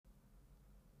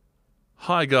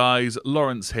Hi guys,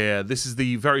 Lawrence here. This is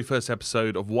the very first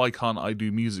episode of Why Can't I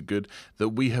Do Music Good that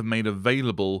we have made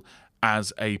available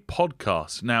as a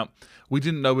podcast. Now, we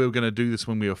didn't know we were going to do this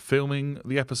when we were filming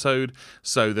the episode,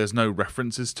 so there's no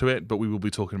references to it, but we will be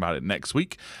talking about it next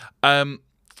week.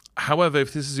 However,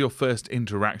 if this is your first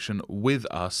interaction with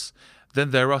us, then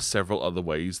there are several other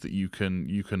ways that you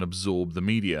can absorb the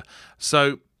media.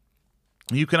 So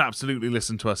you can absolutely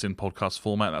listen to us in podcast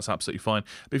format. That's absolutely fine.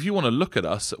 But if you want to look at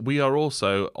us, we are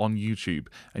also on YouTube,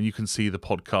 and you can see the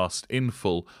podcast in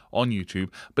full on YouTube.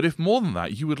 But if more than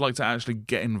that, you would like to actually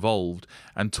get involved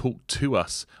and talk to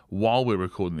us while we're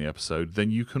recording the episode,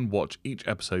 then you can watch each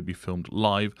episode be filmed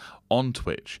live on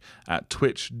Twitch at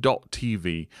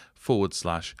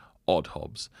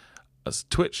twitch.tv/oddhobs. That's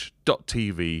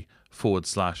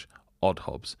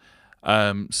twitch.tv/oddhobs.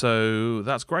 So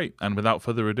that's great. And without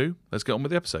further ado, let's get on with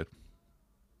the episode.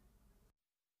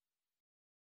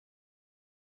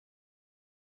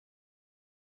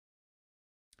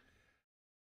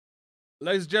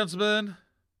 Ladies and gentlemen,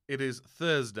 it is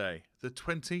Thursday, the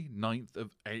 29th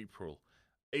of April.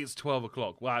 It's 12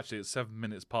 o'clock. Well, actually, it's 7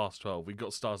 minutes past 12. We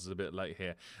got started a bit late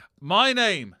here. My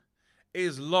name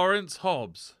is Lawrence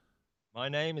Hobbs. My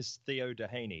name is Theo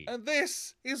Dehaney. And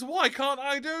this is Why Can't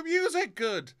I Do Music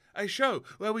Good? A show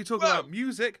where we talk about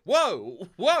music. Whoa!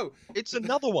 It's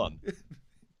another one.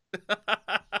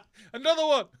 Another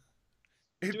one.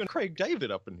 Doing Craig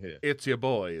David up in here. It's your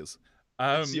boys.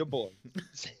 It's your boy.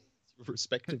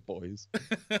 Respective boys.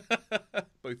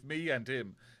 Both me and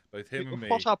him. Both him and me.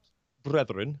 What up,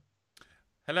 brethren?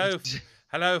 Hello,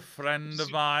 friend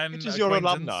of mine. It is your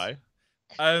alumni.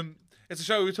 It's a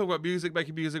show where we talk about music,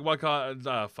 making music. Why can't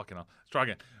fucking hell? Let's try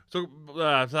again.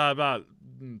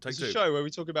 It's a show where we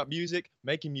talk about music,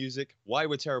 making music, why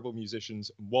we're terrible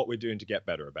musicians, and what we're doing to get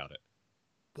better about it.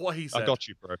 What he said. I got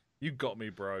you, bro. You got me,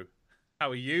 bro.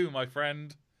 How are you, my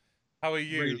friend? How are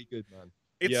you? Really good, man.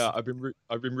 Yeah, I've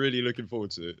been really looking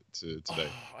forward to today.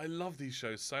 Oh, I love these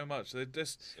shows so much.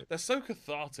 They're so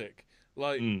cathartic.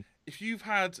 Like if you've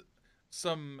had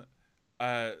some.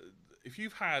 If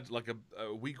you've had like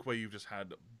a week where you've just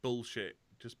had bullshit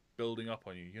just building up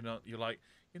on you, you're like,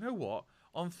 you know what?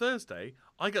 On Thursday,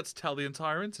 I got to tell the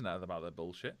entire internet about their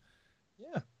bullshit.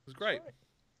 Yeah, it was great.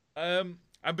 Right.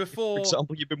 And before, for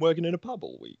example, you've been working in a pub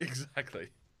all week. Exactly,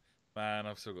 man.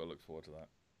 I've still got to look forward to that.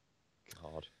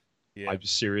 God, yeah.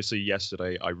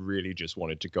 Yesterday, I really just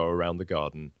wanted to go around the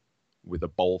garden with a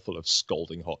bowl full of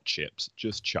scalding hot chips,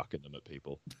 just chucking them at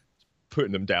people,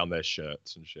 putting them down their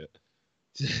shirts and shit.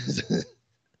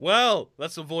 Well,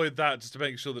 let's avoid that just to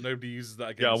make sure that nobody uses that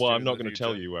against you. Yeah, well, I'm not going to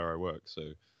tell you where I work, so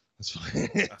that's fine.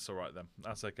 That's all right then.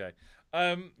 That's okay.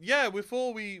 Yeah,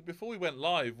 before we went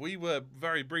live, we were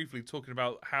very briefly talking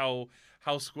about how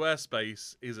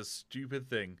Squarespace is a stupid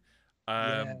thing,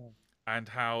 and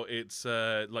how it's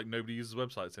like nobody uses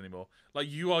websites anymore. Like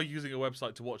you are using a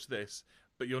website to watch this,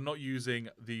 but you're not using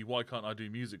the Why Can't I Do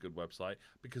Music Good website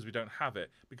because we don't have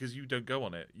it, because you don't go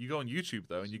on it. You go on YouTube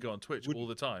though, and you go on Twitch all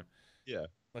the time. Yeah.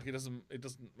 Like it doesn't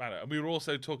matter. And we were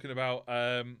also talking about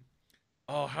how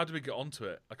did we get onto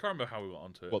it? I can't remember how we got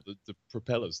onto it. What, the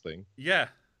propellers thing? Yeah.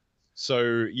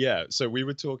 So we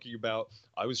were talking about,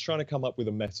 I was trying to come up with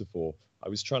a metaphor. I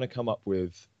was trying to come up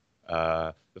with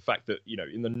the fact that,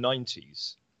 in the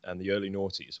 90s and the early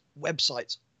noughties,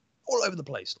 websites all over the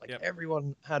place. Like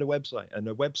everyone had a website, and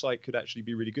a website could actually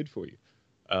be really good for you.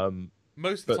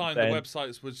 Most of the time, the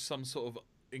websites was some sort of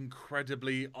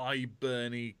incredibly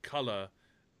eye-burny color,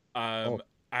 and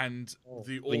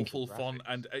the awful font,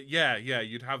 and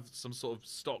you'd have some sort of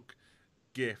stock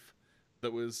GIF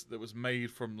that was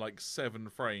made from like 7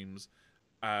 frames,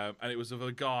 and it was of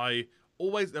a guy.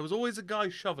 There was always a guy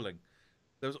shoveling.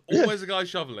 There was always a guy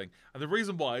shoveling. And the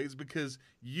reason why is because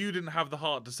you didn't have the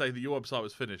heart to say that your website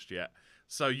was finished yet.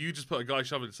 So you just put a guy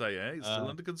shoveling to say, it's still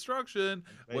under construction.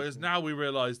 Whereas now we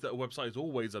realise that a website is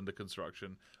always under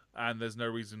construction, and there's no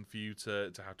reason for you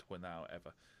to have to point that out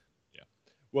ever. Yeah.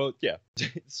 Well, yeah.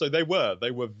 So they were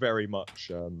very much,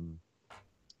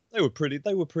 they were pretty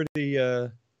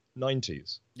 90s.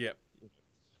 Yep.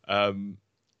 And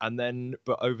then,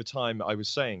 but over time, I was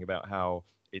saying about how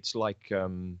it's like,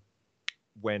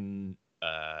 when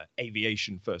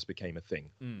aviation first became a thing,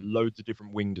 loads of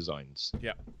different wing designs.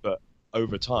 Yeah. But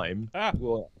over time,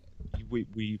 well,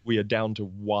 we are down to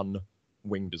one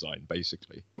wing design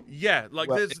basically. Yeah, like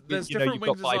there's different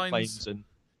wing designs. Biplanes and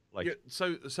like. Yeah,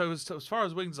 so as far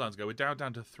as wing designs go, we're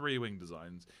down to 3 wing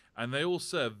designs, and they all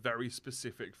serve very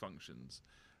specific functions.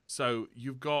 So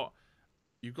you've got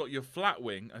your flat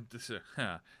wing, and this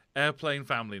airplane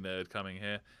family nerd coming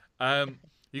here.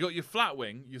 You got your flat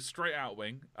wing, your straight out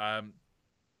wing,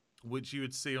 which you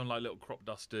would see on like little crop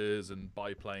dusters and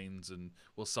biplanes and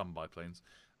some biplanes,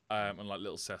 and like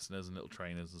little Cessnas and little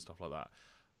trainers and stuff like that.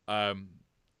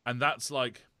 And that's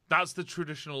the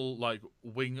traditional like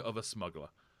wing of a smuggler.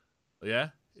 Yeah,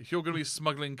 if you're going to be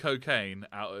smuggling cocaine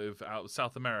out of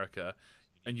South America,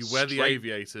 and you wear the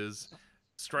aviators,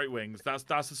 straight wings, that's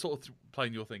the sort of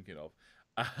plane you're thinking of.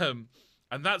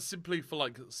 And that's simply for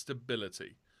like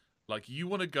stability. Like you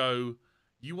want to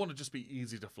just be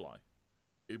easy to fly.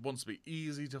 It wants to be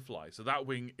easy to fly. So that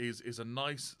wing is a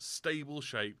nice, stable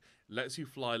shape, lets you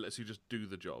fly, lets you just do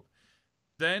the job.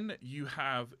 Then you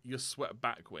have your swept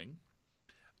back wing,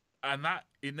 and that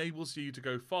enables you to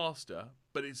go faster,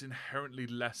 but it's inherently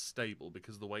less stable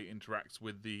because of the way it interacts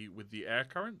with the air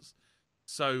currents.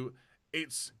 So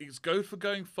it's good for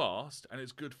going fast, and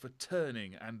it's good for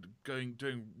turning and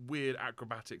doing weird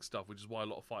acrobatic stuff, which is why a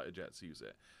lot of fighter jets use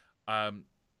it.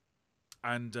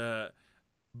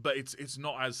 But it's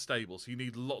not as stable, so you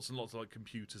need lots and lots of like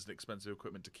computers and expensive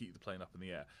equipment to keep the plane up in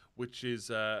the air, which is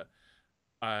why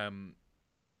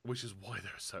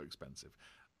they're so expensive.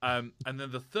 And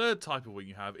then the third type of wing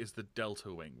you have is the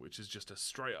delta wing, which is just a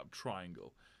straight up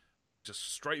triangle,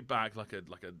 just straight back like a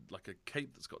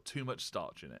cape that's got too much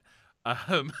starch in it.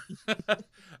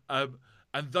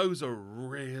 And those are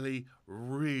really,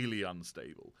 really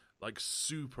unstable, like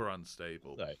super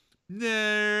unstable. No.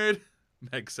 Nerd,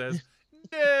 Meg says.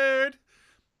 Nerd.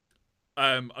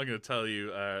 I'm going to tell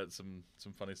you some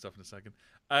funny stuff in a second.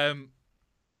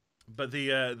 But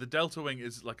the delta wing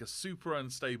is like a super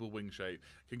unstable wing shape.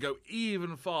 Can go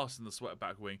even faster than the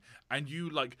swept-back wing, and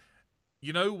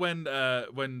when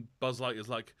Buzz Lightyear's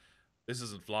like, "This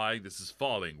isn't flying, this is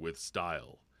falling with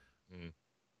style." Mm.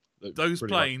 Those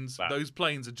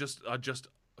planes are just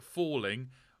falling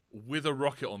with a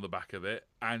rocket on the back of it,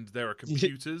 and there are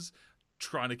computers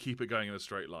trying to keep it going in a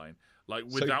straight line. Like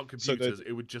without computers,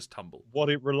 it would just tumble. What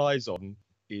it relies on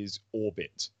is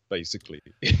orbit, basically.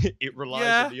 It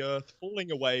relies on the Earth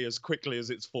falling away as quickly as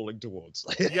it's falling towards.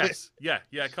 Yes, yeah,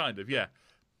 kind of, yeah.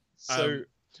 So,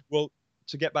 well,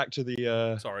 to get back to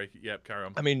the... Sorry, yeah, carry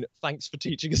on. I mean, thanks for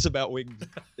teaching us about wing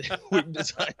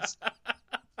designs.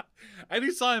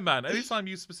 Anytime, man. Anytime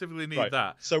you specifically need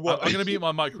that. So what I'm going to mute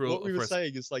my mic. What we were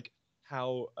saying is like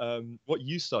how what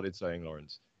you started saying,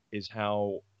 Lawrence, is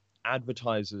how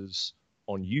advertisers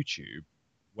on YouTube,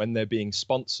 when they're being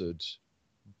sponsored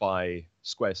by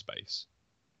Squarespace,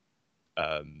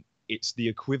 it's the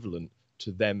equivalent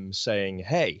to them saying,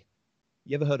 "Hey,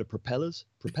 you ever heard of propellers?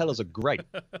 Propellers are great,"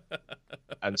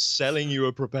 and selling you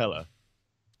a propeller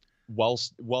while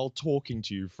talking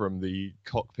to you from the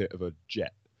cockpit of a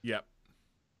jet. Yep.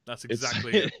 That's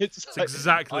exactly it. It's like,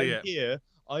 exactly it.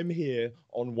 I'm here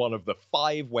on one of the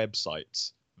 5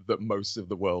 websites that most of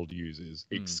the world uses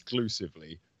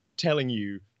exclusively, telling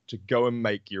you to go and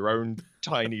make your own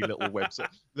tiny little website.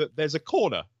 There's a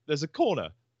corner.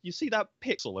 You see that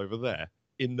pixel over there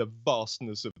in the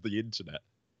vastness of the internet?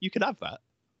 You can have that.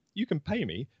 You can pay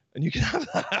me, and you can have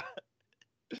that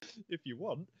if you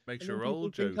want. Makes your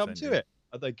old Joe come to it.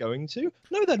 Are they going to?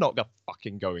 No, they're not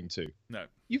fucking going to. No.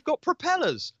 You've got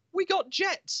propellers. We got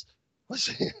jets.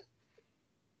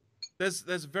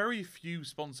 There's very few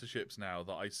sponsorships now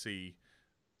that I see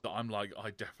that I'm like,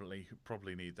 I definitely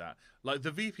probably need that. Like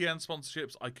the VPN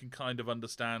sponsorships, I can kind of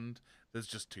understand. There's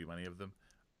just too many of them.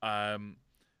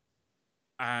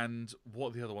 And what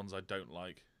are the other ones I don't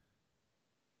like?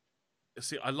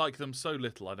 See, I like them so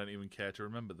little, I don't even care to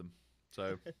remember them.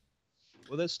 So,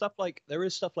 well, there is stuff like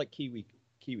KiwiCo.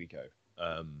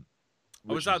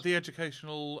 Was that the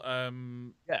educational?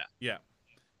 Yeah.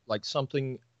 Like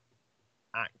something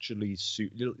actually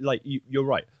like you're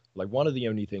right. Like one of the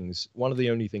only things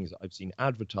that I've seen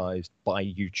advertised by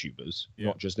YouTubers,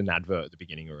 not just an advert at the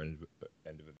beginning or end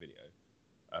of a video,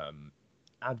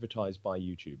 advertised by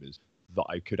YouTubers that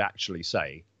I could actually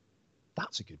say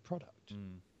that's a good product.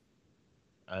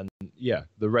 And yeah,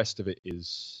 the rest of it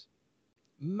is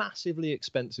massively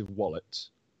expensive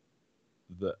wallets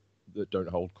that don't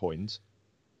hold coins.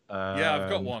 Yeah, I've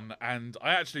got one, and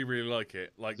I actually really like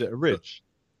it. Like, is it a Ridge?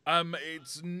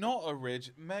 It's not a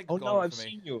Ridge. Meg got no, it I've for me.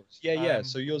 seen yours. Yeah.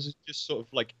 So yours is just sort of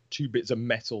like 2 bits of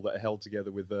metal that are held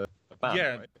together with a band.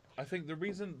 Yeah, right? I think the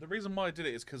reason why I did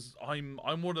it is because I'm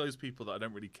one of those people that I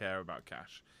don't really care about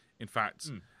cash. In fact,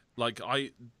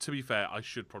 to be fair, I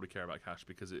should probably care about cash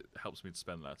because it helps me to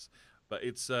spend less. But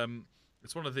it's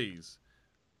one of these,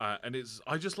 and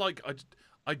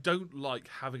I don't like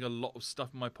having a lot of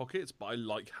stuff in my pockets, but I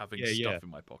like having stuff in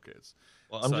my pockets.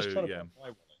 Well, I'm just trying to find my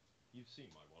wallet. You've seen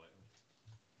my wallet.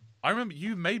 I remember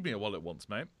you made me a wallet once,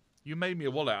 mate. You made me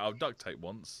a wallet out of duct tape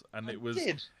once, and I it was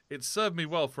did. it served me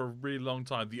well for a really long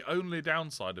time. The only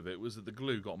downside of it was that the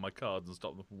glue got on my cards and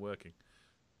stopped them from working.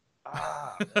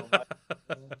 Well,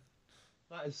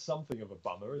 that is something of a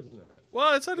bummer, isn't it?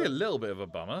 Well, it's only a little bit of a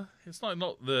bummer. It's not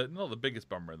the biggest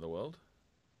bummer in the world.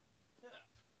 Yeah.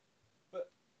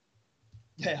 But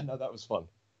yeah, no, that was fun.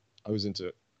 I made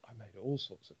all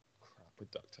sorts of crap with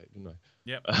duct tape, didn't I?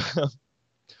 Yep.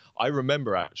 I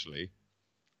remember actually,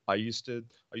 I used to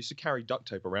carry duct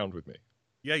tape around with me.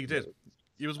 Yeah, you did.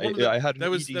 It was one of the, I had an there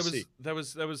was EDC. there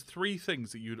was three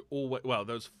things that you'd always there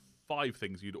was five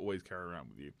things you'd always carry around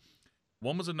with you.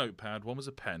 One was a notepad, one was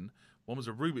a pen, one was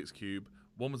a Rubik's cube,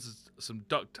 one was some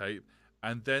duct tape,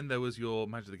 and then there was your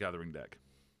Magic the Gathering deck.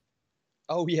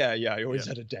 Oh yeah, I always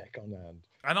had a deck on hand.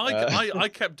 And I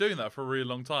kept doing that for a really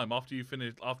long time. After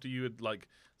you had like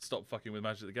stopped fucking with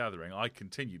Magic the Gathering, I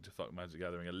continued to fuck Magic the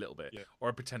Gathering a little bit, or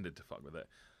I pretended to fuck with it.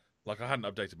 Like I hadn't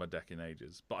updated my deck in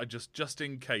ages, but I just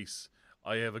in case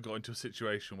I ever got into a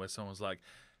situation where someone's like,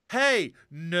 "Hey,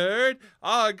 nerd,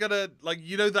 I gotta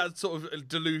that sort of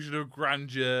delusion of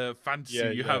grandeur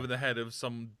fantasy you have in the head of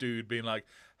some dude being like,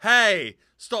 "Hey,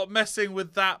 stop messing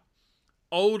with that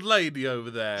old lady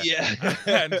over there." Yeah.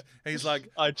 And he's like,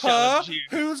 I challenge you.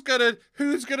 Who's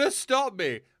gonna stop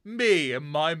me? Me and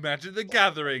my Magic the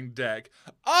Gathering deck.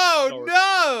 Oh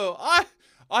no!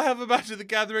 I have a Magic the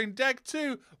Gathering deck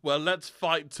too. Well, let's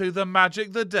fight to the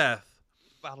magic the death.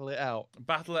 Battle it out.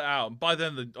 Battle it out. By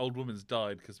then, the old woman's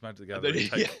died because Magic the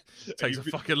Gathering takes a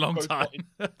fucking long time.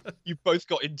 You've both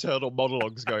got internal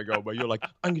monologues going on where you're like,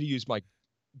 I'm going to use my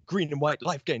green and white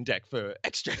life gain deck for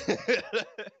extra.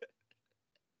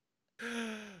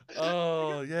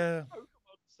 Oh, yeah.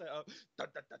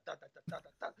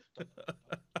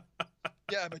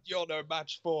 Yeah, but you're no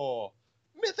match for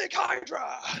Mythic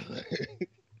Hydra.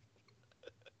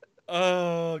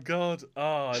 Oh God!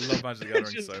 Oh, I love Magic the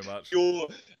Gathering so much.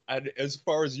 And as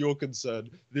far as you're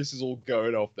concerned, this is all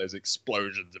going off. There's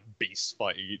explosions and beasts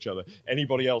fighting each other.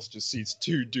 Anybody else just sees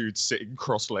two dudes sitting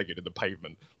cross-legged in the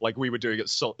pavement, like we were doing in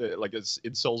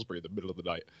Salisbury in the middle of the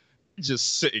night,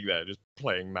 just sitting there, just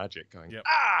playing Magic, going,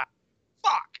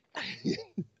 fuck.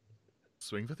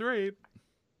 Swing for three.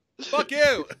 Fuck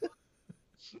you.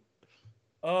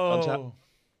 Oh.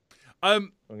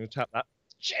 I'm gonna tap that.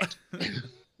 Shit.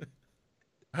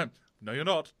 No, you're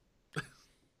not.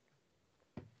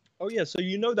 Oh yeah, so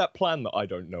you know that plan that I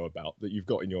don't know about that you've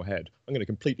got in your head. I'm going to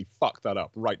completely fuck that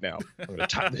up right now. I'm going to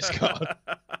tap this card.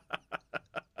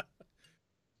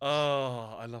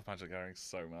 Oh, I love Magic the Gathering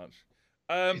so much.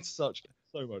 It's so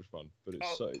much fun, but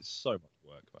it's so much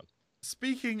work, man.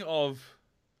 Speaking of,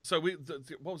 so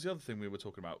what was the other thing we were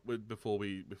talking about before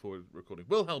we were recording?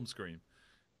 Wilhelm Scream.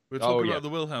 We were talking about the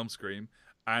Wilhelm Scream,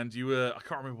 and you were, I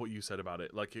can't remember what you said about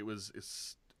it. Like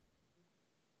it's.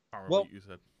 I can't remember what you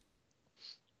said.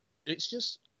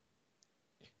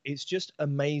 It's just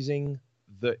amazing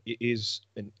that it is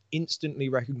an instantly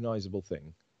recognizable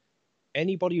thing.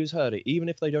 Anybody who's heard it, even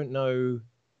if they don't know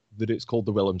that it's called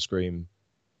the Wilhelm Scream,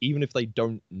 even if they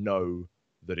don't know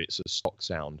that it's a stock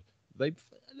sound, they've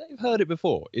heard it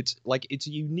before. It's a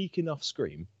unique enough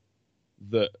scream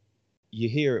that you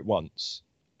hear it once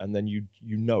and then you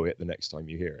know it the next time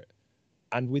you hear it.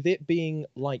 And with it being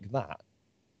like that,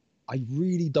 I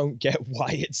really don't get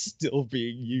why it's still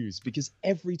being used, because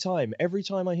every time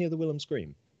I hear the Wilhelm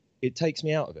Scream, it takes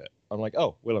me out of it. I'm like,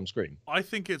 oh, Wilhelm Scream. I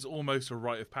think it's almost a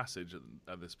rite of passage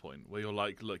at this point, where you're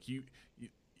like, look,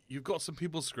 you've got some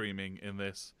people screaming in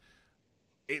this.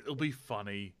 It'll be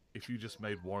funny if you just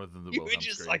made one of them the Wilhelm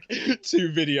just Scream. Like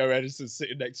two video editors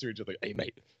sitting next to each other. Hey,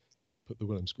 mate, put the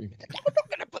Wilhelm Scream in. I'm not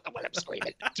going to put the Wilhelm Scream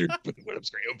in. Dude, put the Wilhelm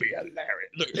Scream. It'll be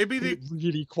hilarious. Look, it'd be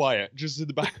really quiet, just in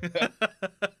the back.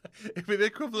 It'd be the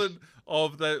equivalent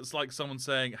of it's like someone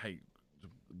saying, hey,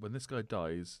 when this guy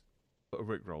dies, put a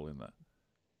Rickroll in there.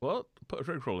 What? Put a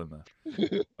Rickroll in there.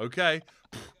 Okay.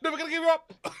 Never going to give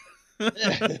up.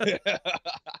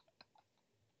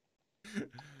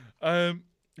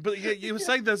 But you were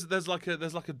saying there's like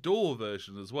a door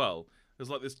version as well. There's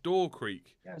like this door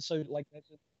creak. Yeah, so like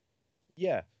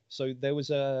so there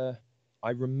was I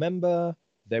remember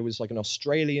there was like an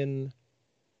Australian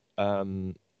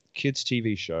kids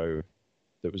TV show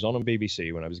that was on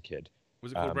BBC when I was a kid.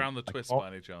 Was it called Round the Twist by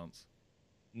any chance?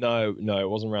 No, it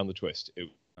wasn't Round the Twist. It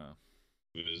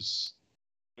was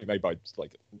made by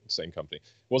like the same company.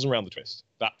 It wasn't Round the Twist.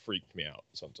 That freaked me out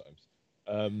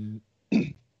sometimes.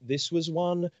 This was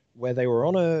one where they were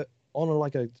on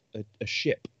a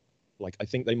ship. Like I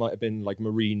think they might have been like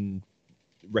marine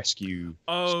rescue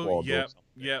squad.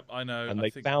 Yeah, I know. And I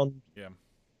think, found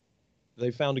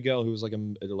they found a girl who was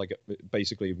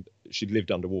basically she'd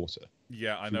lived underwater.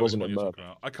 Yeah, I She know which wasn't one a you're mermaid. talking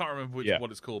about. I can't remember Yeah,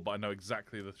 what it's called, but I know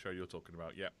exactly the show you're talking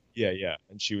about. Yeah. yeah,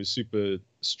 and she was super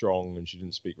strong and she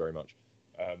didn't speak very much.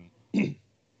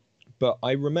 But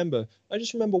I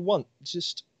just remember one.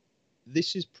 Just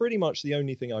this is pretty much the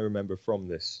only thing I remember from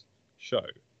this show.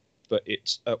 But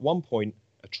it's at one point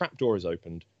a trap door is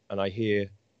opened and I hear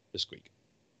a squeak.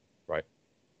 Right,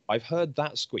 I've heard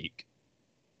that squeak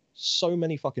so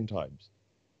many fucking times.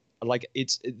 Like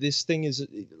this thing is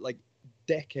like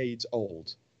decades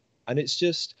old, and it's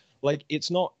just like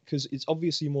it's not because it's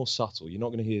obviously more subtle. You're not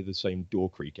going to hear the same door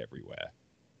creak everywhere,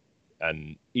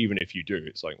 and even if you do,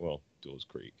 it's like, well, doors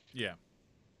creak. Yeah.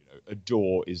 You know, a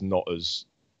door is not as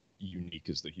unique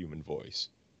as the human voice.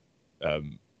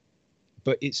 Um,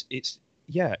 but it's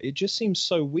yeah, it just seems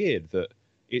so weird that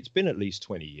it's been at least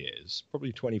 20 years,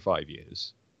 probably 25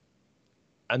 years,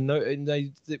 and no, and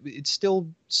it's still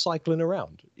cycling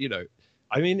around. You know,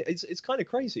 I mean, it's kind of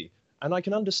crazy, and I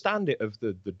can understand it of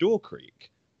the door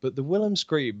creak, but the Wilhelm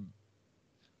scream,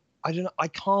 I don't know. I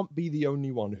can't be the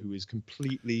only one who is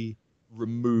completely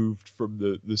removed from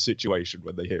the situation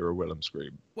when they hear a Wilhelm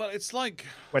scream. Well, it's like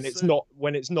When it's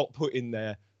not put in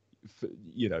there, for,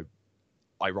 you know,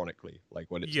 ironically, like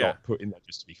when it's yeah. not put in there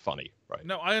just to be funny, right?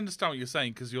 No, I understand what you're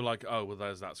saying because you're like, oh, well,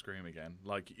 there's that scream again.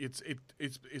 Like it's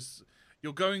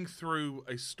you're going through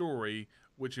a story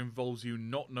which involves you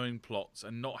not knowing plots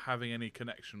and not having any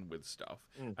connection with stuff,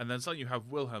 and then suddenly you have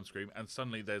Wilhelm scream, and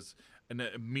suddenly there's an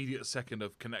immediate second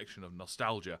of connection of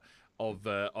nostalgia of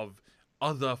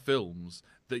other films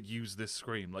that use this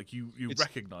scream. Like you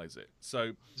recognize it.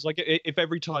 So It's like if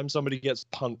every time somebody gets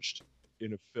punched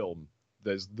in a film,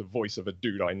 there's the voice of a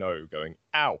dude I know going,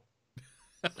 "Ow."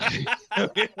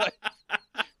 Like,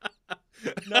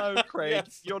 no, Craig,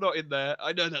 yes. you're not in there.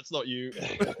 I know that's not you.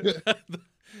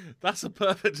 That's a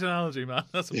perfect analogy, man.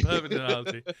 That's a perfect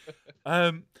analogy.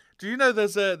 Do you know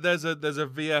there's a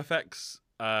VFX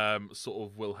sort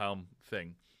of Wilhelm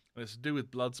thing, and it's to do with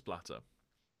blood splatter.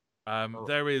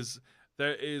 There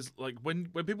is like when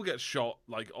people get shot,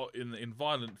 like in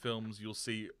violent films, you'll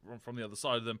see from the other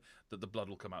side of them that the blood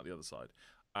will come out the other side,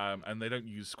 and they don't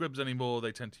use squibs anymore.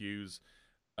 They tend to use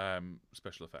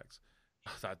special effects.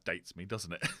 That dates me,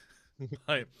 doesn't it?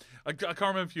 I can't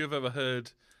remember if you've ever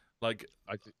heard like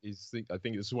I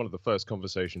think this is one of the first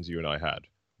conversations you and I had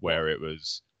where it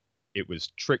was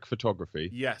trick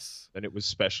photography, yes, then it was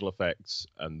special effects,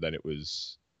 and then it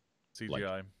was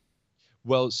CGI.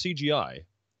 Well, CGI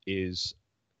is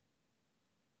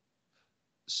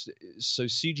so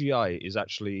CGI is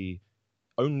actually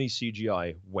only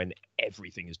CGI when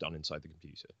everything is done inside the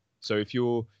computer. So if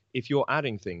you're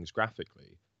adding things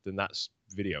graphically, then that's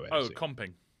video editing. Oh,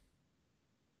 comping.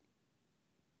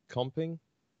 Comping?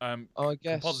 Oh, I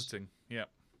guess compositing. Yeah.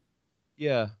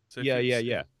 Yeah. So Yeah.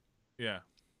 Yeah.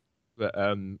 But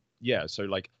yeah. So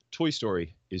like Toy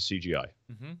Story is CGI,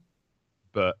 Mm-hmm.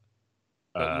 but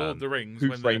Lord of the Rings,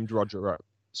 Who Framed Roger Rabbit?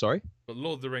 Sorry. But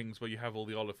Lord of the Rings, where you have all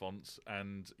the Oliphants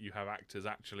and you have actors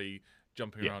actually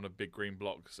jumping around on big green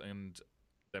blocks and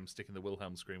them sticking the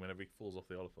Wilhelm scream whenever he falls off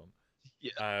the Oliphant.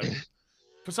 Yeah.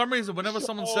 For some reason, whenever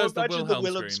someone says the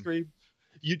Wilhelm scream,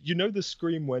 you know the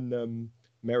scream when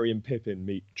Merry and Pippin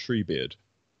meet Treebeard,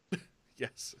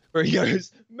 yes, where he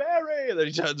goes Merry, and then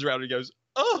he turns around and he goes,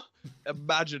 "Oh,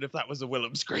 imagine if that was a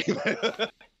Wilhelm scream."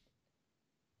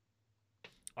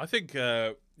 I think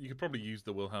you could probably use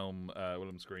the Wilhelm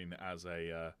scream as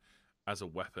a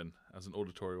weapon, as an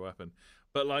auditory weapon.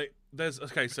 But like,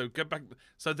 so get back.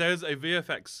 So there's a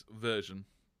VFX version,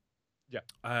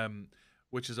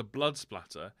 which is a blood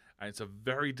splatter, and it's a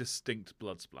very distinct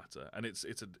blood splatter, and it's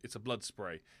a blood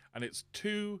spray, and it's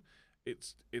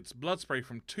blood spray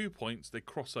from 2 points. They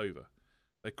cross over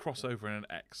in an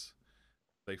X.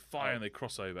 They fire and they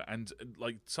cross over, and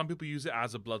like some people use it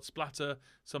as a blood splatter,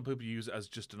 some people use it as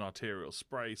just an arterial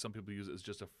spray, some people use it as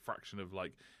just a fraction of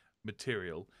like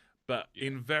material. But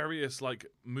in various like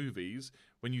movies,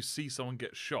 when you see someone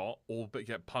get shot or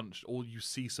get punched, or you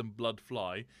see some blood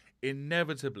fly,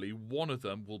 inevitably one of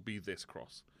them will be this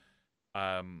cross.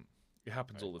 It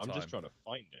happens all the time. I'm just trying to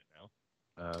find it now.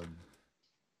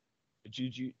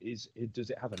 Does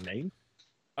it have a name?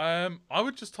 I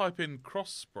would just type in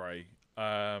cross spray.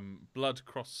 Blood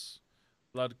cross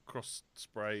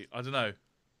spray. I don't know.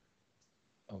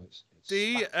 Oh, it's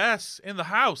DS in the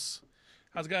house.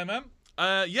 How's it going, man?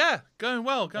 Yeah, going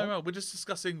well. We're just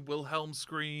discussing Wilhelm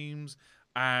screams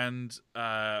and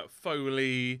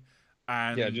Foley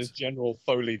and just general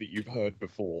Foley that you've heard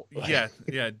before. yeah,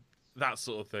 that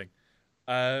sort of thing.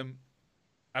 And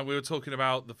we were talking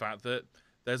about the fact that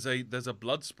there's a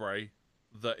blood spray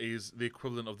that is the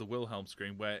equivalent of the Wilhelm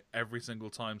scream, where every single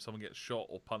time someone gets shot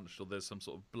or punched or there's some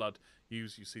sort of blood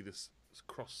used, you see this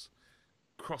cross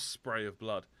spray of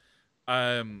blood.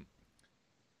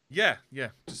 Yeah,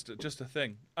 just a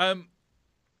thing.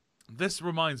 This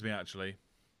reminds me actually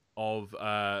of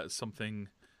something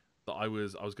that I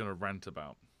was going to rant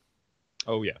about.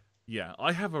 Oh yeah. Yeah,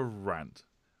 I have a rant.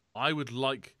 I would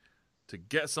like to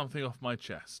get something off my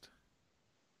chest.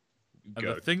 And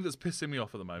the thing that's pissing me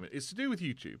off at the moment is to do with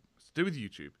YouTube. It's to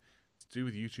do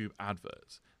with YouTube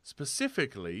adverts.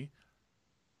 Specifically,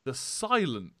 the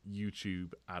silent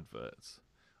YouTube adverts.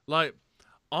 Like,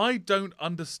 I don't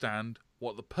understand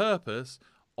what the purpose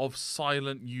of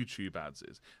silent YouTube ads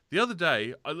is. The other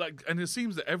day, and it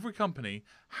seems that every company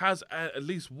has at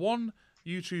least one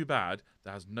YouTube ad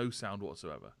that has no sound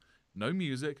whatsoever. No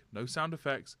music, no sound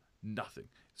effects, nothing.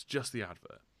 It's just the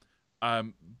advert.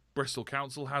 Bristol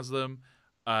Council has them.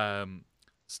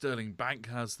 Sterling Bank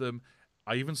has them.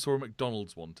 I even saw a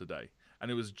McDonald's one today, and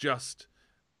it was just.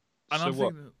 And so I'm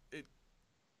what?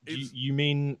 thinking, You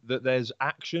mean that there's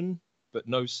action but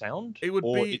no sound? It would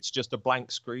or be. It's just a blank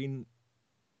screen.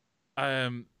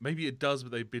 Maybe it does,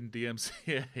 but they've been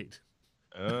DMCA'd.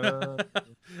 Uh,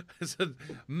 It's a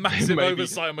massive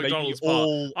oversight on McDonald's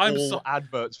part. All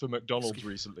adverts for McDonald's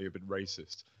recently have been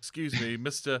racist. Excuse me,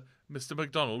 Mr.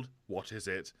 McDonald. What is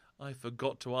it? I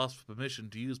forgot to ask for permission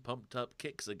to use pumped up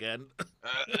kicks again.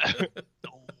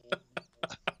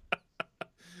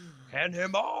 Hand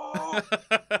him off.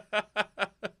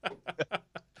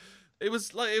 It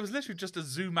was literally just a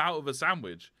zoom out of a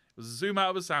sandwich. It was a zoom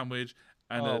out of a sandwich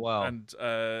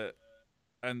and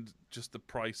just the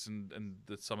price and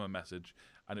the summer message,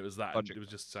 and it was that. And it was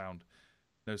just sound,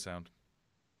 no sound.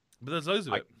 But there's loads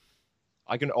of it.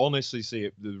 I can honestly see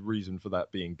the reason for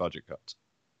that being budget cuts.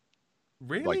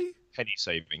 Really? Like penny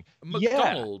saving.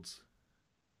 McDonald's.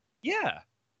 Yeah.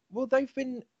 Well, they've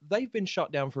been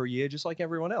shut down for a year, just like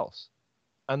everyone else,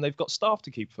 and they've got staff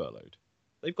to keep furloughed.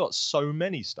 They've got so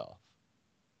many staff.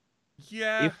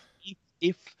 Yeah.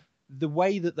 If the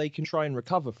way that they can try and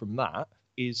recover from that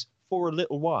is for a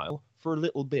little while, for a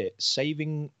little bit,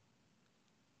 saving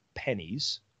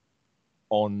pennies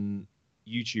on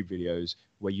YouTube videos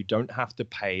where you don't have to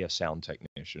pay a sound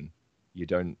technician,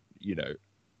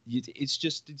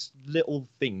 it's little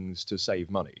things to save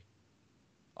money.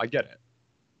 I get it.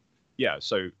 Yeah,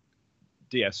 so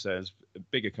DS says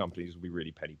bigger companies will be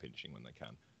really penny pinching when they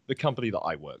can. The company that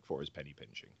I work for is penny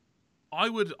pinching. I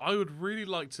would really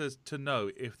like to know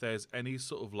if there's any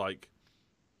sort of like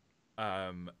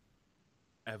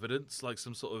evidence, like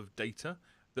some sort of data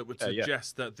that would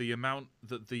suggest that the amount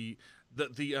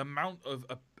of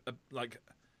like,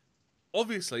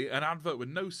 obviously an advert with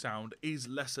no sound is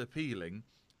less appealing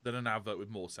than an advert with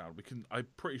more sound. I'm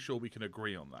pretty sure we can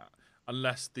agree on that,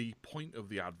 unless the point of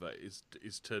the advert is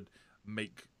to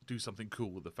do something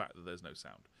cool with the fact that there's no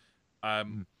sound.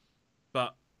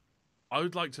 But I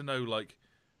would like to know, like,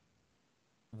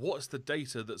 what's the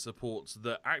data that supports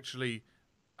that actually,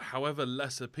 however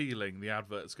less appealing the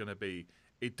advert's going to be,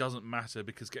 it doesn't matter,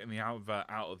 because getting the advert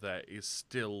out of there is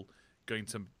still going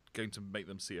to make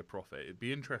them see a profit. It'd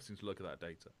be interesting to look at that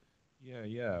data.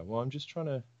 Yeah. Well, I'm just trying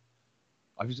to.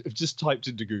 I've just typed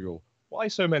into Google, why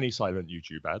so many silent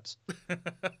YouTube ads?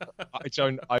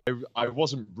 I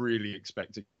wasn't really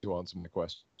expecting to answer my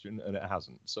question, and it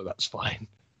hasn't, so that's fine.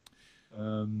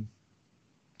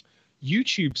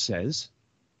 YouTube says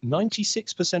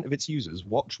 96% of its users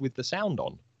watch with the sound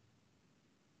on.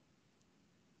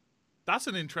 That's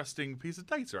an interesting piece of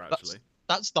data, actually.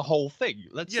 That's the whole thing.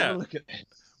 Let's have a look at it.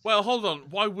 Well, hold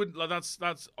on. Why wouldn't well,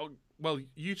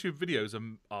 YouTube videos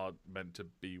are meant to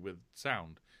be with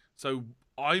sound. So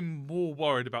I'm more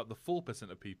worried about the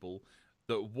 4% of people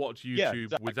that watch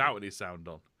YouTube without any sound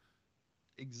on.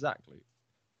 Exactly.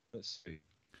 Let's see.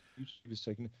 YouTube is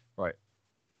taking right.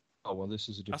 Oh well, this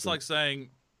is a different. That's like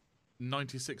saying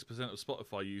 96% of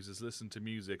Spotify users listen to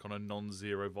music on a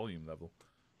non-zero volume level.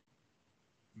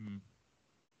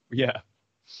 Yeah.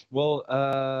 Well,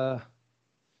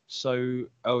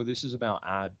 this is about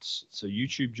ads. So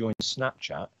YouTube joined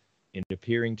Snapchat in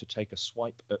appearing to take a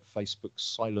swipe at Facebook's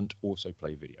silent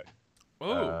autoplay video.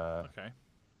 Oh, okay.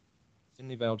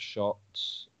 Thinly veiled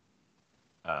shots.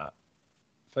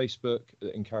 Facebook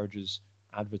encourages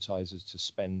advertisers to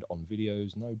spend on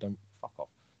videos. No, don't fuck off.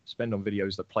 Spend on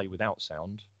videos that play without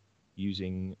sound,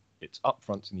 using its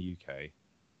upfronts in the UK.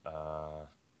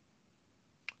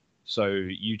 So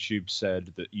YouTube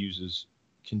said that users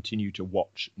continue to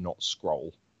watch, not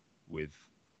scroll, with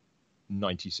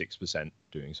 96%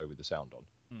 doing so with the sound on.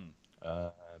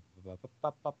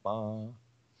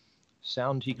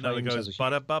 Sound, he claims, now it goes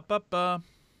ba-da-ba-ba-ba.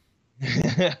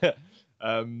 Peter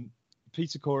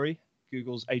Corey,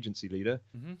 Google's agency leader,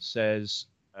 Mm-hmm. says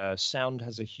sound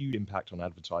has a huge impact on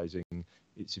advertising.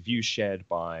 It's a view shared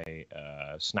by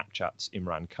Snapchat's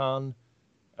Imran Khan,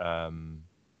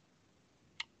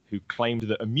 who claimed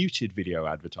that a muted video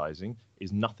advertising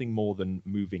is nothing more than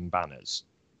moving banners.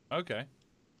 Okay.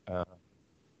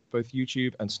 Both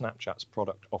YouTube and Snapchat's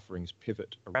product offerings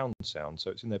pivot around sound, so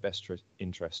it's in their best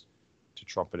interest to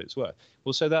trumpet its worth.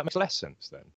 Well, so that makes less sense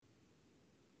then.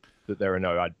 That there are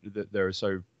no that there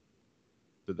are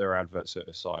adverts that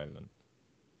are silent.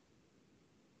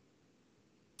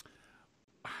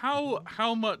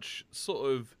 How much sort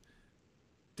of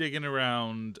digging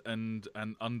around and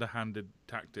underhanded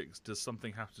tactics does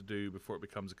something have to do before it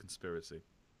becomes a conspiracy?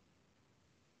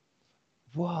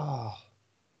 Wow.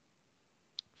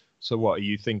 So what are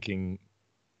you thinking?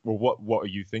 Well, what are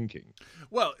you thinking?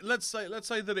 Well, let's say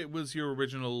that it was your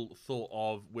original thought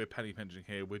of we're penny pinching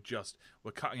here. We're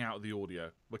cutting out the audio.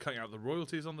 We're cutting out the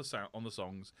royalties on the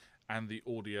songs and the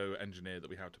audio engineer that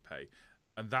we have to pay,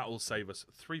 and that will save us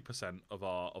 3% of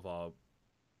our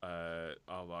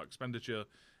expenditure,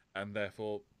 and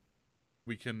therefore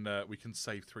we can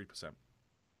save 3%.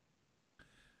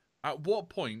 At what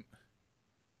point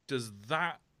does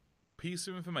that piece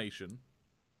of information,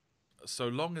 so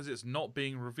long as it's not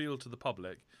being revealed to the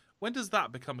public, when does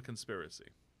that become a conspiracy?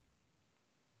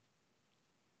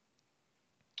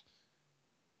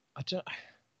 I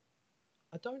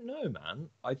don't know, man.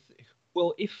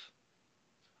 Well,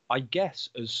 I guess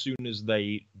as soon as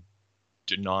they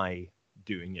deny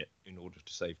doing it in order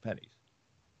to save pennies,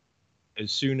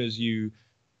 as soon as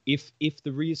if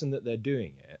the reason that they're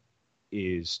doing it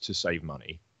is to save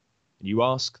money, and you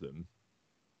ask them,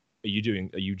 are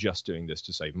you just doing this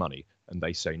to save money? And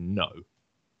they say no.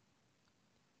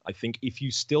 I think if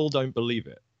you still don't believe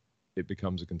it, it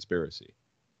becomes a conspiracy.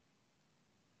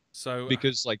 So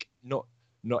Because not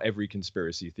every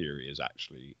conspiracy theory is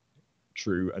actually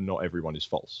true, and not everyone is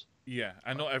false. yeah,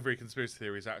 and not every conspiracy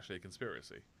theory is actually a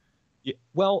conspiracy. Yeah.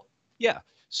 Well, yeah.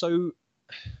 So,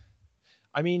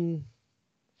 I mean,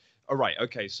 all right.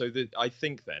 Okay. So I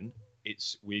think then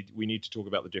we need to talk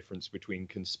about the difference between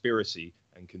conspiracy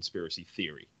and conspiracy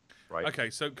theory, right? Okay,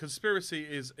 so conspiracy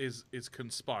is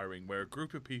conspiring, where a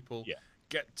group of people Yeah.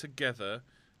 get together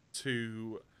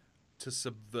to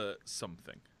subvert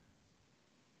something.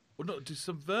 Well, not to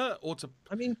subvert, or to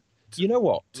I mean, you know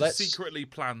what? to secretly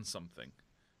plan something.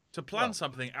 To plan Well-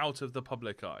 something out of the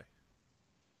public eye.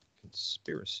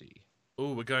 Conspiracy.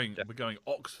 Oh, we're going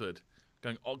Oxford.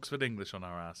 Going Oxford English on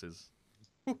our asses.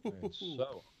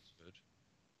 So,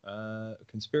 Oxford.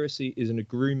 Conspiracy is an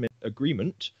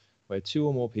agreement where two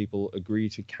or more people agree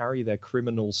to carry their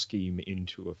criminal scheme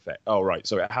into effect. Oh, right.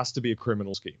 So it has to be a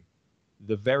criminal scheme.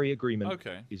 The very agreement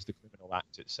Okay. is the criminal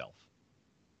act itself.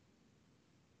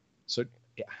 So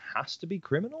it has to be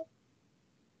criminal?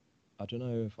 I don't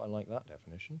know if I like that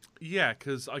definition. Yeah,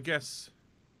 because I guess.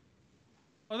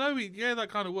 Oh no, yeah, that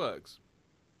kind of works.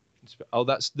 Oh,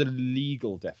 that's the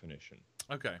legal definition.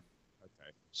 Okay.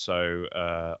 Okay. So,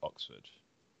 Oxford.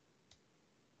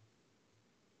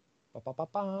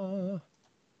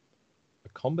 A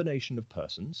combination of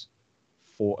persons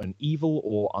for an evil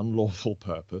or unlawful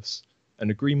purpose, an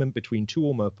agreement between two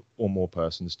or more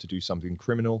persons to do something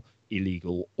criminal,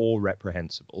 illegal, or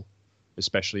reprehensible,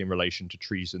 especially in relation to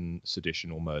treason,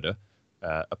 sedition, or murder,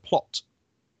 a plot.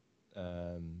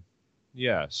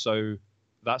 Yeah, so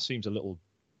that seems a little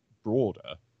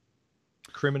broader.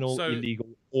 Criminal, So- illegal,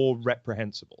 or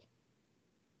reprehensible.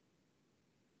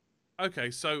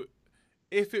 Okay, so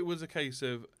if it was a case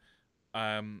of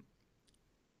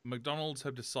McDonald's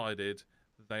have decided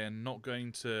that they are not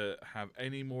going to have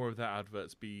any more of their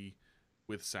adverts be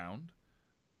with sound,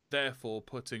 therefore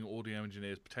putting audio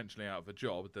engineers potentially out of a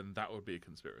job, then that would be a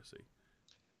conspiracy.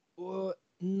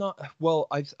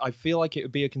 I feel like it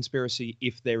would be a conspiracy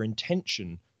if their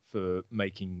intention for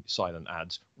making silent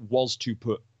ads was to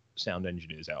put sound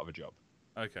engineers out of a job,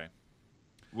 Okay.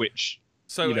 which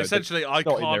So you know, essentially, I it's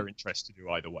not in their can't. interest to do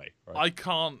either way. Right? I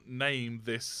can't name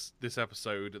this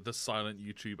episode the silent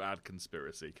YouTube ad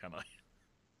conspiracy, can I?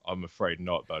 I'm afraid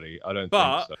not, buddy. I don't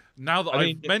But think so. now that I I've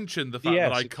mean, mentioned the fact Yes,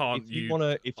 that I can't if you use,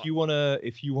 wanna if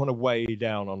you wanna weigh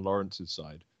down on Lawrence's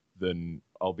side, then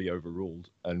I'll be overruled,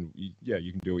 and you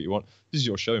can do what you want. This is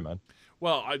your show, man.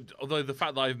 well, although the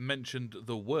fact that I've mentioned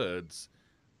the words,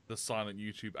 the silent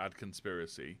YouTube ad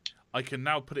conspiracy, I can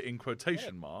now put it in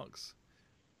quotation marks,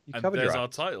 You and covered there's your our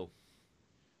act. title.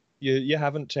 You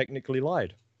haven't technically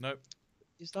lied. No,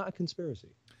 Is that a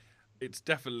conspiracy? it's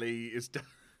definitely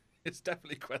it's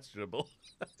definitely questionable.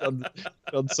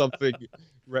 Done something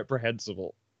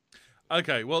reprehensible.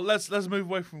 Okay, well let's move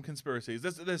away from conspiracies.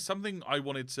 There's something I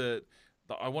wanted to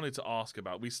ask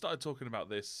about. We started talking about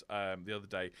this the other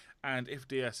day, and if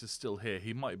DS is still here,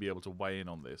 he might be able to weigh in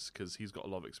on this because he's got a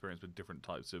lot of experience with different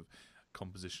types of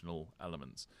compositional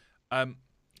elements.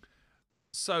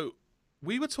 So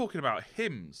we were talking about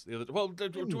hymns the other day. Well, do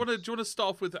you want to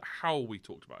start off with how we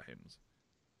talked about hymns?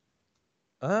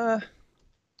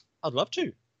 I'd love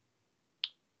to.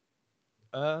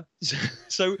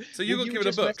 So you got given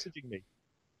a book. Messaging me.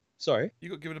 Sorry, you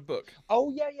got given a book.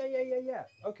 Oh yeah.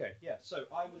 Okay, yeah. So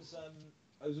I was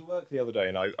at work the other day,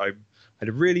 and I had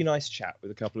a really nice chat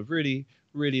with a couple of really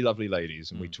lovely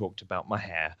ladies, and we talked about my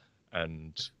hair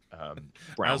and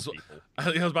brown people. I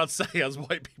was about to say, as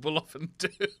white people often do.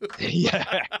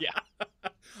 yeah.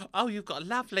 Oh, you've got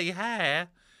lovely hair.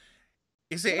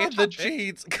 Is it in the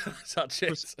jeans? Can I touch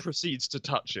it? Proceeds to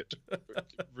touch it,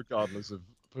 regardless of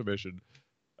permission.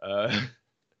 It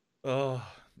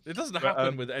doesn't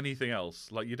happen with anything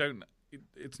else. Like you don't.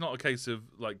 It's not a case of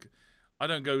like I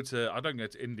don't go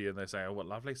to India and they say, "Oh, what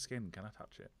lovely skin. Can I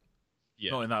touch it?"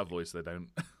 Yeah. Not in that voice. They don't.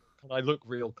 Can I look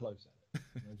real close at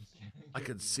it? I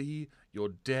can see your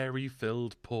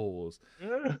dairy-filled pores.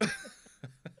 And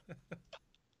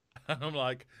I'm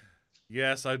like,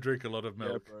 yes, I drink a lot of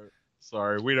milk. Yeah, bro.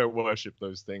 Sorry, we don't worship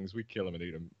those things. We kill them and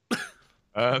eat them.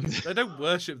 They don't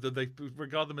worship them. They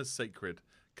regard them as sacred.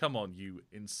 Come on, you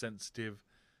insensitive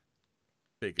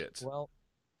bigot. Well,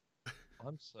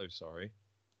 I'm so sorry.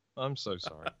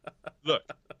 Look,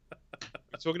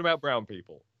 we're talking about brown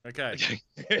people. Okay.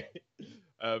 We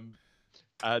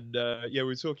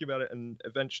were talking about it, and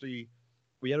eventually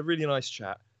we had a really nice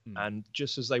chat. And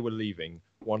just as they were leaving,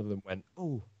 one of them went,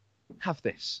 "Oh, have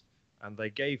this," and they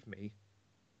gave me.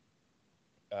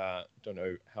 Don't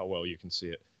know how well you can see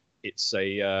it. It's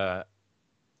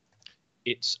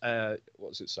what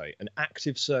does it say? An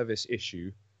active service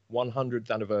issue, 100th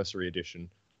anniversary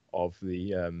edition of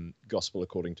the Gospel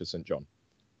according to St. John.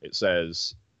 It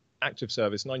says, active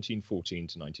service 1914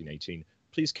 to 1918.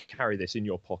 Please carry this in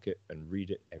your pocket and read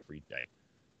it every day.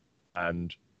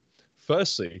 And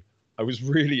firstly, I was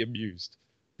really amused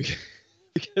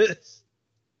because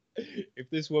if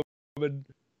this woman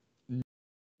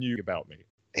knew about me,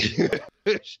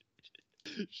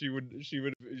 she would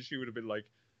have been like,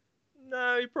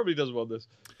 no, he probably doesn't want this,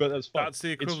 but that's fine. That's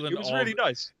the equivalent. It was really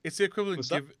nice. It's the equivalent.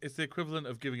 It's the equivalent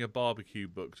of giving a barbecue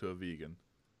book to a vegan.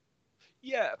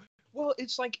 Yeah, well,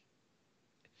 it's like,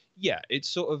 yeah, it's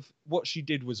sort of what she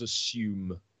did was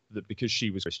assume that because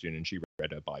she was Christian and she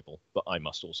read her Bible, that I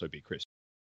must also be Christian.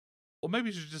 Or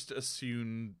maybe she just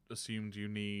assumed you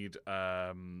need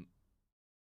God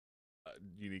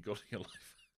in your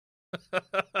life.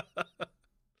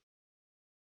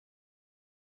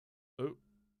 Oh,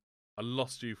 I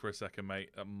lost you for a second, mate.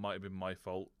 That might have been my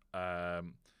fault. I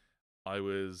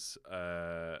was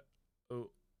oh,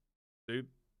 dude,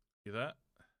 you there?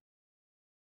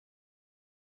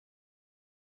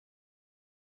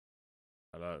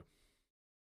 Hello.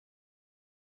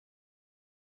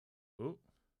 Oh,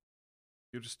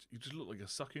 you just look like you're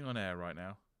sucking on air right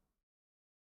now.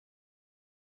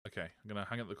 Okay, I'm gonna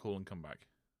hang up the call and come back.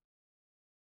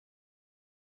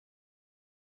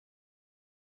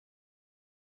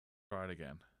 Try it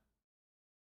again.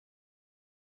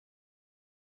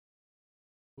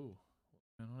 Ooh,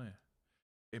 what's going on here?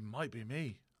 It might be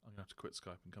me. I'm gonna have to quit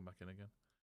Skype and come back in again.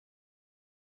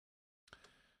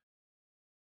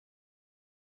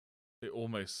 It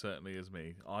almost certainly is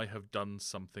me. I have done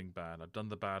something bad. I've done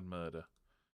the bad murder.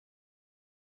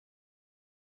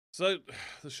 So,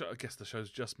 the show. I guess the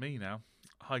show's just me now.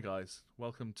 Hi guys,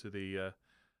 welcome to the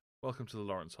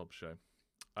Lawrence Hobbs Show.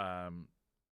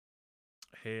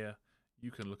 Here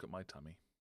you can look at my tummy.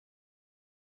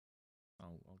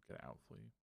 I'll get it out for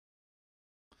you.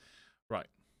 Right,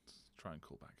 let's try and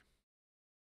call back.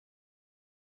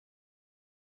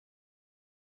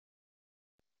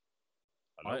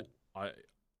 Hello.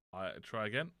 I try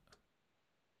again.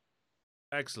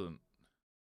 Excellent.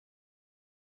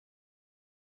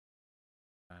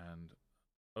 And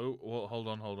oh, well, hold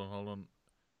on.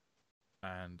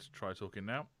 And try talking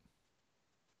now.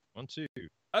 1, 2.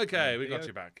 Okay, we got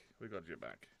you back.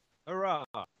 Hurrah!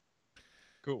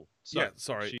 Cool. So, yeah,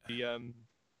 sorry. She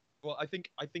well, I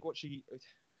think that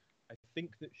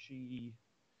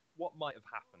what might have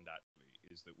happened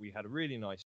actually is that we had a really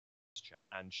nice chat,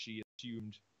 and she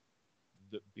assumed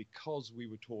that because we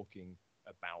were talking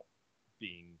about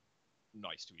being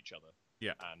nice to each other,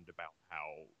 yeah, and about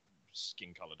how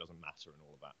skin color doesn't matter and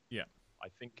all of that, yeah, I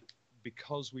think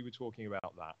because we were talking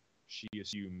about that, she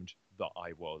assumed that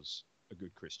I was a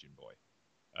good Christian boy,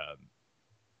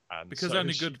 And because so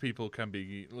only good people can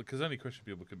be, because only Christian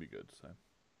people can be good. So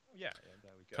yeah,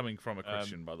 there we go. coming from a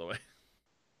Christian, by the way.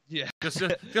 Yeah.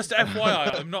 Just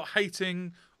FYI, I'm not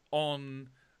hating on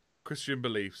Christian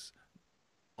beliefs.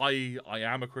 I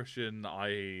am a Christian.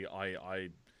 I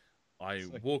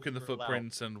Like walk in the you're allowed.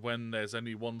 footprints, and when there's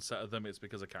only one set of them, it's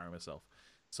because I carry myself.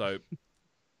 So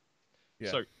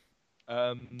yeah. So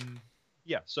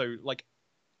yeah, so like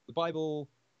the Bible,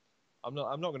 I'm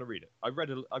not going to read it. I've read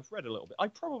a little bit. I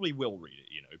probably will read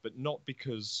it, but not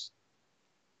because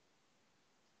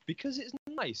it's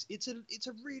nice. It's a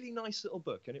really nice little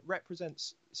book, and it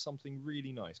represents something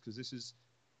really nice because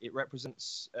it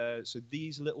represents so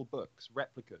these little books,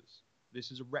 replicas.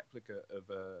 This is a replica of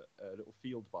a little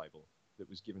field Bible that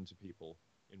was given to people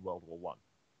in World War One,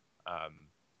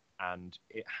 and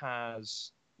it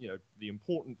has the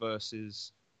important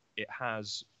verses. It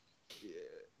has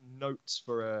notes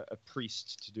for a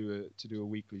priest to do a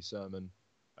weekly sermon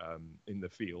in the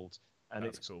field, and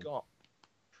That's it's cool. got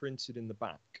printed in the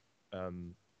back.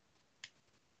 You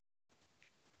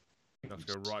have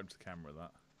to go right to the camera.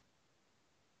 That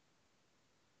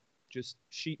just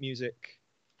sheet music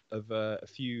of a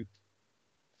few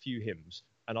hymns,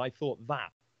 and I thought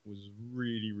that was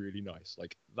really really nice.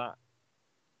 Like that,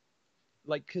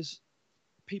 like because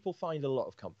people find a lot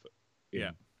of comfort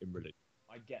in religion.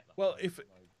 I get that. Well,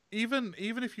 even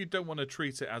if you don't want to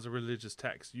treat it as a religious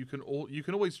text, you can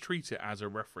always treat it as a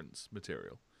reference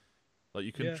material. Like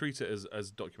you can treat it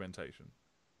as documentation.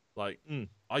 Like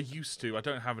I used to, I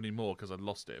don't have any more because I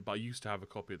lost it, but I used to have a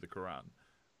copy of the Quran,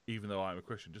 even though I'm a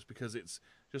Christian, just because it's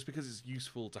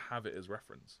useful to have it as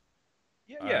reference.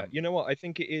 Yeah. You know what? I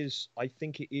think it is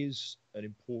an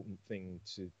important thing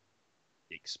to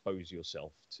expose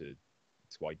yourself to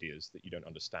ideas that you don't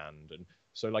understand. And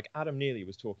so like Adam Neely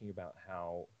was talking about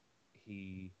how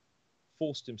he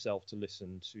forced himself to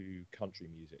listen to country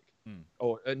music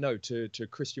or no, to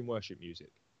Christian worship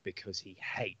music because he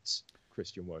hates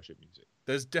Christian worship music.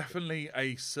 There's definitely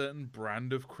a certain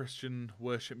brand of Christian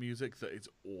worship music that is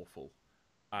awful.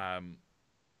 And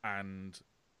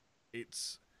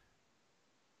there's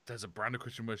a brand of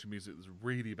Christian worship music that's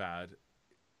really bad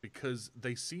because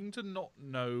they seem to not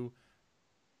know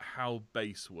how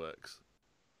bass works.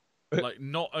 Like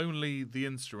not only the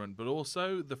instrument but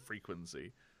also the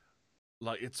frequency.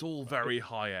 Like it's all very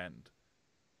high end.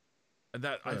 And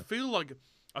that I feel like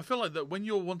that when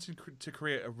you're wanting to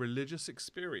create a religious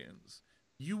experience,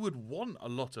 you would want a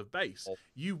lot of bass.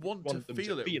 You want to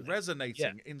feel it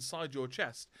resonating inside your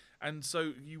chest. And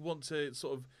so you want to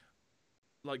sort of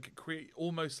like create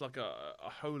almost like a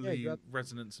holy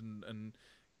resonance and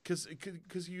because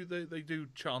they do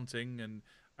chanting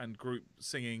and group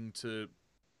singing to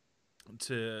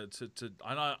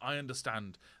and I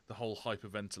understand the whole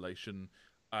hyperventilation,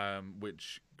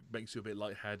 which makes you a bit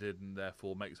lightheaded and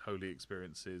therefore makes holy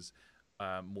experiences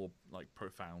more like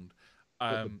profound.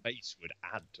 But the bass would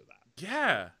add to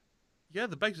that. Yeah,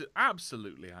 the bass would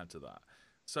absolutely add to that.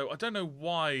 So I don't know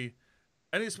why,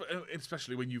 and it's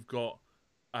especially when you've got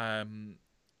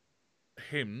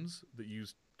hymns that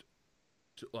use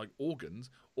like organs.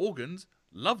 Organs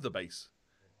love the bass.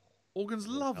 Organs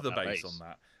love the bass on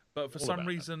that. But for some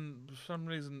reason,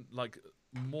 like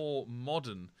more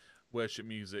modern worship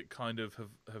music kind of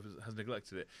has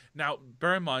neglected it. Now,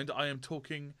 bear in mind, I am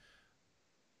talking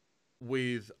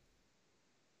with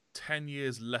 10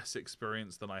 years less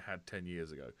experience than I had 10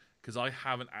 years ago because I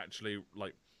haven't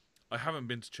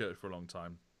been to church for a long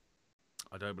time.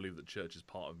 I don't believe that church is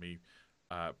part of me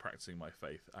practicing my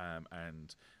faith.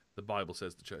 And the Bible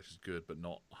says the church is good, but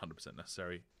not 100%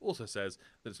 necessary. Also says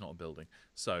that it's not a building.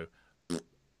 So.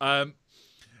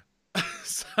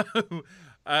 So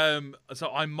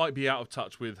I might be out of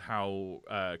touch with how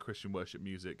Christian worship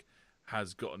music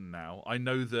has gotten now. I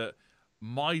know that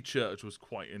my church was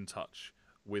quite in touch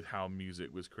with how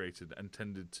music was created and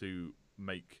tended to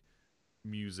make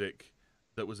music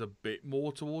that was a bit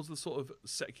more towards the sort of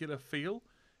secular feel,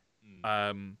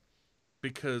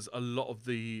 because a lot of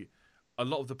the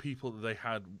people that they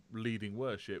had leading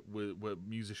worship were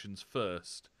musicians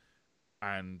first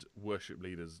and worship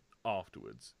leaders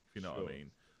afterwards, if you know what I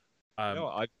mean.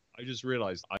 I just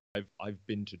realized I've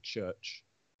been to church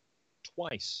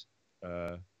twice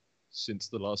since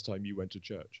the last time you went to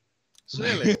church.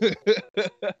 Really?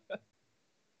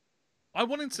 I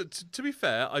wanted to be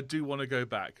fair, I do want to go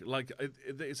back. Like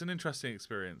it's an interesting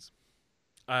experience.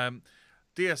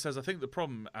 DS says, I think the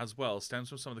problem as well stems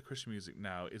from some of the Christian music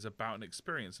now is about an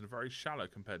experience and very shallow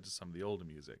compared to some of the older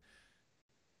music.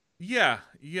 Yeah,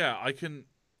 I can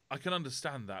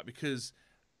understand that because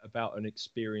about an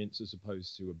experience as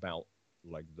opposed to about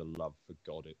like the love for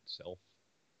God itself.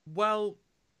 Well,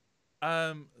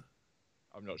 I'm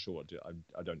not sure what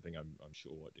I don't think I'm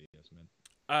sure what DS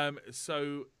meant.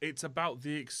 So it's about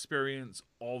the experience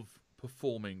of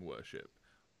performing worship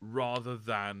rather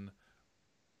than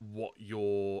what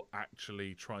you're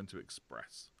actually trying to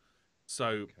express. So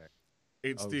Okay.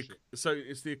 it's Oh, shit.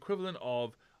 it's the equivalent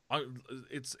of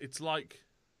it's like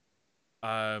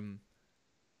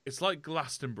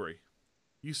Glastonbury.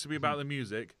 Used to be about the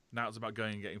music, now it's about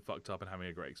going and getting fucked up and having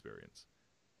a great experience.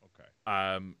 Okay.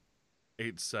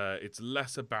 It's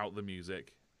less about the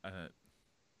music.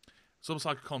 It's almost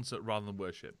like a concert rather than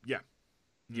worship. Yeah,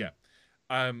 yeah.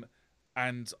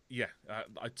 And yeah,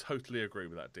 I totally agree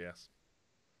with that, DS.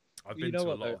 I've You been know to a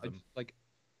what lot though? of them. Like,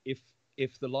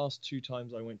 if the last 2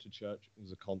 times I went to church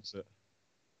was a concert,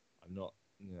 I'm not.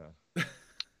 Yeah,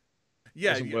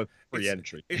 Yeah, wasn't yeah. worth free It's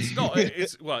entry. it's not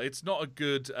it's not a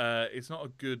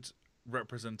good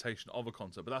representation of a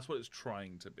concert, but that's what it's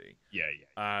trying to be. Yeah,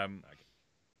 yeah. Okay.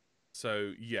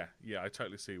 So yeah, I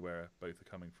totally see where both are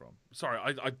coming from. Sorry,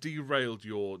 I derailed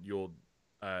your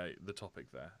the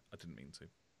topic there. I didn't mean to.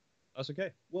 That's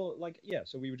okay. Well, like, yeah.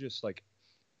 So we were just like,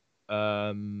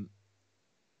 um,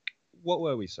 what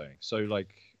were we saying? So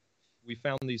like, we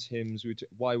found these hymns.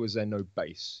 Why was there no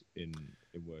bass in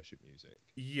worship music?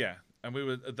 Yeah, and we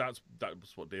were that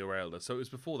was what derailed us. So it was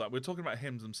before that. We were talking about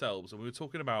hymns themselves, and we were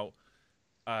talking about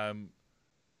that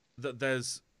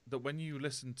when you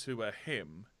listen to a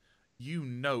hymn, you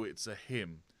know it's a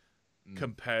hymn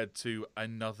compared to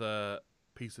another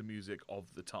piece of music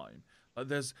of the time. Like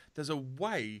there's a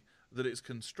way that it's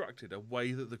constructed, a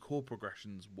way that the chord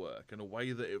progressions work, and a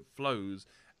way that it flows,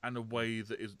 and a way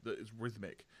that is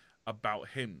rhythmic about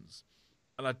hymns.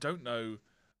 And I don't know.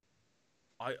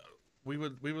 We were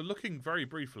looking very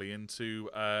briefly into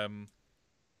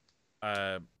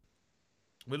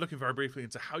we're looking very briefly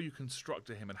into how you construct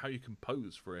a hymn and how you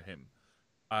compose for a hymn.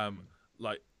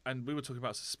 And we were talking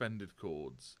about suspended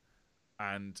chords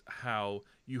and how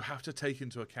you have to take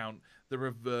into account the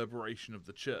reverberation of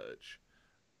the church,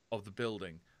 of the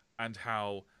building, and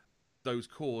how those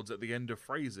chords at the end of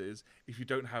phrases, if you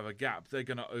don't have a gap, they're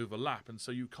going to overlap, and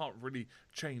so you can't really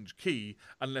change key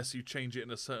unless you change it in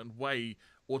a certain way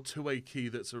or to a key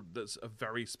that's a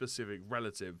very specific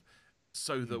relative,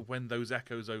 so that when those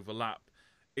echoes overlap,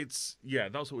 that's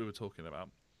what we were talking about.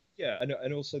 Yeah,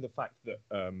 and also the fact that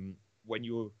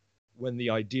when the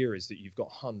idea is that you've got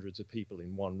hundreds of people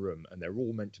in one room and they're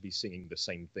all meant to be singing the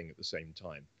same thing at the same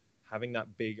time, having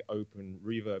that big open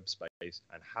reverb space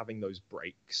and having those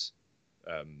breaks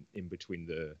in between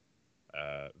the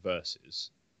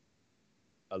verses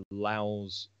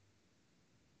allows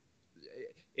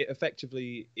it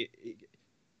effectively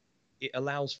it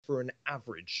allows for an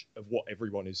average of what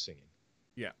everyone is singing.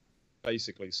 Yeah.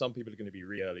 Basically, some people are going to be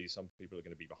really early, some people are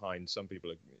going to be behind, some people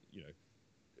are,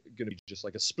 going to be just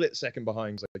like a split second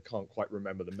behind because they can't quite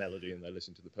remember the melody and they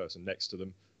listen to the person next to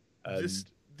them. And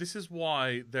this is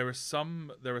why there are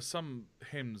some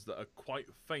hymns that are quite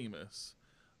famous,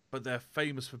 but they're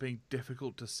famous for being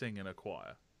difficult to sing in a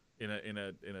choir, in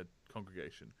a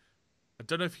congregation. I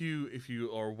don't know if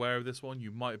you are aware of this one.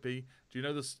 You might be. Do you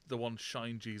know the one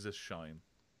 "Shine Jesus Shine"?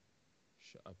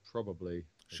 Probably.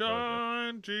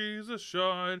 Shine Jesus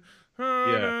shine.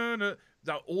 Yeah.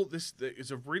 Now all this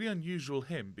is a really unusual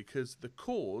hymn because the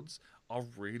chords are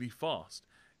really fast.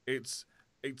 It's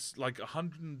like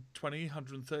 120,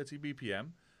 130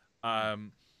 BPM,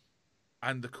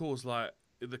 and the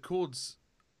chords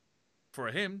for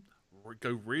a hymn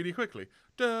go really quickly.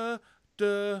 Da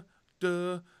da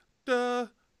da da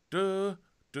da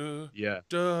da. Yeah.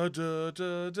 Da da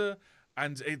da da.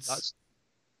 And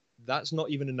that's not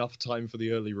even enough time for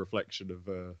the early reflection of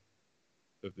the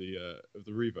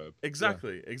reverb.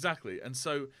 Exactly. And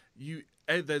so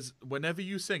there's whenever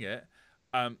you sing it,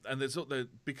 and there's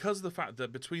because of the fact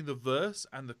that between the verse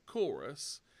and the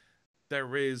chorus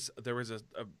there is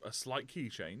a slight key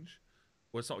change.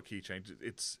 Well, it's not a key change.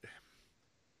 It's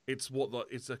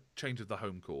a change of the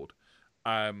home chord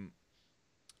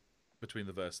between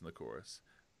the verse and the chorus,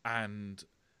 and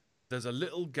there's a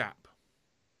little gap,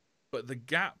 but the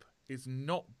gap is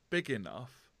not big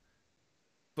enough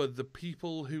for the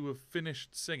people who have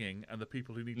finished singing and the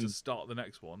people who need to start the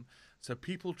next one. So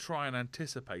people try and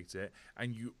anticipate it,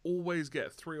 and you always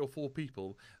get 3 or 4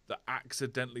 people that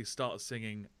accidentally start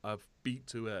singing a beat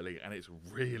too early, and it's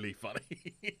really funny.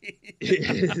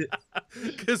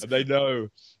 Because they know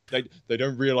they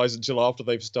don't realize until after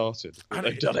they've started that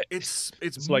they've done it. It's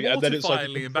like, and then it's like a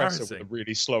mortifyingly compressor embarrassing. with a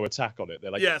really slow attack on it.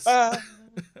 They're like, yes. Ah!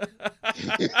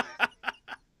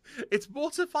 It's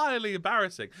mortifyingly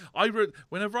embarrassing.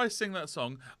 Whenever I sing that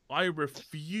song, I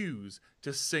refuse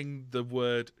to sing the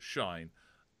word shine.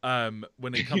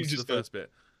 when it You comes to the just go, first bit.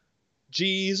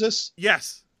 Jesus.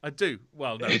 Yes, I do.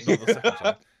 Well, no, not the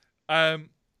second time.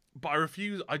 But I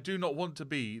refuse. I do not want to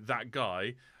be that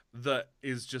guy that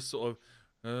is just sort of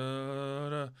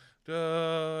da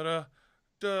da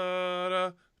da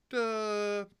da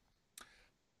da.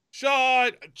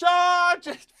 Charge!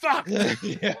 Fuck!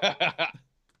 Yeah.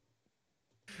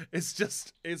 It's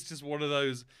just one of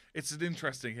those. It's an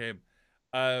interesting hymn.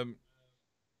 There's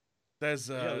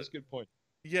Yeah, that's a good point.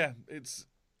 yeah, it's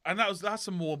and that's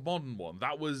a more modern one.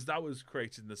 That was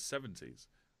created in the 70s,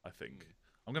 I think.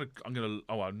 I'm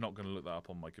I'm not gonna look that up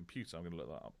on my computer. I'm gonna look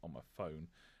that up on my phone.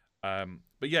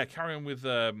 But yeah, carry on with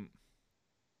Well,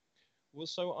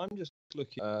 so I'm just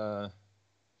looking.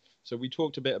 So we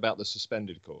talked a bit about the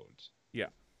suspended chords. Yeah.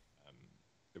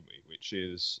 Didn't we? Which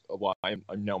is well, I'm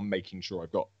now making sure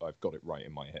I've got it right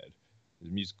in my head. There's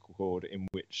a musical chord in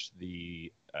which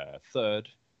the third,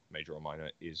 major or minor,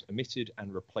 is omitted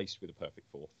and replaced with a perfect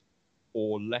fourth,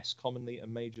 or less commonly a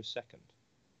major second.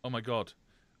 Oh my god.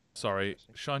 Sorry,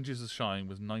 Shine Jesus Shine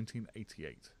was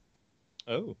 1988.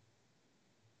 Oh.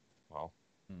 Wow.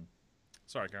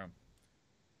 Sorry, Karen.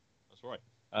 That's right.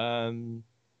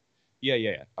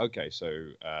 Yeah. Okay, so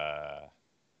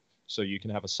so you can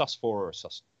have a sus4 or a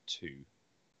sus2.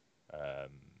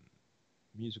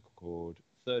 Musical chord.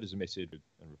 Third is omitted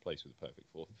and replaced with a perfect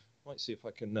fourth. Might see if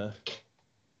I can. You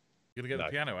gonna get the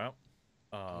piano out?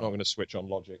 I'm not going to switch on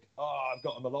Logic. Oh, I've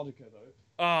got a melodica though.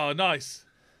 Oh, nice.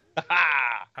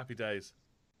 Happy days.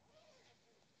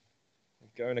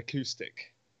 Going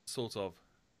acoustic. Sort of.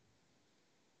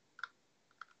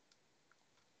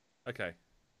 Okay.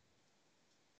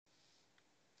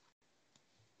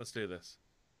 Let's do this.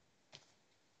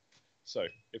 So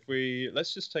if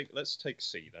let's take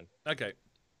C then. Okay.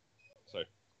 So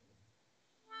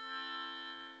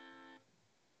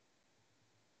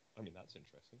I mean that's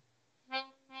interesting. It's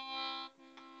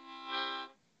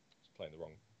playing the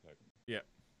wrong note. Yeah.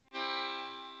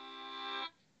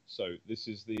 So this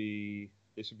would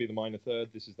be the minor third.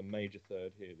 This is the major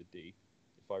third here, the D.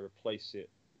 If I replace it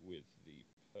with the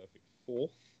perfect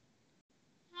fourth.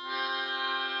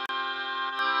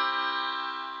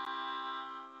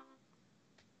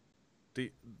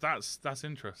 That's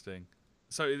interesting.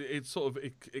 So it sort of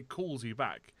it calls you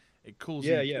back. It calls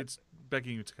Yeah, you. yeah. It's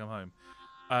begging you to come home.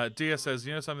 DS says,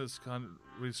 you know something that's kind of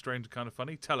really strange, kind of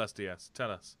funny. Tell us, DS.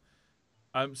 Tell us.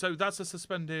 So that's a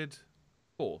suspended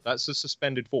fourth. That's a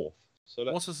suspended fourth. So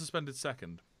What's a suspended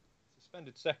second?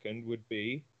 Suspended second would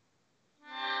be.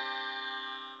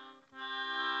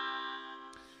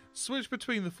 Switch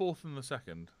between the fourth and the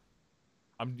second.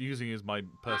 I'm using it as my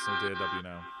personal DAW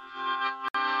now.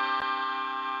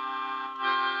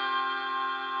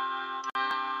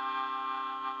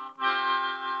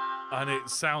 And it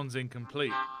sounds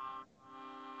incomplete.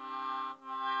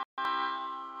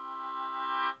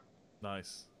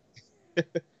 Nice.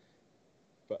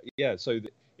 But yeah, so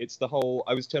it's the whole.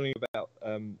 I was telling you about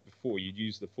before. You'd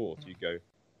use the fourth. You'd go,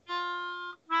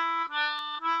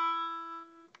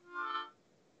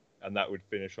 and that would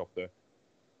finish off the.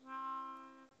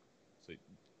 So,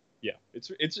 yeah,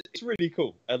 it's really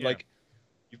cool, and like,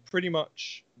 you pretty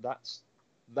much that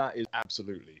is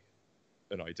absolutely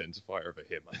an identifier of a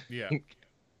hymn. I Yeah. think.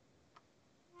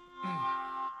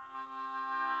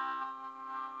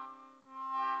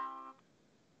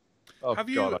 Oh, Have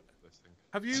you God, I love this thing.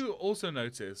 have you also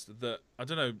noticed that I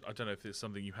don't know if it's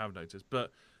something you have noticed,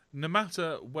 but no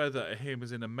matter whether a hymn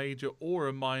is in a major or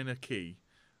a minor key,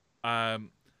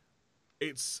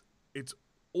 it's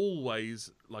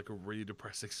always like a really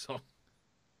depressing song.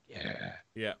 Yeah.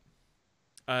 Yeah.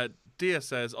 Dia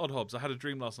says, Odd Hobbs, I had a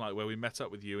dream last night where we met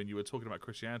up with you and you were talking about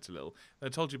Christianity a little. And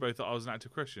I told you both that I was an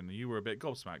active Christian and you were a bit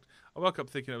gobsmacked. I woke up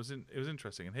thinking it was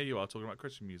interesting, and here you are talking about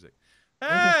Christian music.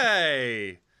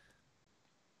 Hey!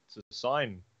 It's a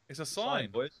sign. It's a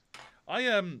sign. Boys.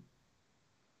 I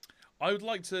would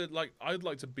like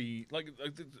to be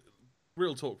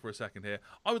real talk for a second here.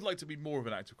 I would like to be more of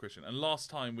an active Christian. And last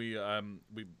time we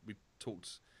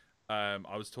talked,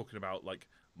 I was talking about like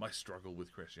my struggle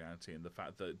with Christianity and the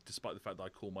fact that despite the fact that I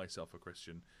call myself a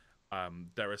Christian,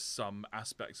 there are some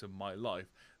aspects of my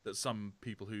life that some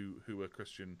people who are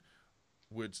Christian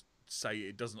would say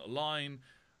it doesn't align,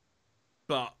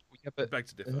 but I beg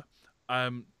to differ.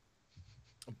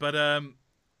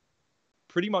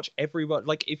 Pretty much everyone,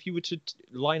 like if you were to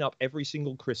line up every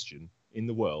single Christian in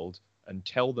the world and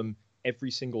tell them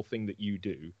every single thing that you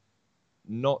do,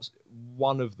 not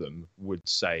one of them would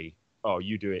say, "Oh,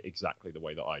 you do it exactly the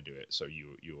way that I do it, so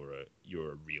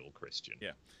you're a real Christian."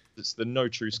 Yeah, it's the no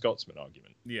true Scotsman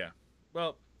argument. Yeah,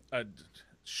 well,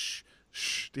 DS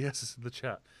is in the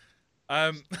chat.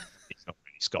 He's not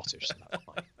really Scottish, so that's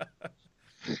fine.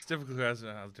 It's difficult because it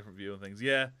has a different view on things.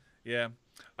 Yeah, yeah.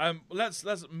 Let's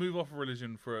move off of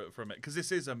religion for a minute, because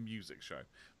this is a music show.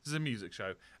 This is a music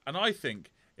show, and I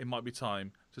think it might be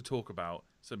time to talk about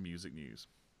some music news.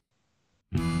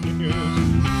 Do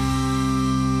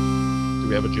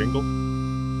we have a jingle?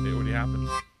 It already happened.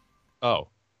 Oh.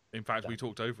 In fact, we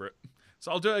talked over it.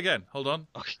 So I'll do it again. Hold on.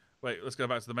 Okay. Wait, let's go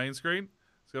back to the main screen.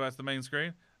 Let's go back to the main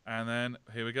screen. And then,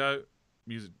 here we go.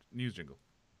 Music news jingle.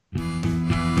 I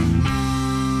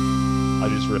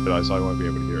just realised I won't be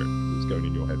able to hear it because it's going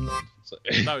in your headphones. So.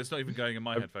 No, it's not even going in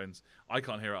my headphones. I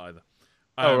can't hear it either.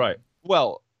 Oh, right.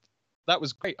 Well, that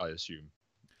was great, I assume.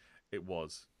 It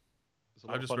was.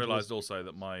 I just realised also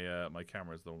that my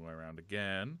camera is the wrong way around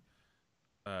again.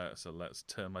 So let's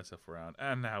turn myself around.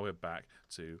 And now we're back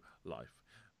to life.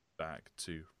 Back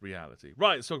to reality.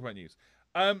 Right, let's talk about news.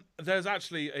 There's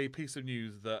actually a piece of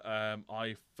news that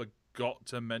I forgot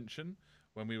to mention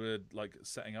when we were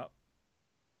setting up.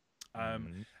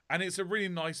 And it's a really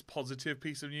nice, positive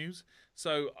piece of news.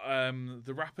 So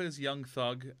the rappers Young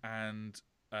Thug and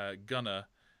Gunna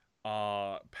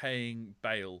are paying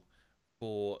bail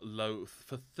for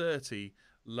 30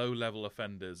 low-level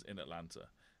offenders in Atlanta.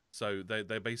 So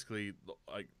they basically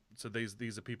so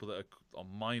these are people that are on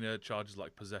minor charges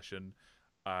like possession,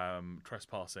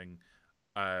 trespassing,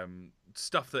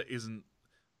 stuff that isn't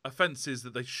offences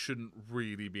that they shouldn't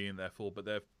really be in there for, but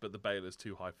the bail is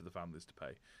too high for the families to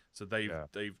pay. So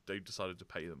they've decided to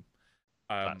pay them.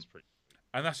 That's pretty.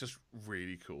 And that's just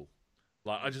really cool.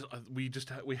 We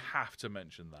have to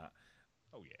mention that.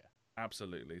 Oh yeah,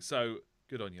 absolutely. So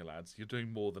good on you, lads. You're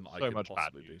doing more than I could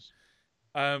possibly do.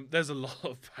 There's a lot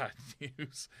of bad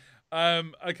news.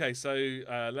 Okay, so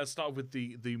let's start with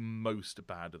the most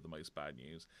bad of the most bad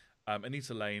news.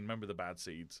 Anita Lane, member of the Bad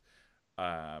Seeds,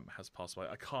 has passed away.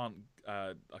 I can't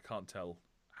tell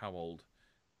how old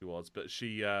she was, but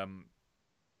she's a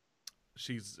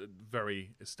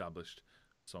very established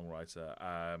songwriter.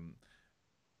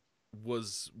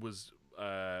 Was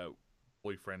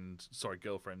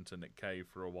girlfriend to Nick Cave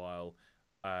for a while.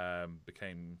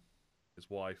 Became his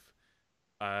wife.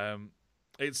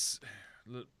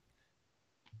 Look,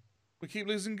 we keep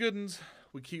losing good uns.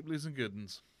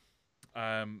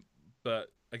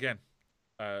 But again,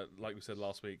 like we said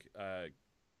last week,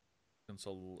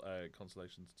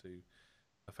 consolations to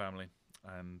her family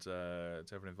and to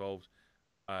everyone involved.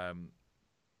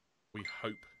 We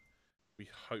hope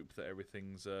that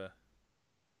everything's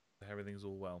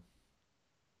all well.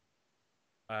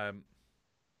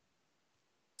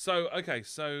 So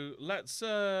let's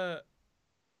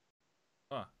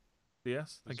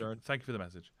DS. Thank you for the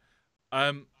message.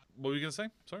 What were you gonna say?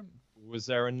 Sorry. Was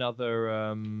there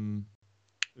another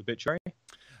obituary?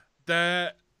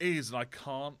 There is, and I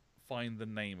can't find the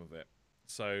name of it.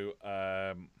 So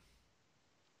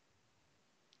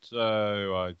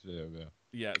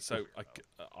yeah. So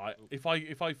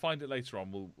if I find it later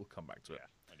on, we'll come back to it.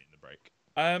 I need the break.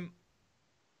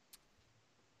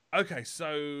 Okay,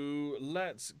 so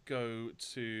let's go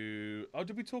to. Oh,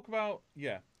 did we talk about?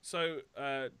 Yeah. So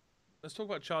let's talk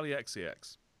about Charli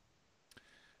XCX.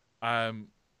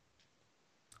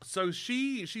 So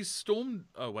she stormed.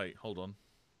 Oh wait, hold on.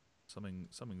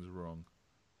 Something's wrong.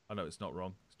 Oh no, it's not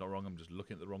wrong. It's not wrong. I'm just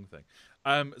looking at the wrong thing.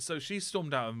 So she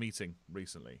stormed out of a meeting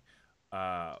recently,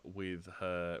 with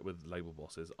label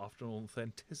bosses after an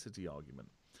authenticity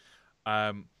argument.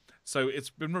 So it's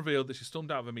been revealed that she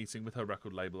stormed out of a meeting with her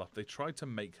record label after they tried to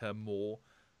make her more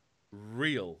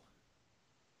real.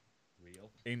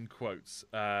 In quotes.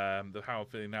 The How I'm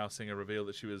Feeling Now singer revealed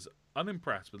that she was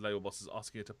unimpressed with label bosses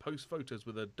asking her to post photos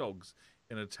with her dogs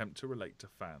in an attempt to relate to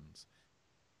fans.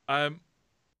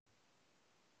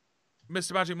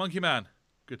 Mr. Magic Monkey Man,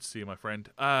 good to see you, my friend.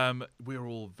 We're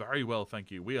all very well,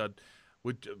 thank you.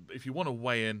 If you want to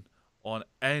weigh in on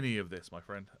any of this, my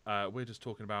friend, we're just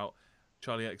talking about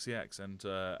Charli XCX and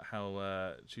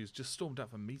how she's just stormed out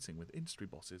of a meeting with industry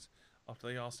bosses after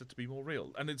they asked her to be more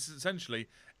real. And it's essentially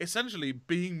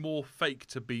being more fake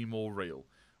to be more real,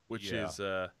 which is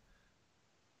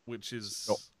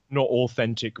not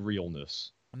authentic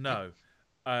realness. No.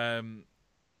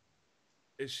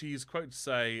 She's quoted to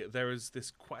say, there is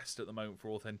this quest at the moment for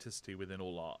authenticity within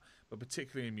all art, but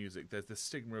particularly in music. There's this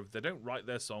stigma of they don't write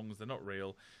their songs, they're not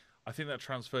real. I think that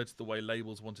transferred to the way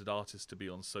labels wanted artists to be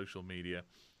on social media.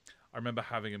 I remember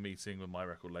having a meeting with my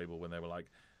record label when they were like,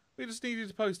 we just need you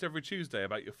to post every Tuesday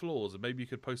about your flaws, and maybe you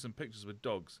could post some pictures with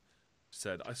dogs. She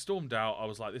said, I stormed out. I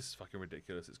was like, this is fucking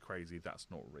ridiculous. It's crazy. That's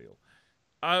not real.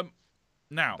 Now.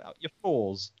 About your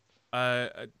flaws.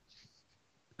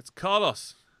 It's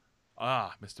Carlos.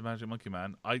 Mr. Magic Monkey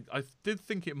Man. I did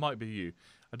think it might be you.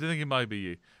 I do think it might be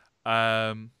you.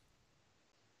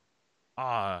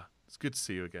 It's good to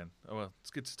see you again. Oh well,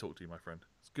 it's good to talk to you, my friend.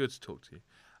 It's good to talk to you.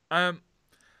 In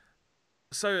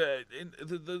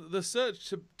the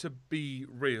search to be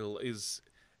real is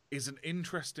an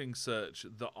interesting search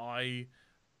that I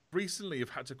recently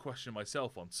have had to question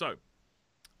myself on. So,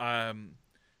 I'm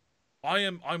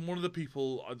one of the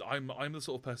people. I'm the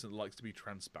sort of person that likes to be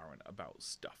transparent about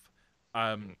stuff.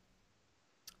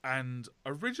 And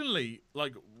originally,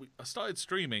 like, I started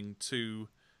streaming to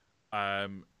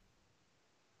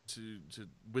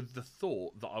with the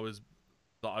thought that I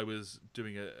was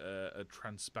doing a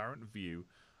transparent view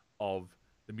of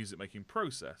the music making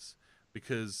process,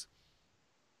 because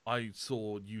I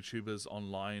saw YouTubers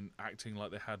online acting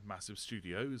like they had massive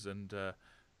studios, and I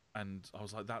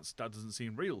was like, that doesn't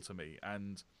seem real to me,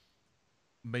 and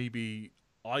maybe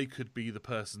I could be the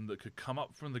person that could come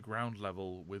up from the ground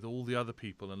level with all the other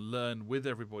people and learn with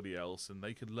everybody else, and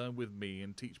they could learn with me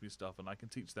and teach me stuff, and I can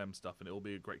teach them stuff, and it'll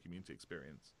be a great community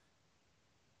experience.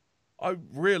 I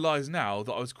realise now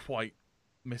that I was quite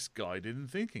misguided in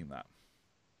thinking that.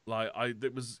 Like,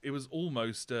 it was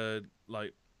almost a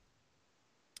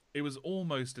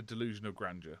delusion of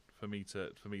grandeur for me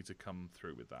to come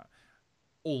through with that.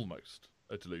 Almost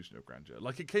a delusion of grandeur.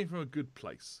 Like, it came from a good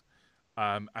place.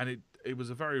 And it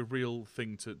was a very real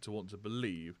thing to want to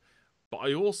believe. But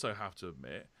I also have to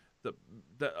admit that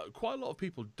quite a lot of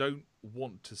people don't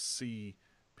want to see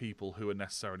people who are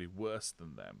necessarily worse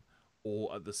than them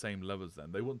or at the same level as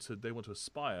them. They want to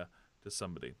aspire to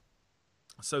somebody.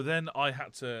 So then I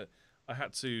had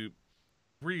to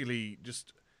really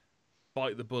just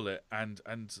bite the bullet and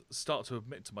start to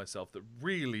admit to myself that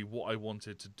really what I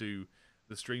wanted to do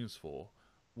the streams for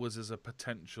was as a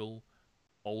potential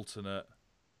alternate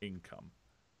income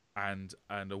and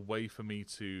a way for me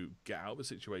to get out of a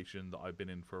situation that I've been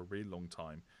in for a really long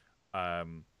time,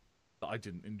 that I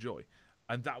didn't enjoy.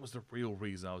 And that was the real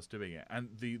reason I was doing it. And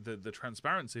the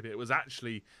transparency of it would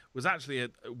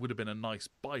have been a nice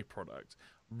byproduct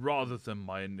rather than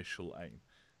my initial aim.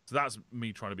 So that's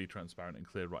me trying to be transparent and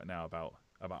clear right now about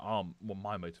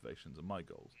my motivations and my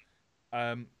goals.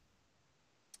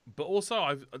 But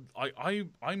also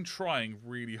I'm trying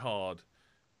really hard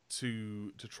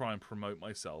to try and promote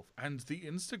myself, and the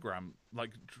Instagram,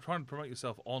 like, trying to promote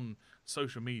yourself on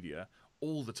social media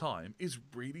all the time is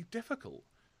really difficult.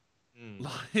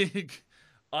 Like,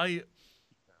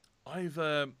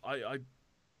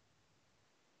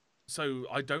 so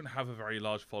I don't have a very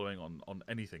large following on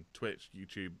anything: Twitch,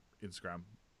 YouTube, Instagram,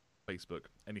 Facebook,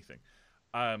 anything.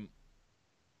 And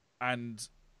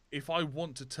if I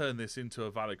want to turn this into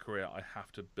a valid career, I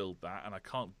have to build that, and I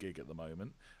can't gig at the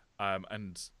moment.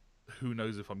 And who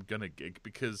knows if I'm gonna gig,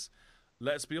 because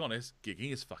let's be honest,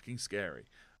 gigging is fucking scary.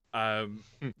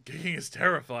 Gigging is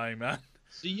terrifying, man.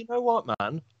 So you know what,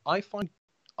 man? I find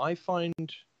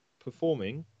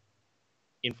performing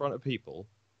in front of people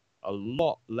a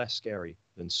lot less scary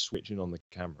than switching on the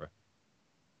camera.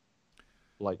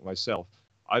 Like myself,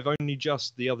 I've only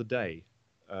just the other day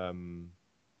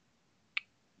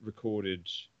recorded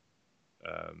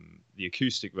the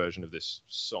acoustic version of this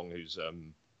song, whose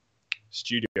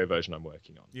studio version I'm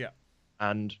working on. Yeah.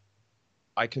 And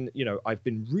I can, I've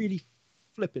been really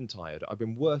flipping tired. I've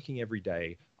been working every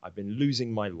day. I've been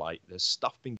losing my light. There's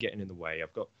stuff been getting in the way.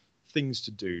 I've got things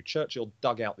to do. Churchill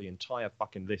dug out the entire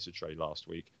fucking litter tray last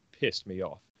week. Pissed me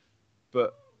off.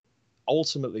 But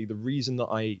ultimately, the reason that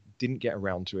I didn't get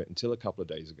around to it until a couple of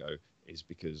days ago is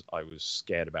because I was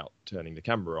scared about turning the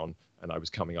camera on, and I was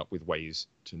coming up with ways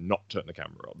to not turn the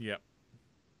camera on. Yeah.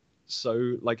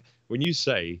 So, like, when you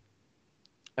say,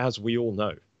 as we all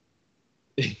know,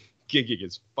 gigging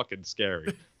is fucking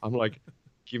scary, I'm like,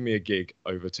 give me a gig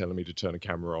over telling me to turn a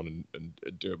camera on and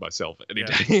do it myself any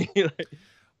day.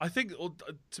 I think,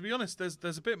 to be honest,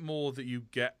 there's a bit more that you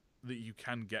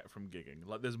can get from gigging.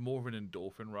 Like, there's more of an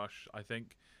endorphin rush, I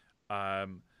think,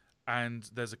 and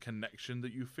there's a connection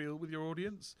that you feel with your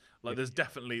audience. Like, there's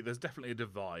definitely a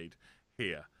divide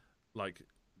here. Like,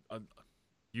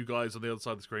 you guys on the other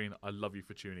side of the screen, I love you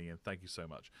for tuning in. Thank you so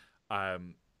much.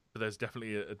 But there's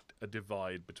definitely a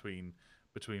divide between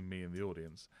me and the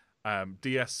audience.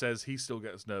 DS says he still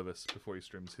gets nervous before he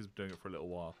streams. He's been doing it for a little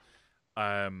while.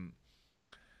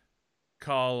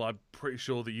 Carl, I'm pretty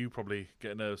sure that you probably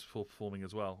get nervous before performing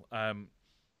as well. Well,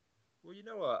 you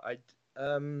know what?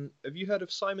 Have you heard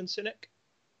of Simon Sinek?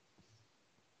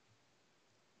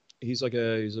 He's a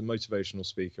motivational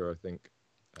speaker, I think.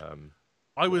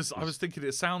 I was thinking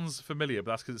it sounds familiar,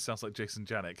 but that's because it sounds like Jason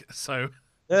Janik. So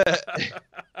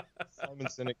Simon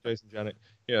Sinek, Jason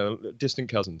Janik, distant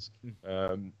cousins.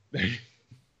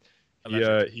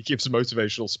 He gives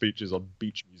motivational speeches on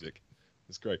beach music.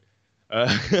 It's great.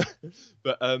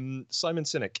 But Simon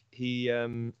Sinek, he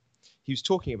was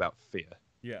talking about fear.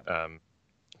 Yeah.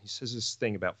 He says this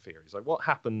thing about fear. He's like, what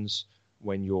happens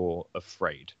when you're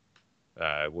afraid?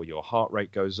 Well, your heart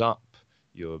rate goes up.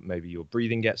 Maybe your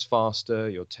breathing gets faster.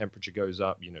 Your temperature goes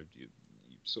up. You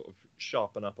sort of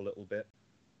sharpen up a little bit.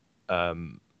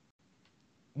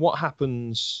 What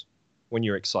happens when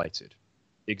you're excited?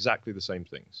 Exactly the same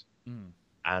things. Mm.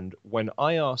 And when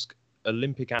I ask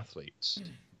Olympic athletes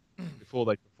before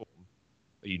they perform,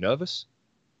 are you nervous?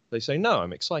 They say, no,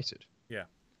 I'm excited. Yeah.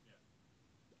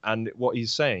 And what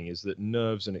he's saying is that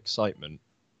nerves and excitement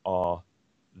are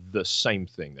the same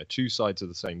thing. They're two sides of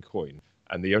the same coin.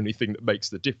 And the only thing that makes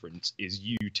the difference is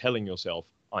you telling yourself,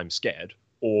 I'm scared,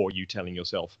 or you telling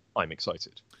yourself, I'm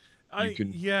excited. You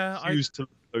can choose to look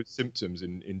at those symptoms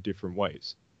in different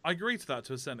ways. I agree to that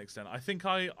to a certain extent. I think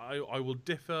I will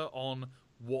differ on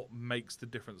what makes the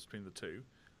difference between the two.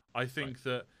 I think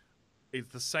that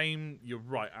it's the same. You're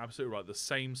right, absolutely right. The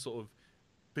same sort of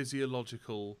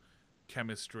physiological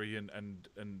chemistry and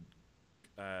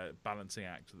balancing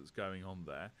act that's going on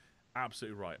there.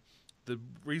 Absolutely right. The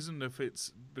reason if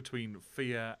it's between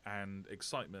fear and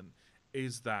excitement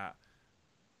is that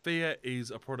fear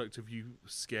is a product of you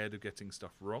scared of getting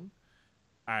stuff wrong,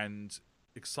 and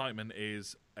excitement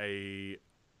is where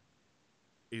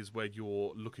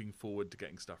you're looking forward to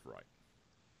getting stuff right.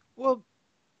 Well,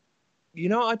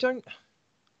 I don't.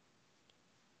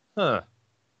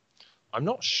 I'm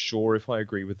not sure if I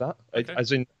agree with that. Okay.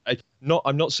 I'm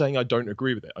not saying I don't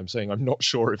agree with it. I'm saying I'm not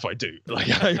sure if I do.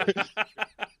 Like,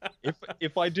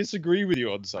 if I disagree with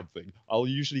you on something, I'll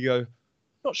usually go,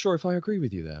 not sure if I agree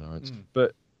with you there, Lawrence.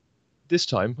 But this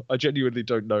time, I genuinely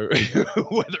don't know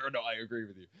whether or not I agree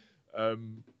with you. I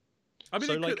mean,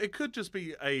 it could just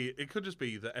be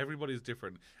that everybody's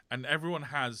different and everyone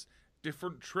has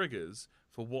different triggers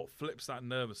for what flips that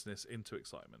nervousness into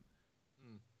excitement.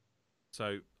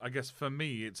 So I guess for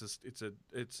me, it's a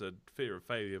fear of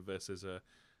failure versus a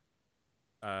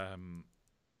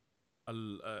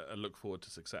look forward to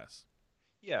success.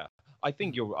 Yeah, I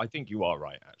think you are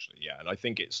right, actually. Yeah, and I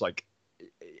think it's like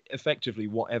effectively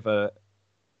whatever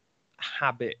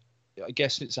habit. I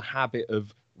guess it's a habit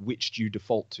of which do you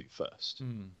default to first.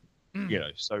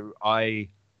 So I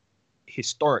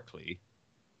historically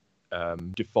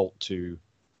default to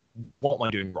what am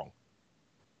I doing wrong,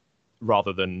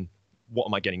 rather than what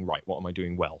am I getting right, what am I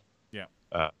doing well.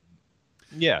 I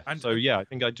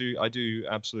think I do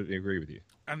absolutely agree with you.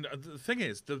 And the thing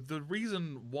is, the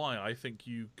reason why I think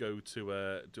you go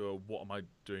to do a what am I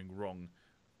doing wrong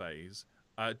phase.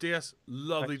 DS,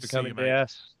 lovely to see you,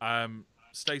 mate.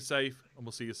 Stay safe, and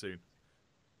we'll see you soon.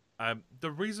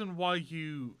 The reason why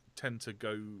you tend to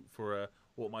go for a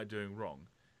what am I doing wrong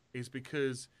is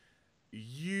because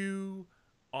you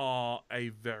are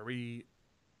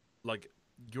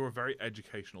you're a very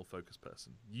educational focused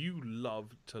person. You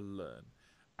love to learn,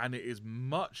 and it is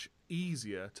much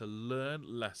easier to learn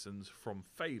lessons from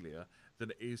failure than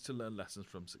it is to learn lessons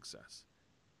from success.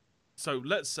 So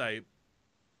let's say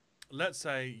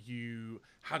you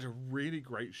had a really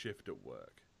great shift at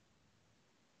work.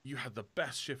 You had the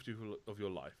best shift of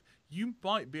your life. You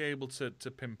might be able to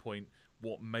pinpoint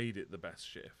what made it the best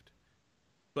shift,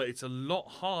 but it's a lot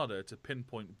harder to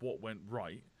pinpoint what went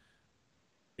right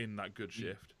in that good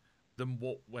shift than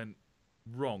what went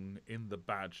wrong in the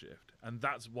bad shift. And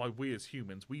that's why we as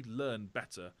humans, we learn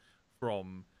better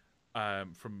from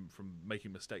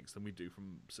making mistakes than we do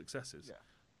from successes. Yeah.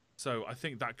 So I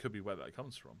think that could be where that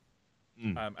comes from.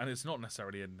 And it's not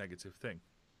necessarily a negative thing.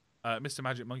 Mr.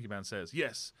 Magic Monkey Man says,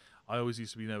 yes, I always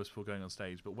used to be nervous before going on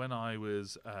stage, but when I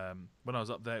was up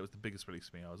there, it was the biggest release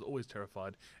for me. I was always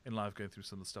terrified in live going through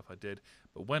some of the stuff I did,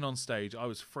 but when on stage, I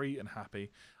was free and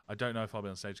happy. I don't know if I'll be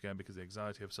on stage again because the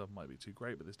anxiety of stuff might be too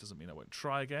great, but this doesn't mean I won't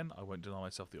try again. I won't deny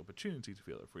myself the opportunity to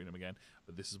feel that freedom again,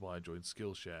 but this is why I joined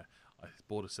Skillshare. I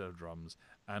bought a set of drums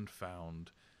and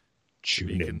found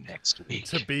Tune in next week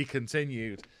to be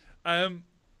continued.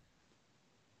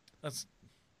 That's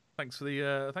thanks for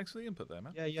the input there,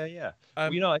 man. Yeah. I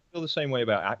feel the same way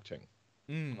about acting.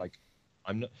 Like,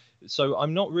 I'm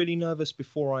not really nervous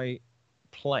before I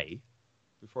play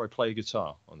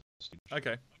guitar on stage.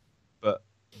 Okay. But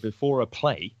before I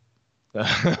play,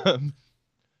 I'm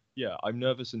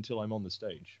nervous until I'm on the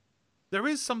stage. There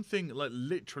is something like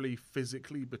literally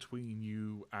physically between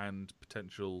you and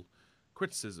potential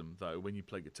criticism, though, when you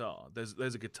play guitar.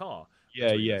 There's a guitar.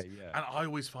 Yeah. And I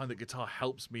always find that guitar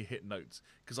helps me hit notes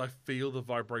because I feel the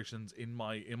vibrations in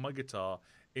my guitar,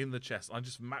 in the chest. I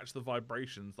just match the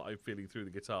vibrations that I'm feeling through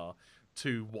the guitar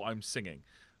to what I'm singing.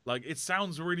 Like, it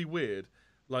sounds really weird,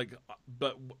 like,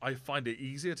 but I find it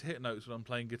easier to hit notes when I'm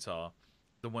playing guitar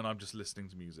than when I'm just listening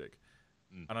to music.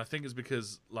 Mm. And I think it's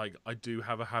because, like, I do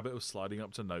have a habit of sliding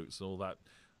up to notes and all that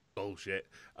bullshit.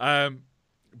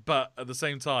 But at the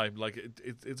same time, like,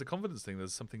 it's a confidence thing.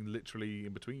 There's something literally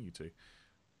in between you two.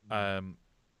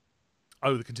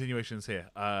 Oh, the continuation is here.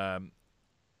 I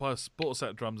bought a set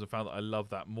of drums and found that I love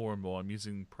that more and more. I'm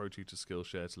using Pro Tutor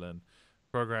Skillshare to learn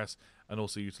progress and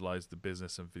also utilize the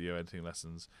business and video editing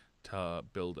lessons to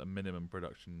build a minimum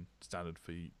production standard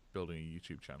for building a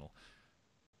YouTube channel.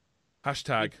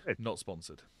 Hashtag not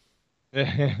sponsored.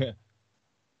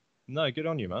 No, good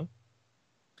on you, man.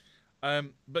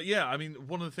 But yeah, I mean,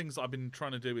 one of the things I've been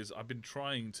trying to do is I've been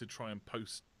trying and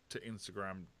post to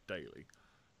Instagram daily,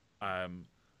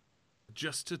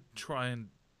 just to try and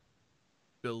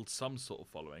build some sort of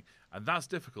following, and that's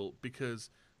difficult because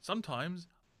sometimes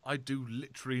I do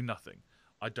literally nothing.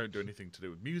 I don't do anything to do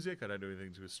with music. I don't do anything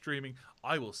to do with streaming.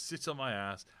 I will sit on my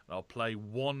ass and I'll play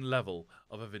one level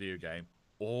of a video game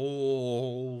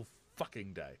all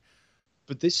fucking day.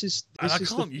 But this is I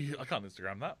can't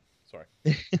Instagram that. Sorry.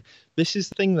 This is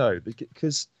the thing though,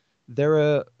 because there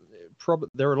are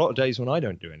a lot of days when I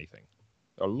don't do anything.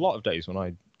 A lot of days when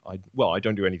I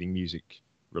don't do anything music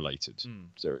related. So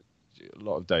there are a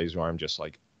lot of days where I'm just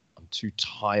like, I'm too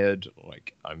tired.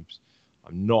 Like I'm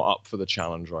not up for the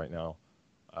challenge right now.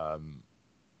 And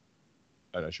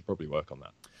I should probably work on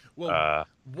that. Well,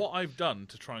 what I've done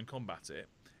to try and combat it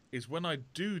is when I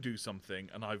do something,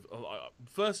 and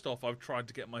first off, I've tried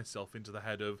to get myself into the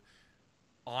head of,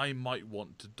 I might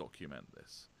want to document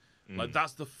this. Like,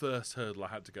 that's the first hurdle I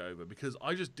had to go over, because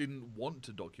I just didn't want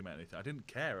to document anything. I didn't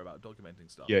care about documenting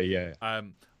stuff. Yeah.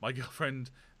 My girlfriend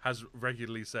has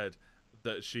regularly said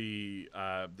that she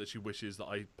wishes that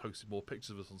I posted more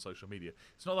pictures of us on social media.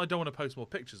 It's not that I don't want to post more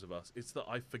pictures of us. It's that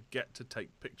I forget to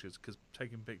take pictures because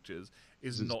taking pictures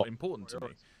is not important to me.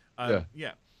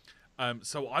 Yeah.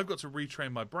 So I've got to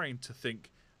retrain my brain to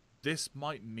think this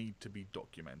might need to be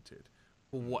documented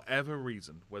for whatever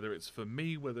reason, whether it's for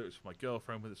me, whether it's for my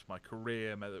girlfriend, whether it's for my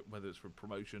career, whether it's for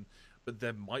promotion, but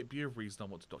there might be a reason I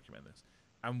want to document this.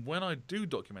 And when I do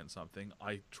document something,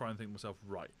 I try and think to myself,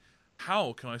 right,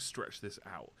 how can I stretch this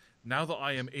out? Now that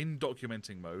I am in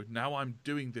documenting mode, now I'm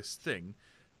doing this thing,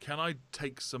 can I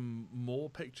take some more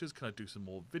pictures? Can I do some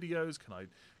more videos? Can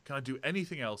I do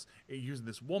anything else using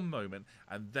this one moment?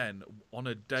 And then on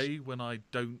a day when I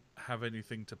don't have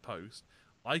anything to post,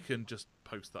 I can just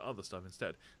post that other stuff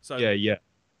instead. So yeah.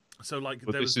 So like,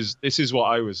 but this is what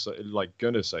I was like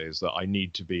gonna say, is that I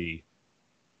need to be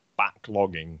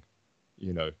backlogging,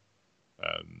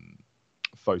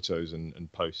 photos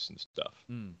and posts and stuff.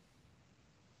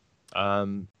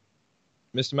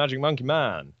 Mr. Magic Monkey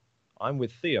Man, I'm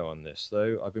with Theo on this,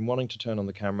 though. I've been wanting to turn on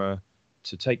the camera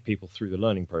to take people through the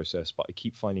learning process, but I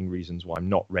keep finding reasons why I'm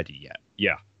not ready yet.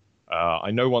 Yeah. I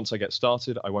know once I get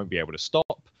started, I won't be able to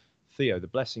stop. Theo, the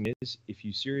blessing is, if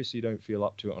you seriously don't feel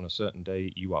up to it on a certain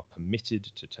day, you are permitted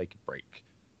to take a break.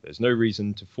 There's no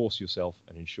reason to force yourself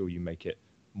and ensure you make it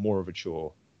more of a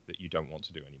chore that you don't want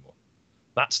to do anymore.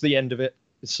 That's the end of it.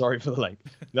 Sorry for the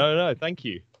length. No, thank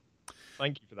you.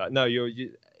 Thank you for that. No,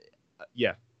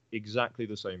 yeah, exactly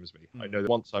the same as me. I know that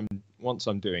once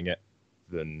I'm doing it,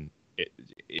 then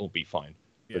it'll be fine.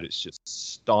 Yeah. But it's just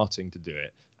starting to do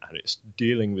it, and it's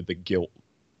dealing with the guilt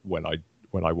when I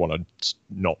want to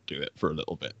not do it for a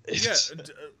little bit. Yeah,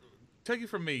 take it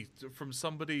from me, from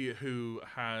somebody who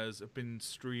has been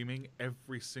streaming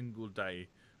every single day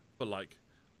for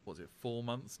 4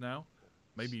 months now,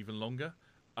 maybe even longer.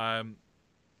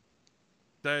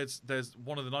 There's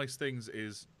one of the nice things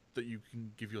is that you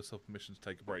can give yourself permission to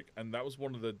take a break, and that was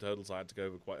one of the hurdles I had to go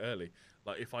over quite early.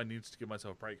 Like, if I needed to give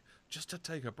myself a break, just to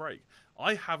take a break.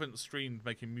 I haven't streamed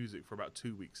making music for about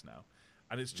 2 weeks now,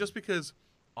 and it's just because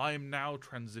I am now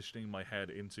transitioning my head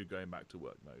into going back to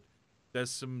work mode.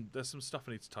 There's some stuff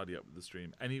I need to tidy up with the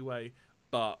stream anyway,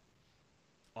 but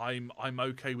I'm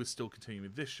okay with still continuing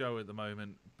with this show at the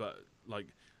moment. But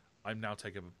I'm now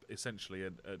taking essentially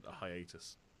a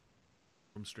hiatus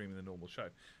from streaming the normal show,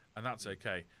 and that's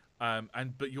okay.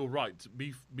 But you're right.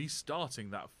 Me starting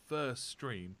that first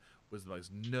stream was the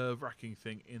most nerve-wracking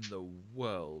thing in the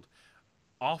world.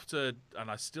 And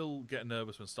I still get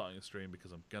nervous when starting a stream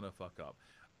because I'm gonna fuck up.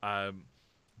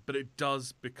 But it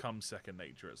does become second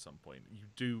nature at some point. You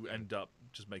do end up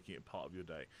just making it part of your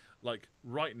day. Like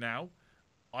right now,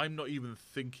 I'm not even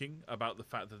thinking about the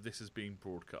fact that this is being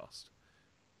broadcast.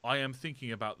 I am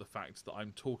thinking about the fact that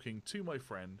I'm talking to my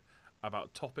friend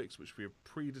about topics which we have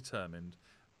predetermined,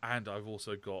 and I've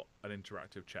also got an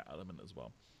interactive chat element as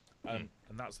well. And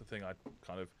that's the thing I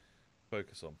kind of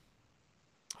focus on.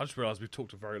 I just realised we've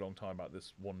talked a very long time about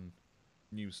this one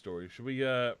news story. Should we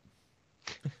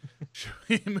should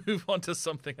we move on to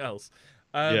something else?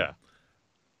 Yeah.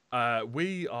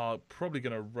 We are probably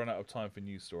going to run out of time for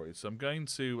news stories, so I'm going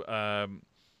to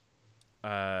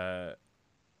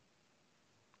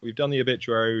We've done the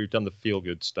obituary. We've done the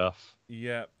feel-good stuff.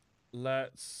 yeah,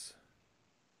 let's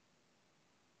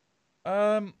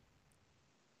I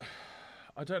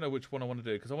don't know which one I want to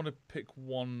do because I want to pick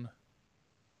one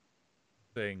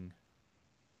thing.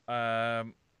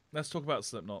 Let's talk about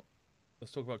Slipknot.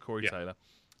 Let's talk about Corey Taylor,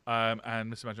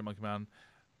 and Mr. Magic Monkey Man,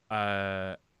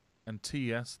 and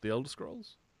TES, The Elder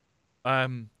Scrolls.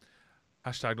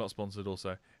 Hashtag not sponsored.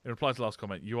 Also, in reply to the last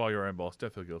comment, you are your own boss.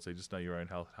 Don't feel guilty. Just know your own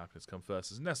health and happiness come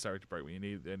first. It's necessary to break when you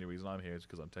need. The only reason I'm here is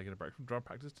because I'm taking a break from drum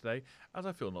practice today, as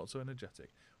I feel not so energetic.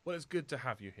 Well, it's good to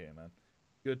have you here, man.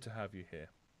 Good to have you here.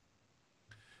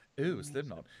 Ooh,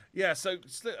 Slipknot. Yeah, so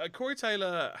Corey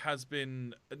Taylor has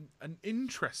been an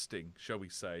interesting, shall we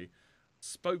say,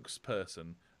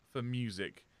 spokesperson for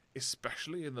music,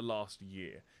 especially in the last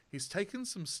year. He's taken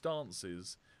some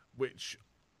stances which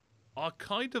are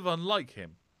kind of unlike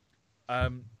him.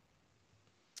 And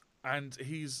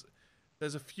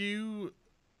there's a few,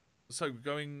 so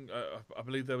going, I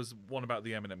believe there was one about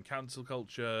the Eminem cancel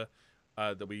culture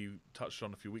that we touched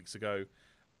on a few weeks ago.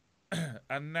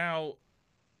 And now,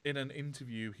 in an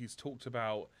interview, he's talked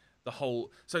about the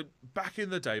whole, so back in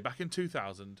the day, back in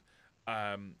 2000,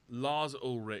 Lars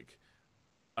Ulrich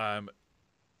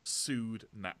sued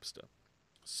Napster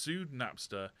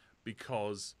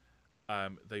because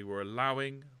they were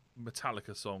allowing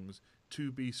Metallica songs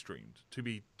to be streamed, to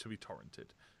be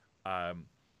torrented,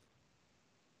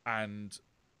 and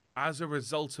as a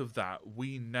result of that,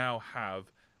 we now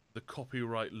have the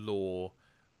copyright law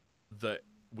that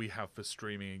we have for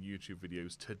streaming and YouTube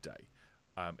videos today.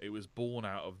 It was born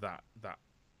out of that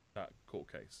court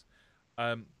case,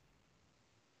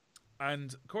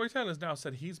 and Corey Taylor's now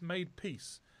said he's made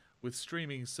peace with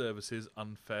streaming services'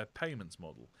 unfair payments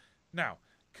model. Now,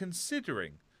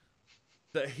 considering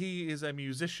that he is a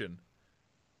musician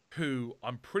who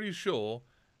I'm pretty sure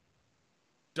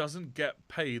doesn't get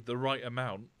paid the right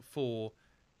amount for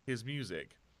his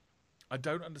music, I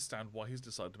don't understand why he's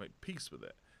decided to make peace with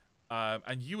it.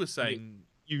 And you were saying,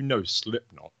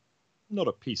 Slipknot, not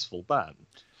a peaceful band.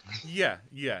 yeah,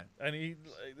 and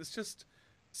it's just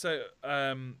so.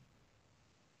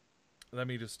 Let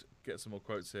me just get some more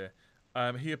quotes here.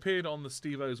 He appeared on the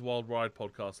Steve-O's Wild Ride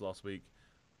podcast last week,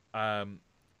 and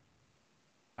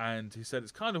he said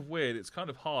it's kind of weird, it's kind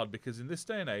of hard because in this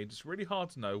day and age, it's really hard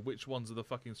to know which ones of the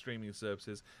fucking streaming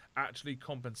services actually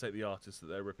compensate the artists that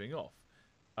they're ripping off.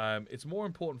 It's more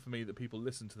important for me that people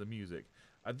listen to the music.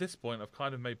 At this point, I've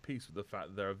kind of made peace with the fact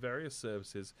that there are various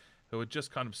services who are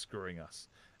just kind of screwing us.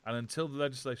 And until the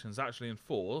legislation is actually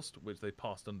enforced, which they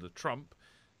passed under Trump,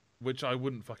 which I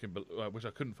couldn't fucking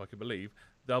believe,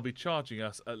 they'll be charging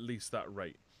us at least that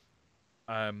rate.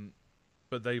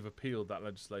 But they've appealed that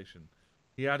legislation.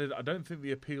 He added, I don't think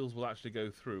the appeals will actually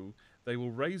go through. They will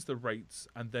raise the rates,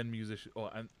 and then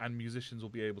musicians will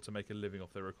be able to make a living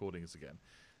off their recordings again.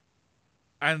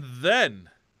 And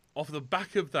then, off the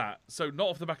back of that, so not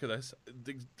off the back of this,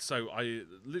 so I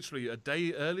literally a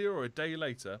day earlier or a day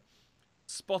later,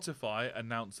 Spotify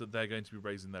announced that they're going to be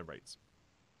raising their rates.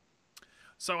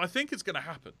 So I think it's going to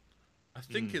happen.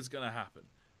 It's going to happen,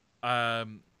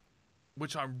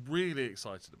 which I'm really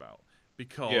excited about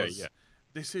because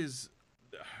I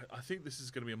think this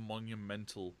is going to be a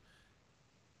monumental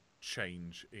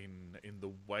change in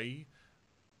the way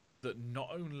that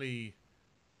not only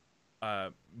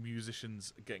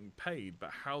musicians are getting paid,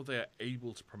 but how they are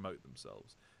able to promote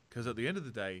themselves. Because at the end of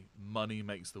the day, money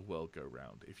makes the world go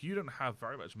round. If you don't have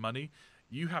very much money,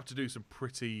 you have to do some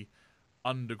pretty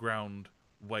underground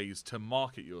ways to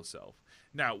market yourself.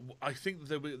 Now, I think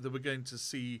that we're going to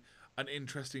see an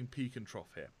people's peak and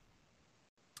trough here.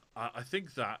 I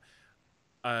think that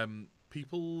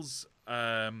people's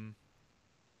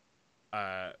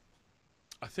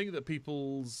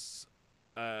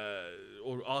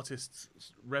or artists'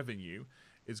 revenue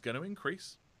is going to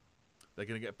increase. They're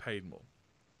going to get paid more.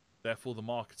 Therefore, the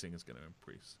marketing is going to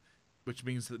increase, which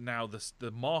means that now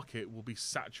the market will be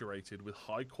saturated with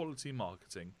high quality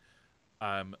marketing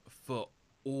for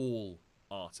all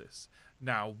artists.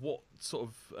 Now, what sort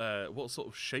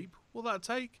of shape will that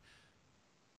take?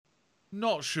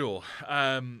 Not sure.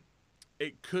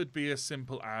 It could be as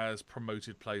simple as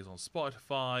promoted plays on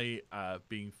Spotify,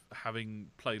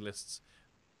 having playlists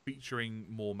featuring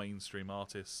more mainstream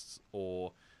artists,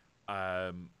 or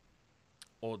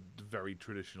very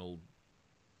traditional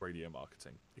radio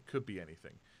marketing. It could be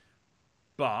anything.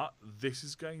 But this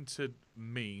is going to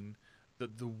mean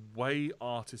that the way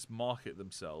artists market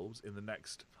themselves in the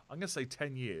next, I'm going to say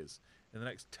 10 years, in the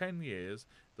next 10 years,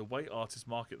 the way artists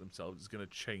market themselves is going to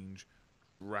change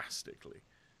drastically.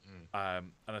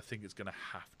 And I think it's going to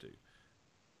have to.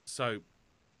 So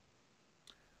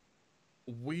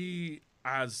we,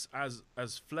 as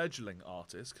fledgling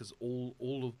artists, because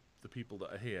all of the people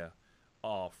that are here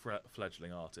are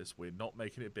fledgling artists. We're not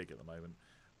making it big at the moment.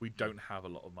 We don't have a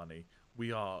lot of money.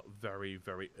 We are very,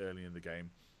 very early in the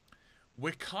game.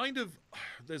 We're kind of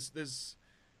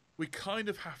we kind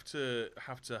of have to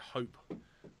hope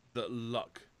that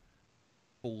luck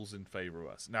falls in favor of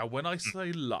us. Now, when I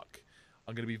say luck,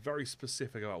 I'm going to be very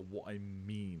specific about what I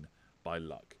mean by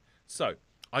luck. So,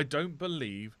 I don't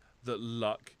believe that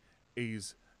luck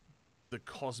is the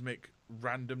cosmic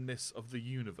randomness of the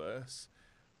universe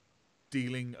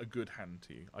dealing a good hand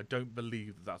to you. I don't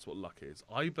believe that that's what luck is.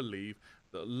 I believe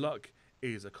that luck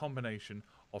is a combination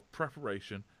of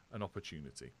preparation and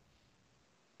opportunity.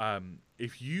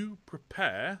 If you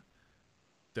prepare,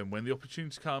 then when the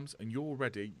opportunity comes and you're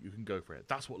ready, you can go for it.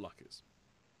 That's what luck is.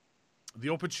 The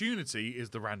opportunity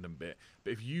is the random bit.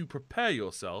 But if you prepare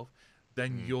yourself,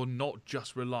 then you're not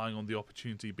just relying on the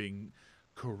opportunity being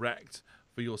correct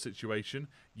for your situation.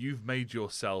 You've made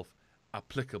yourself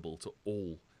applicable to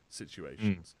all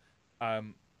situations.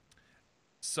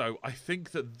 So I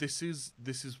think that this is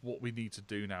what we need to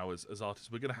do now as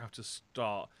artists. We're going to have to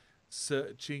start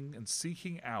searching and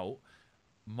seeking out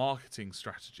marketing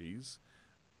strategies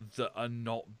that are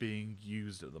not being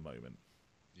used at the moment.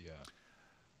 Yeah.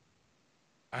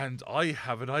 And I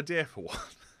have an idea for one.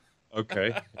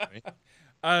 Okay.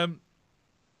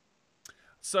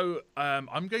 So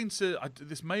I'm going to.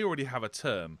 This may already have a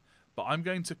term, but I'm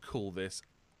going to call this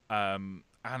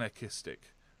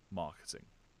anarchistic marketing,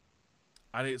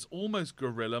 and it's almost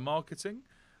guerrilla marketing.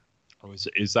 Oh,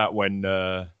 is that when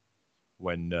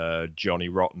Johnny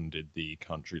Rotten did the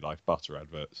Country Life Butter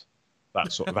adverts?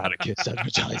 That sort of anarchist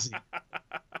advertising.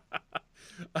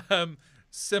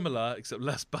 Similar, except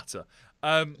less butter.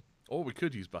 Or we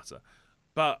could use butter.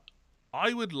 But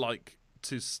I would like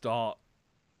to start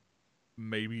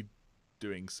maybe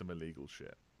doing some illegal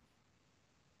shit.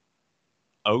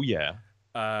 Oh, yeah.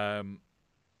 And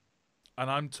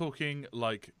I'm talking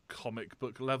like comic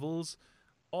book levels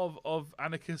of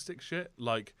anarchistic shit,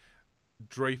 like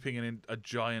draping a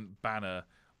giant banner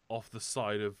off the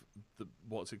side of the,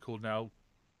 what's it called now,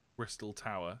 Bristol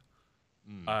Tower,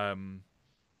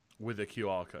 with a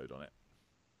QR code on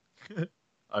it.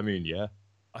 I mean, yeah.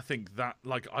 I think that,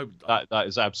 like, that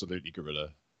is absolutely guerrilla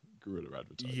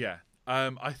advertising. Yeah.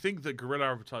 I think that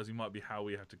guerrilla advertising might be how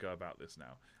we have to go about this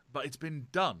now. But it's been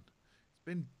done. It's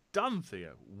been done,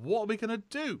 Theo. What are we going to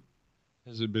do?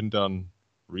 Has it been done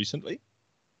recently?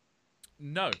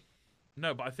 No,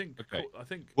 but I think. Okay. I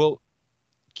think. Well,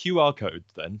 QR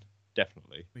codes then,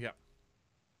 definitely. Yeah.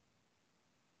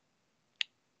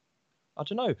 I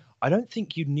don't know. I don't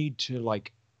think you need to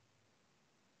like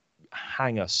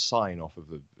hang a sign off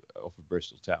of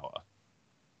Bristol Tower.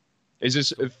 Is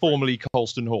this formerly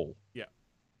Colston Hall? Yeah.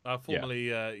 Formerly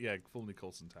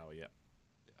Colston Tower. Yeah.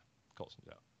 Colston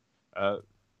Tower.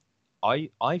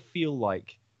 I feel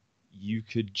like you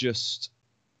could just,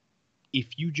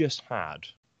 if you just had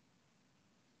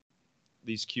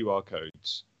these QR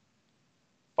codes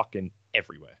fucking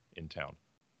everywhere in town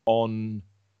on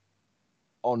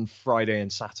Friday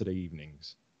and Saturday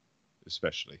evenings,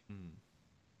 especially.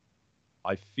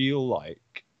 I feel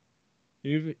like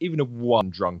even if one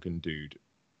drunken dude,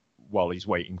 while he's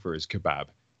waiting for his kebab,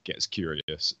 gets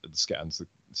curious and scans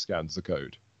the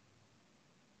code,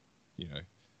 you know.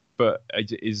 But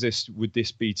would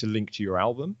this be to link to your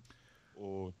album,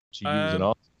 or to you as an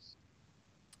artist?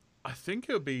 I think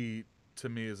it would be to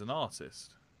me as an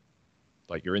artist.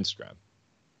 Like your Instagram?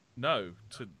 No,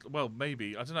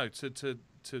 maybe, I don't know, to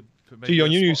maybe your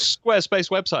new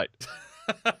Squarespace website.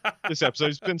 This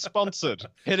episode's been sponsored.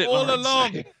 Hit it all Lawrence.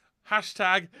 along.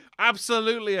 Hashtag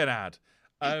absolutely an ad.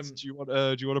 Do you want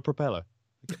a propeller?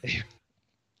 Okay.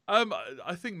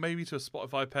 I think maybe to a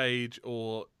Spotify page,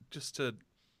 or just to,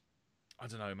 I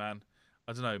don't know, man.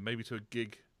 I don't know, maybe to a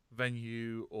gig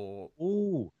venue, or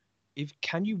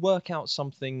can you work out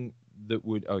something that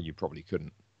would? Oh, you probably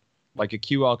couldn't. Like a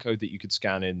QR code that you could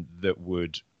scan in that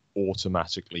would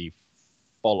automatically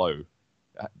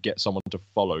get someone to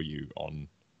follow you on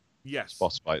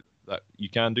Spotify. That you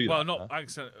can do well, that. Well,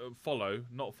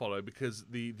 not follow, because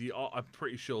the I'm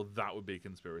pretty sure that would be a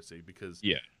conspiracy, because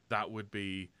that would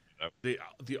be the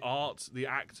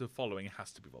act of following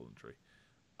has to be voluntary.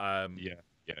 Right.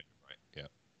 Yeah.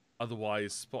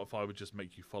 Otherwise, Spotify would just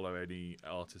make you follow any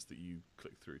artist that you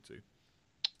click through to.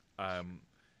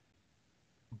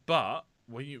 But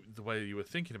the way you were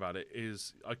thinking about it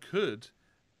is, I could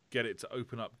get it to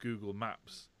open up Google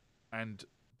Maps and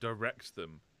direct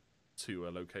them to a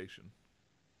location.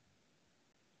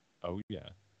 Oh yeah.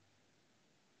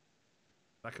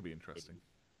 That could be interesting.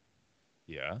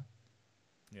 Yeah.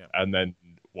 Yeah. And then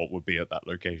what would be at that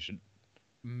location?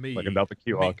 Me. Like another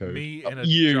QR code. Me in a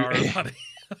you. jar of honey.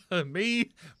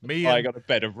 me. I got a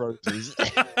bed of roses.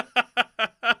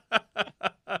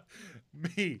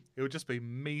 Me. It would just be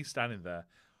me standing there.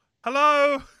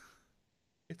 Hello.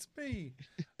 It's me.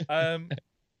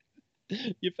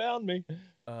 You found me.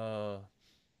 But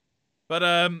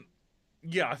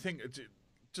yeah, I think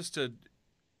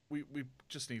we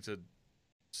just need to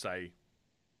say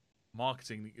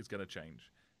marketing is going to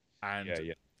change, and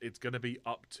it's going to be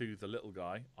up to the little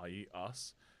guy, i.e.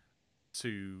 us,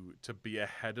 to be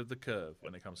ahead of the curve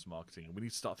when it comes to marketing. And we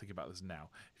need to start thinking about this now.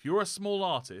 If you're a small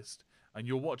artist and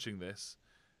you're watching this,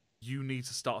 you need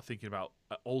to start thinking about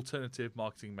alternative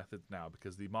marketing methods now,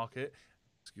 because the market,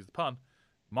 excuse the pun,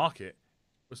 market,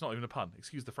 it's not even a pun,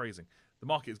 excuse the phrasing, the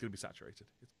market is going to be saturated.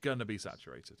 It's going to be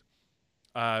saturated.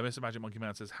 Mr. Magic Monkey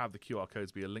Man says, have the QR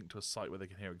codes be a link to a site where they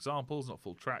can hear examples, not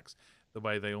full tracks. The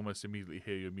way they almost immediately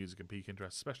hear your music and peak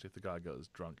interest, especially if the guy goes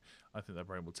drunk. I think their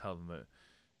brain will tell them that.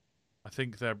 I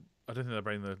don't think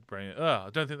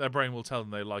their brain will tell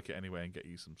them they like it anyway and get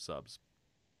you some subs.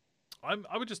 I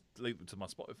would just link them to my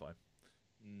Spotify,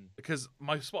 because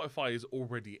my Spotify is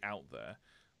already out there.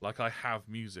 Like, I have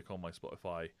music on my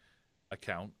Spotify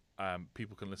account.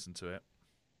 People can listen to it.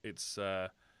 It's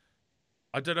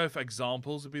I don't know if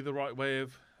examples would be the right way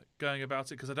of going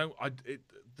about it, because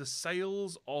the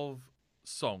sales of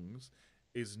songs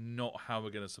is not how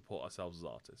we're going to support ourselves as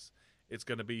artists. It's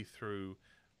going to be through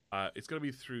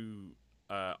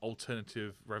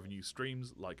alternative revenue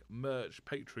streams like merch,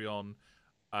 Patreon,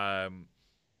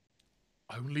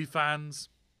 OnlyFans.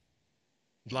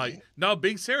 Like, no, I'm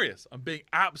being serious. I'm being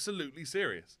absolutely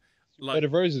serious. Like, Bed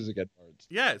of roses again, Lawrence.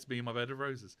 yeah, it's being my bed of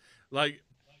roses. Like,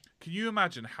 can you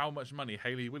imagine how much money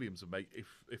Hayley Williams would make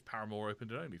if Paramore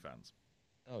opened an OnlyFans?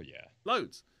 Oh yeah,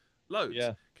 Loads.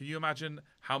 Yeah. Can you imagine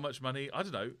how much money, I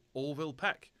don't know, Orville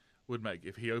Peck would make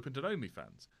if he opened an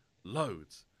OnlyFans?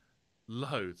 Loads.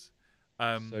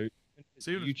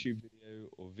 So YouTube video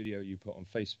or video you put on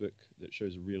Facebook that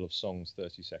shows a reel of songs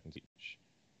 30 seconds each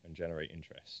and generate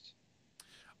interest.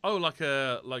 Oh, like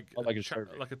a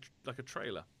trailer. like a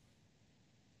trailer.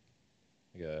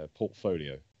 Like a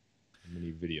portfolio. A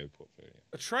mini video portfolio.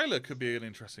 A trailer could be an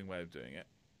interesting way of doing it,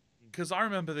 because I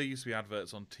remember there used to be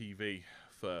adverts on TV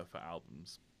for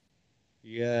albums.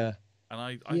 Yeah. And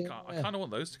I kind of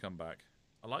want those to come back.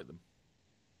 I like them.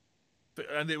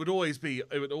 And there would always be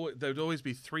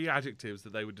 3 adjectives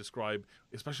that they would describe,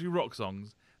 especially rock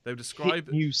songs. They would describe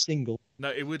hit new single.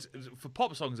 No, it would, for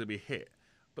pop songs it'd be hit,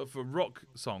 but for rock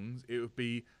songs it would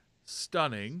be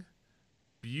stunning,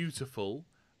 beautiful,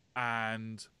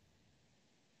 and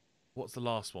what's the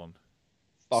last one?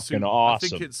 Fucking awesome. I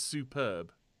think it's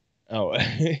superb. Oh.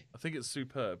 I think it's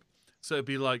superb. So it'd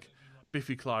be like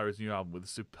Biffy Clyro's new album with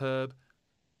superb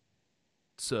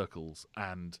circles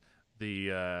and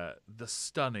the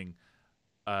stunning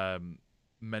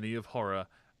many of horror,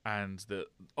 and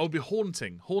it'd be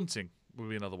haunting would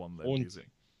be another one they're using.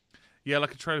 Yeah,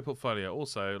 like a trailer portfolio.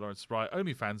 Also, Lawrence is right,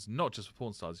 OnlyFans, not just for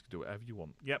porn stars, you can do whatever you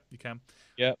want. Yep, you can.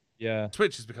 Yep, yeah.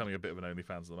 Twitch is becoming a bit of an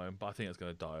OnlyFans at the moment, but I think it's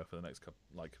going to die off for the next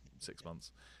 6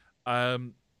 months.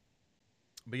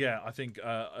 But yeah, I think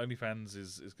OnlyFans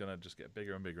is going to just get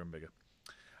bigger and bigger and bigger.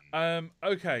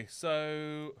 Okay,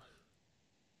 so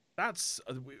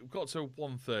we've got to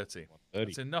 1:30.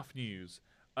 That's enough news.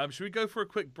 Should we go for a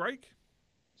quick break?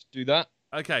 Let's do that.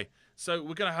 Okay, so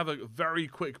we're going to have a very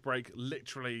quick break,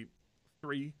 literally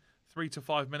 3 to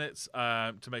 5 minutes,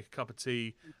 to make a cup of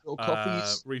tea,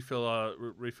 refill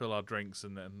our drinks,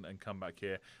 and come back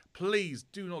here. Please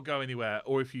do not go anywhere,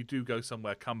 or if you do go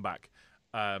somewhere, come back,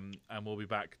 and we'll be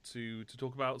back to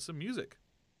talk about some music.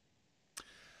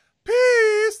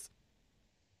 Peace.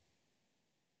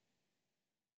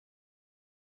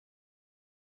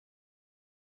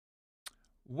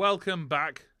 Welcome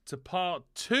back to part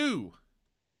 2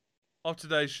 of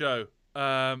today's show.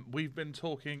 We've been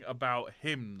talking about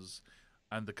hymns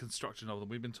and the construction of them.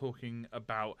 We've been talking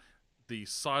about the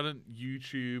silent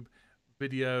YouTube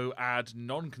video ad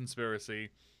non-conspiracy.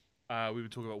 We've been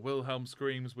talking about Wilhelm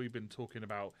screams. We've been talking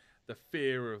about the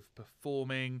fear of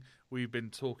performing. We've been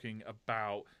talking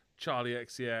about Charlie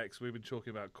XCX. We've been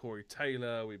talking about Corey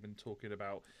Taylor. We've been talking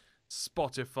about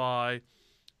Spotify.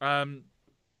 And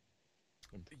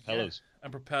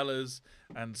propellers.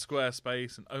 And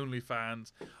Squarespace and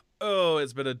OnlyFans. Oh,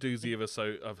 it's been a doozy of a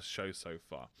show so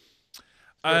far.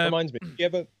 It reminds me,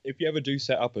 if you ever do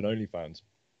set up an OnlyFans,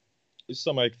 it's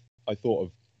something I thought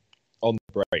of on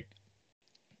the break.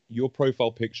 Your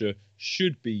profile picture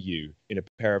should be you in a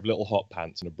pair of little hot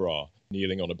pants and a bra,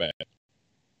 kneeling on a bed,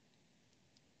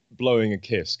 blowing a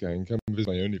kiss, going, "Come visit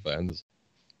my OnlyFans."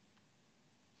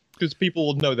 Because people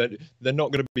will know that they're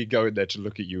not going to be going there to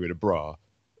look at you in a bra.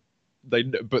 They're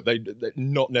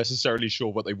not necessarily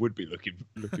sure what they would be looking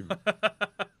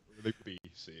they'd be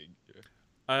seeing.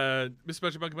 Mr.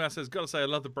 Magic Monkey Man says, "Gotta say, I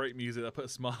love the break music. That put a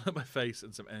smile on my face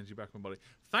and some energy back in my body."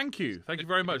 Thank you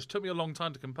very much. It took me a long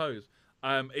time to compose.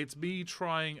 It's me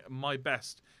trying my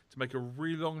best to make a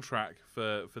really long track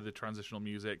for the transitional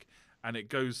music, and it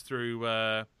goes through.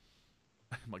 I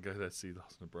might go there to see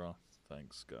Lost in a Bra.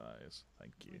 Thanks, guys.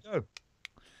 Thank you.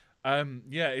 I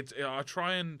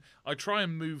try and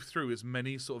move through as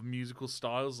many sort of musical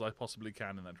styles as I possibly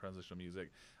can in that transitional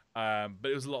music. But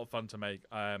it was a lot of fun to make.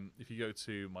 If you go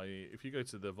to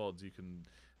the VODs, you can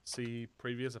see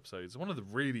previous episodes. One of the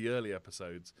really early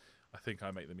episodes, I think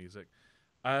I make the music.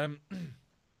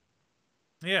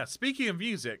 Yeah. Speaking of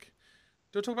music,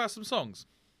 do I talk about some songs?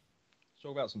 Let's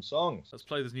talk about some songs. Let's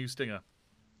play this new stinger.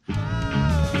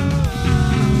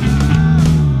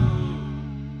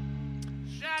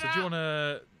 So do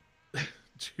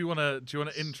you wanna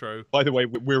intro? By the way,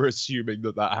 we're assuming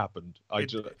that happened. I'm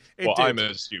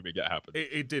assuming it happened.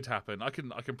 It did happen. I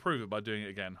can prove it by doing it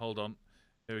again. Hold on.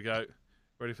 Here we go.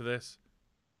 Ready for this?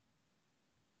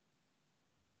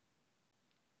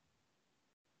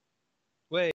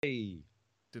 Way.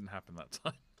 Didn't happen that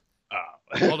time. Oh.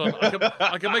 Hold on.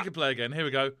 I can make it play again. Here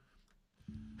we go.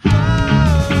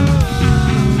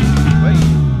 Wait.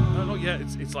 No, not yet.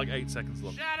 It's like 8 seconds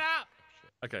long. Shut up.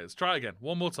 Okay, let's try it again.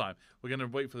 One more time. We're going to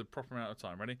wait for the proper amount of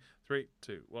time. Ready? 3,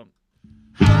 2, 1.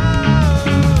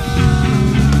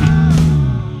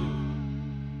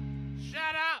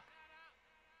 Shut up!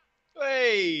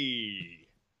 Hey!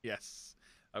 Yes,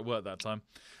 it worked that time.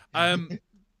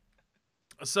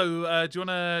 So, do you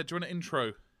want to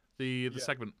intro the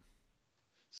segment?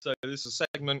 So this is a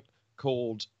segment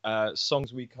called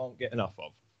 "Songs We Can't Get Enough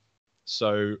of."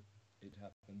 So it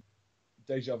happened.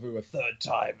 Deja vu a third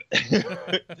time.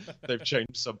 They've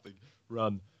changed something.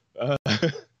 Run.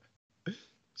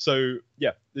 So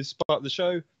yeah, this is part of the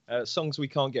show. Songs we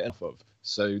can't get enough of.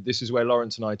 So this is where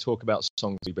Lawrence and I talk about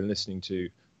songs we've been listening to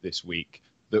this week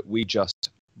that we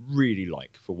just really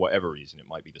like for whatever reason. It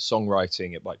might be the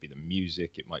songwriting, it might be the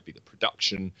music, it might be the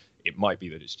production, it might be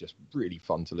that it's just really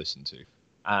fun to listen to.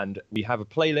 And we have a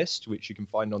playlist which you can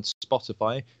find on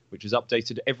Spotify, which is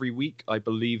updated every week. I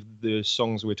believe the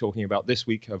songs we're talking about this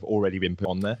week have already been put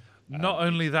on there. Not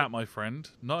only that, my friend,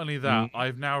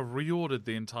 I've now reordered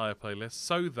the entire playlist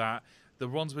so that the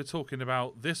ones we're talking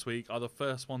about this week are the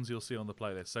first ones you'll see on the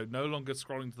playlist. So no longer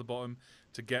scrolling to the bottom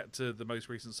to get to the most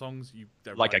recent songs.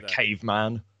 They're like right a there.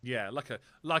 caveman. Yeah, like a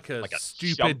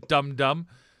stupid chump. dum-dum.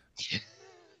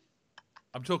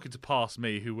 I'm talking to past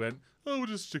me who went, "Oh, we'll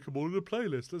just stick them all in a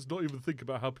playlist. Let's not even think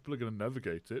about how people are going to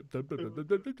navigate it." To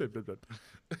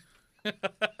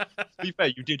be fair,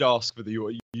 you did ask for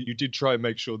you did try and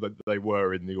make sure that they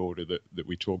were in the order that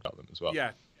we talked about them as well.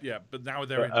 Yeah, but now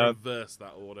they're in reverse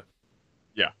that order.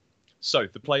 Yeah. So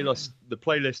the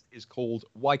playlist is called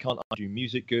 "Why Can't I Do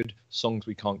Music Good? Songs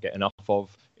We Can't Get Enough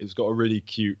of." It's got a really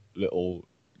cute little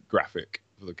graphic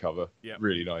for the cover. Yeah.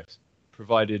 Really nice.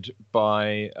 Provided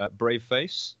by Brave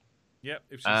Face. Yep,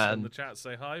 if she's in the chat,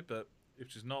 say hi, but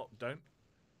if she's not, don't.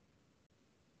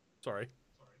 Sorry.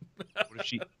 What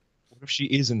if she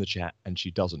is in the chat and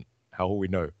she doesn't? How will we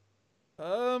know?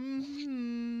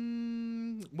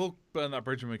 We'll burn that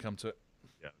bridge when we come to it.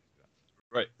 Yeah.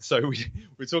 Right. So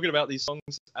we're talking about these songs,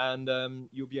 and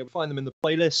you'll be able to find them in the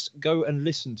playlist. Go and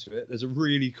listen to it. There's a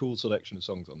really cool selection of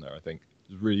songs on there, I think.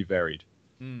 It's really varied.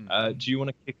 Do you want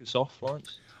to kick us off,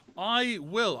 Lawrence? I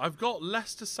will. I've got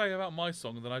less to say about my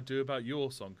song than I do about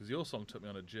your song, because your song took me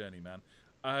on a journey, man.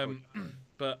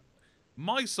 But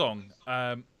my song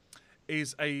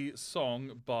is a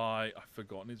song by, I've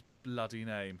forgotten his bloody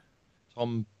name.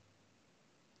 Don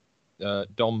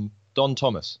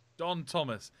Thomas. Don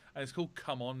Thomas, and it's called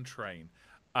 "Come On Train,"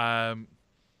 and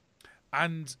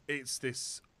it's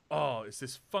this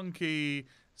funky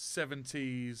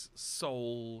 70s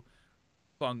soul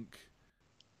funk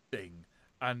thing,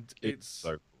 and it's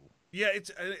so cool. Yeah,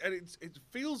 it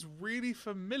feels really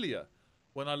familiar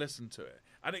when I listen to it,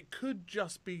 and it could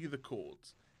just be the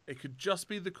chords. It could just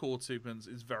be the chord sequence.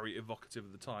 It's very evocative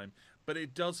at the time, but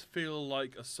it does feel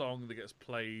like a song that gets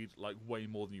played like way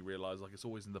more than you realize. Like it's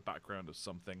always in the background of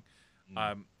something.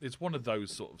 It's one of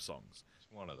those sort of songs.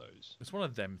 It's one of those. It's one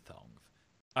of them songs.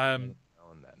 Um,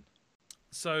 Now and then.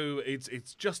 so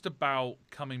it's just about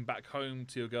coming back home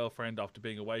to your girlfriend after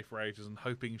being away for ages and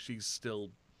hoping she's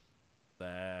still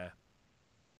there,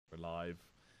 alive,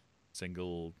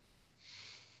 single,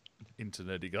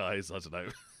 internerdy guys. I don't know.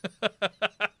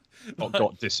 Not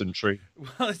got dysentery.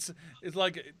 Well, it's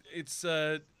like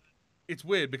it's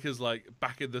weird because like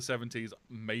back in the 70s,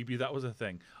 maybe that was a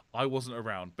thing. I wasn't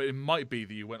around, but it might be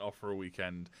that you went off for a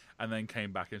weekend and then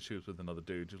came back and she was with another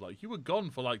dude. Just like you were gone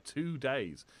for like 2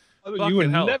 days. You Fucking would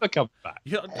hell. never come back.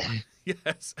 Yeah,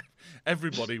 yes.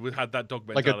 Everybody would had that dog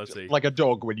Like mentality. like a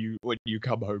dog when you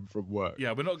come home from work.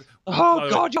 Yeah, we're not. Oh by the way,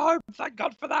 God, you're home! Thank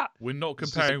God for that. we're not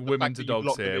It's just comparing the women fact to that you've dogs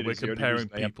locked them here. in We're is the only comparing reason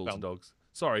they haven't people to found- dogs.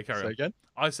 Sorry, carry Say on. again?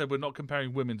 I said we're not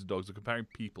comparing women to dogs. We're comparing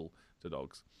people to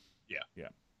dogs. Yeah.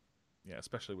 Yeah,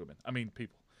 especially women. I mean,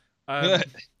 people.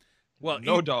 Well,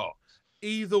 no dog.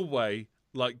 either way,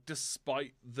 like,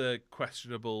 despite the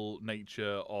questionable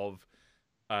nature of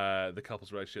the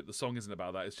couple's relationship, the song isn't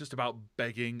about that. It's just about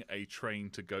begging a train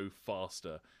to go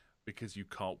faster because you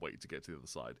can't wait to get to the other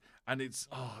side. And it's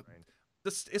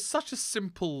it's such a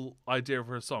simple idea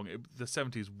for a song. The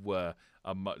 70s were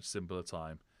a much simpler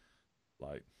time.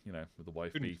 Like, you know, with the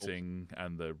wife Couldn't fault beating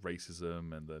and the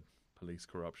racism and the police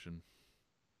corruption.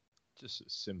 Just a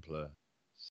simpler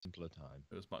time.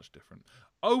 It was much different.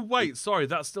 Oh, wait, sorry,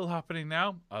 that's still happening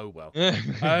now? Oh, well.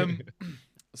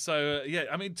 So, yeah,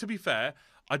 I mean, to be fair,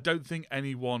 I don't think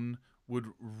anyone would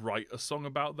write a song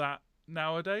about that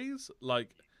nowadays.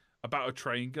 Like, about a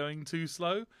train going too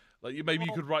slow. Like, maybe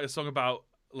you could write a song about,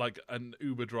 like, an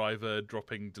Uber driver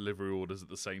dropping delivery orders at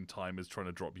the same time as trying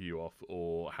to drop you off,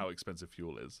 or how expensive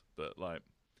fuel is. But, like...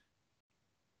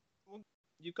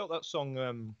 You've got that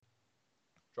song,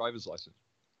 Driver's License.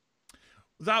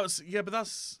 That was... Yeah, but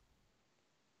that's...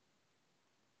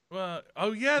 Well,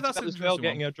 oh, yeah, that's an As interesting well one.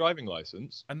 getting a driving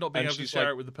license. And not being able to she's share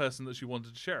like- it with the person that she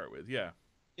wanted to share it with, yeah.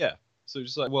 Yeah. So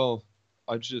just like, well,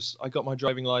 I got my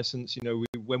driving license. You know,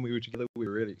 when we were together, we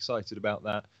were really excited about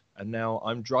that. And now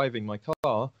I'm driving my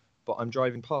car, but I'm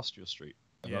driving past your street,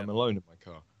 and Yeah. I'm alone in my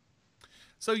car.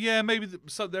 So yeah, maybe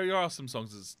so. There are some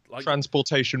songs that's like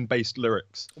Transportation-based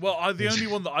lyrics. Well, the only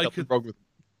one that I Nothing could wrong with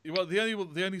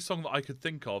the only song that I could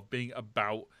think of being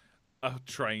about a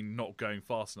train not going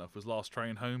fast enough was "Last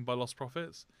Train Home" by Lost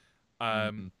Prophets,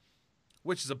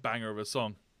 which is a banger of a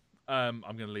song. I'm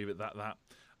going to leave it that.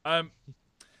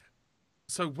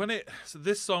 So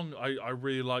this song I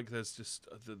really like. There's just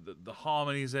the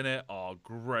harmonies in it are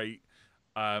great.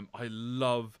 I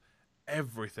love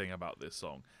everything about this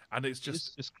song, and it's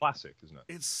classic, isn't it?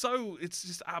 It's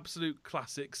just absolute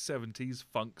classic 70s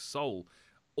funk soul,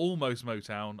 almost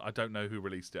Motown. I don't know who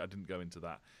released it. I didn't go into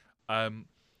that.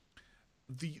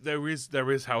 There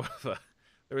is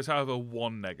however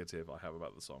one negative I have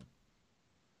about the song,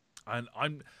 and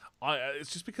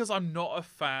it's just because I'm not a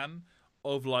fan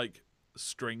of like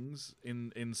strings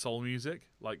in soul music,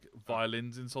 like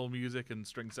violins in soul music and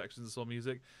string sections in soul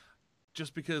music.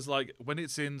 Just because, like, when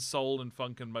it's in soul and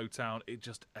funk and Motown, it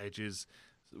just edges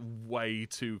way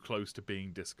too close to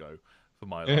being disco for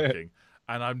my liking.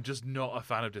 And I'm just not a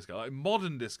fan of disco. Like,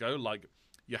 modern disco, like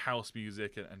your house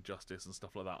music and Justice and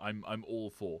stuff like that, I'm all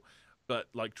for. But,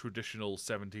 like, traditional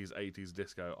 70s, 80s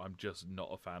disco, I'm just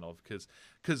not a fan of. Because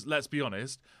let's be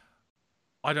honest,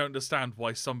 I don't understand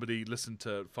why somebody listened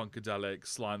to Funkadelic,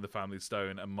 Sly and the Family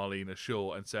Stone, and Marlena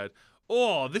Shaw and said,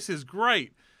 "Oh, this is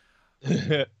great."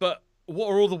 But what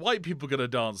are all the white people going to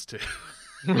dance to?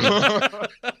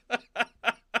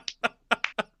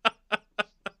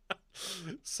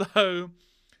 So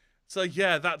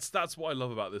yeah, that's what I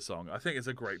love about this song. I think it's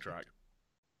a great track.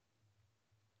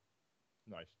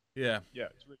 Nice. Yeah. Yeah,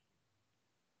 it's really...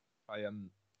 I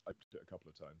played it a couple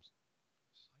of times.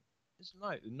 It's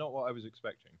nice. Not what I was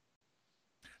expecting.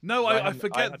 No, I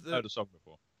forget I hadn't heard a song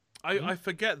before. I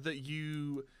forget that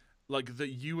you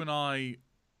and I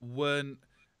weren't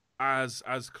as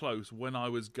close when I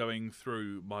was going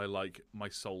through my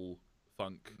soul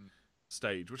funk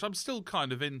stage, which I'm still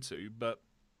kind of into, but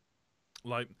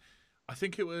like I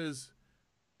think it was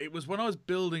when I was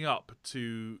building up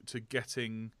to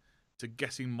getting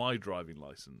my driving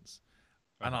license,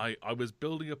 and I was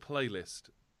building a playlist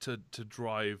to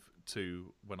drive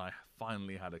to when I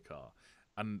finally had a car,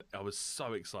 and I was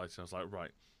so excited. I was like,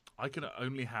 right, I can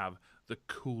only have the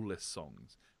coolest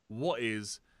songs. What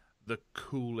is the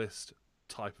coolest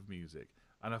type of music?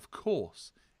 And of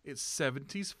course, it's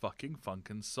 70s fucking funk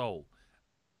and soul.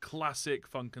 Classic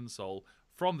funk and soul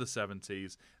from the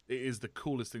 70s. It is the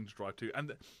coolest thing to drive to.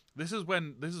 And this is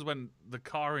when the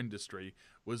car industry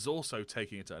was also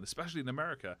taking a turn, especially in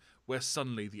America, where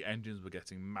suddenly the engines were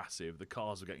getting massive, the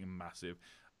cars were getting massive.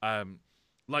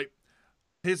 Like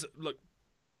Here's look,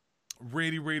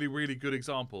 really, really, really good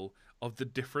example of the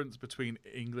difference between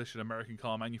English and American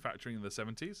car manufacturing in the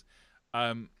 70s.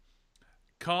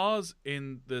 Cars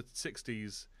in the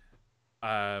 60s,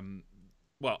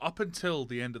 well, up until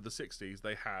the end of the 60s,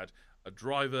 they had a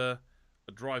driver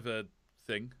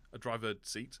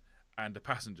seat, and a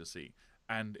passenger seat.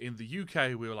 And in the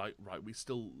UK, we were like, right, we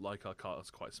still like our cars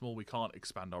quite small. We can't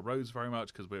expand our roads very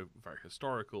much because we're very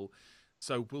historical.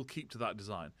 So we'll keep to that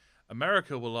design.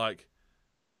 America were like,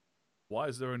 why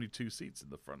is there only 2 seats in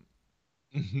the front?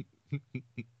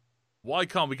 Why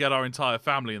can't we get our entire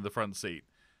family in the front seat?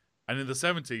 And in the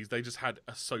 70s, they just had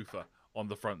a sofa on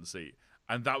the front seat.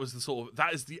 And that was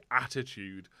that is the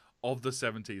attitude of the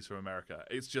 70s from America.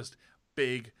 It's just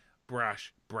big,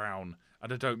 brash, brown.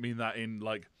 And I don't mean that in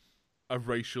like a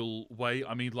racial way.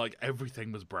 I mean like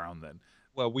everything was brown then.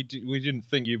 Well, we didn't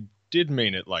think you did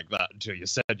mean it like that until you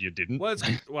said you didn't.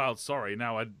 Well, sorry.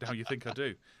 Now you think I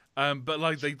do. But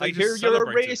like they I just hear you're a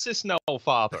celebrated. racist now,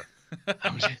 father.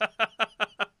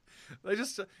 It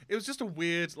was just a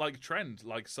weird like trend.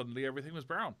 Like suddenly everything was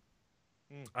brown.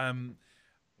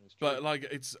 But like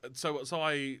it's so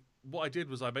what I did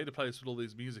was I made a playlist with all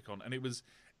these music on, and it was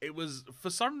for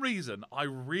some reason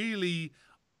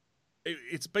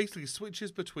it's basically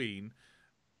switches between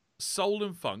soul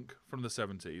and funk from the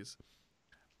 70s,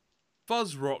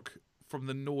 fuzz rock from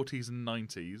the noughties and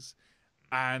 90s,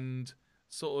 and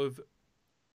sort of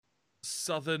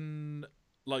southern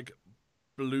like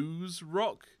blues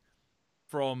rock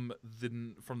from the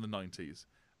 90s.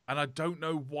 And I don't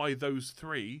know why those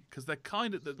three, because they're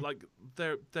kind of like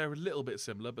they're a little bit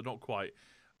similar, but not quite.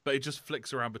 But it just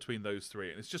flicks around between those three,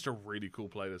 and it's just a really cool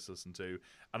playlist to listen to.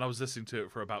 And I was listening to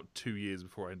it for about 2 years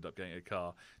before I ended up getting a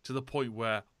car, to the point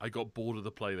where I got bored of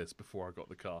the playlist before I got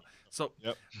the car. So,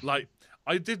 like,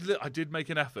 I did make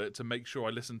an effort to make sure I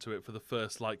listened to it for the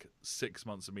first like 6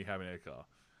 months of me having a car,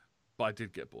 but I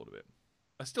did get bored of it.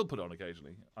 I still put it on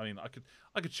occasionally. I mean, I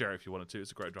could share it if you wanted to. It's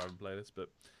a great driving playlist, but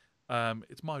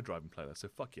it's my driving playlist, so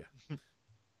fuck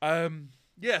yeah.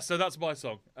 Yeah, so that's my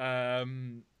song.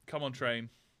 Come On Train.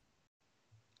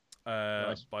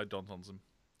 Nice. By Don Thompson.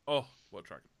 Oh, what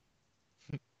track?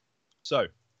 So,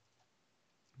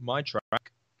 my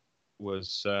track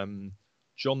was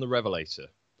John the Revelator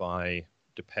by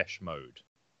Depeche Mode,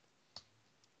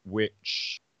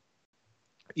 which,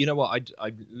 you know what,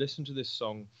 I listened to this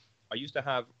song. I used to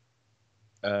have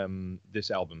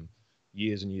this album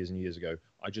years and years and years ago.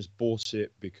 I just bought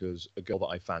it because a girl that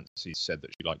I fancied said that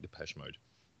she liked Depeche Mode.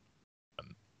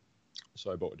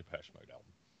 So I bought a Depeche Mode album.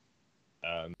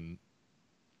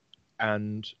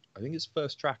 And I think it's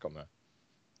first track on there.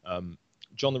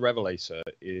 John the Revelator,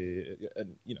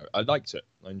 I liked it.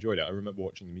 I enjoyed it. I remember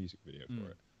watching the music video for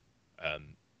it.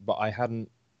 But I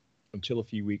hadn't, until a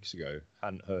few weeks ago,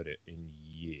 hadn't heard it in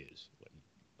years,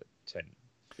 like 10,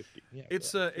 15. Yeah,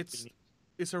 it's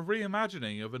a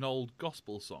reimagining of an old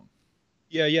gospel song.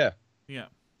 Yeah.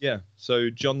 So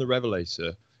John the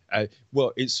Revelator,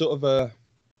 well, it's sort of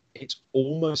it's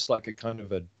almost like a kind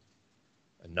of a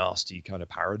nasty kind of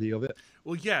parody of it.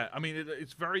 Well, yeah, I mean,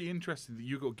 it's very interesting that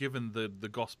you got given the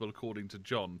gospel according to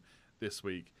John this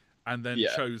week, and then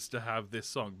chose to have this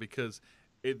song, because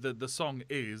the song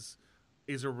is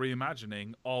a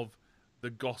reimagining of the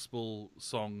gospel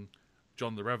song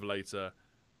John the Revelator,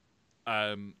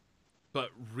 but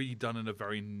redone in a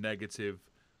very negative,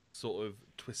 sort of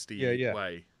twisty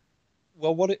way.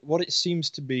 Well, what it seems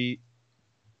to be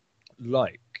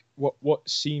like, what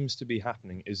seems to be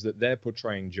happening is that they're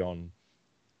portraying John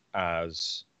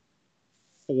as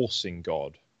forcing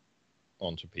God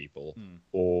onto people,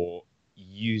 or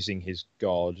using his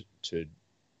God to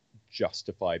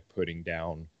justify putting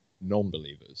down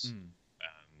non-believers.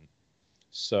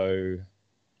 So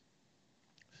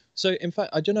in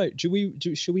fact, I don't know.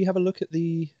 Should we have a look at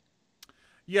the?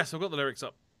 Yes, I've got the lyrics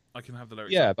up. I can have the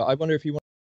lyrics. Yeah, but I wonder if you want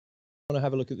to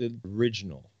have a look at the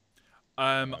original.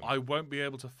 I won't be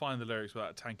able to find the lyrics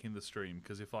without tanking the stream,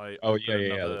 because if I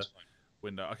open another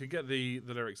window, I could get the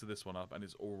lyrics of this one up, and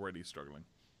it's already struggling.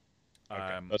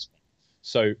 Okay, that's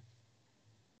fine.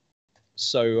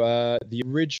 So the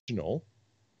original.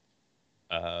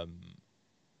 Who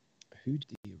did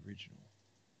the original?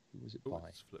 Who was it by?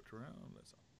 It's flipped around.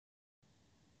 Let's.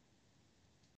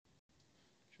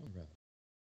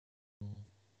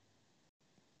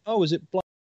 Oh, was it Blind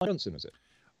Johnson? Was it?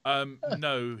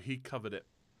 No, he covered it.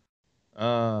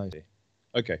 I see.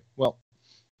 Okay, well,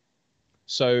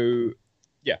 so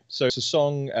yeah, so it's a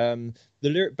song. The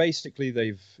lyric, basically,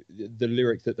 the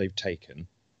lyric that they've taken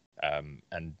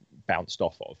and bounced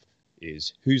off of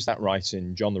is, "Who's that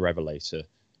writing? John the Revelator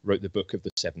wrote the book of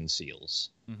the Seven Seals."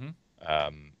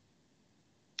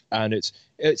 and it's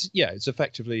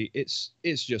effectively it's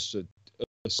just a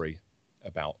story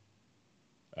about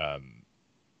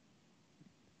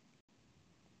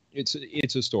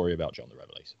it's a story about John the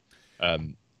Revelator.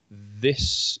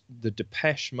 The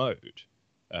Depeche Mode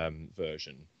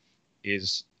version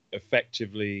is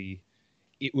effectively,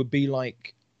 it would be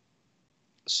like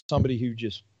somebody who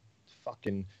just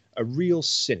fucking, a real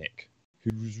cynic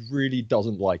who really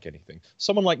doesn't like anything.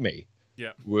 Someone like me.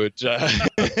 Yeah. Would I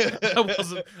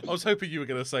was hoping you were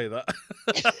going to say that.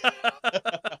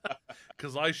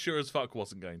 Because I sure as fuck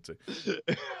wasn't going to.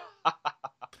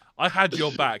 I had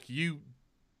your back.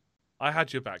 I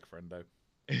had your back, friendo.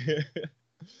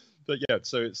 But yeah,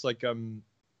 so it's like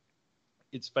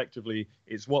it's effectively,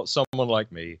 it's what someone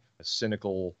like me, a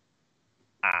cynical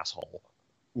asshole,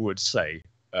 would say.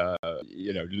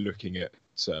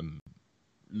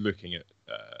 Looking at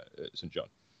St. John.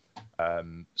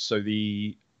 So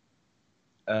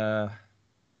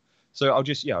I'll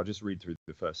just read through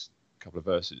the first couple of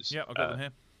verses. Yeah, I've got them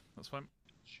here. That's fine.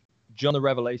 John the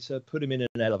Revelator, put him in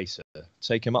an elevator,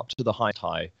 take him up to the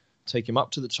high, take him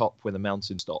up to the top where the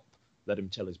mountains stop, let him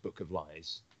tell his book of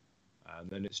lies. And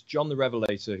then it's John the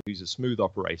Revelator, who's a smooth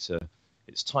operator.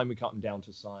 It's time we cut him down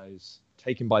to size,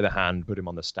 take him by the hand, put him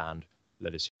on the stand,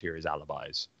 let us hear his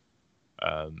alibis.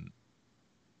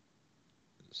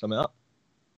 Sum it up?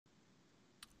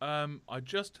 I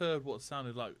just heard what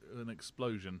sounded like an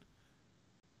explosion.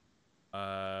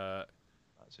 That's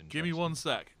Give me 1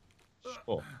 sec.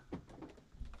 Sure.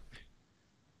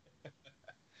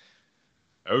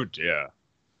 Oh dear.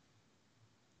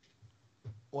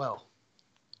 Well,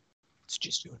 it's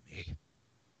just you and me.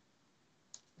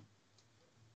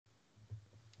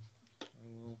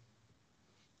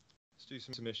 Let's do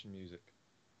some submission music.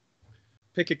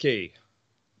 Pick a key.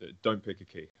 Don't pick a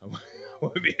key. I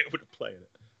won't be able to play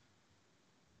it.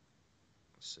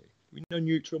 Let's see. We know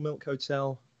Neutral Milk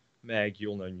Hotel. Meg,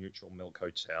 you'll know Neutral Milk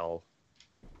Hotel.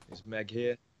 Is Meg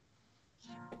here?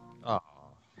 Ah.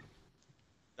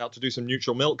 About to do some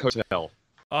Neutral Milk Hotel.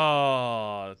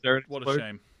 Oh, what a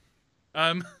shame.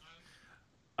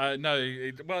 No,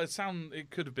 it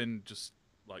could have been just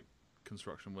like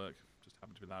construction work. Just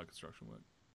happened to be loud construction work.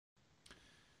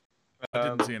 I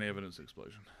didn't see any evidence of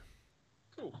explosion.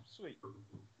 Cool, sweet.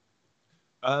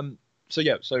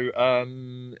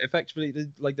 Effectively,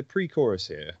 the pre-chorus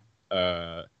here,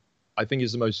 I think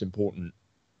is the most important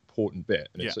bit,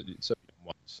 and it's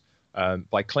once.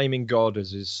 By claiming God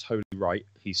as his holy right,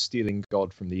 he's stealing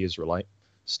God from the Israelite,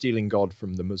 stealing God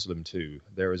from the Muslim too.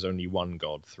 There is only one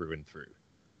God through and through.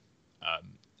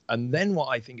 And then what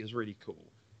I think is really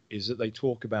cool is that they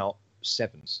talk about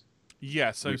sevens.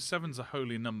 Yeah, so seven's a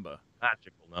holy number.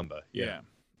 Magical number, yeah.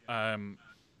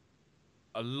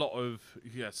 A lot of,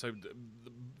 so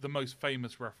the most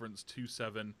famous reference to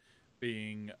 7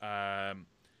 being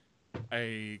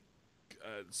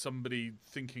somebody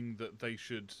thinking that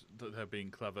they're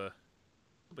being clever,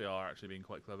 they are actually being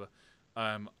quite clever,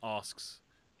 asks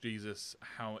Jesus,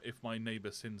 if my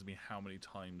neighbor sins me, how many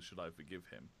times should I forgive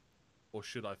him? Or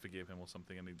should I forgive him or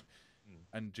something?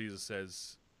 And Jesus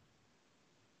says,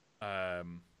 how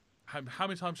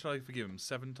many times should I forgive him?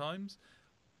 7 times?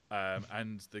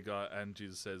 And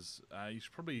Jesus says, you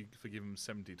should probably forgive him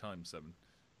 70 times 7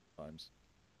 times.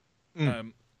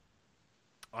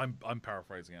 I'm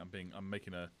paraphrasing it. I'm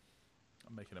making a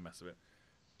mess of it.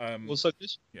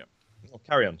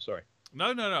 Carry on. Sorry.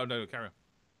 No. Carry on.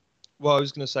 Well, I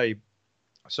was going to say,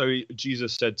 so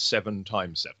Jesus said 7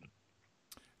 times 7.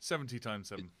 70 times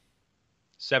 7.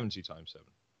 70 times 7.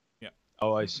 Yeah.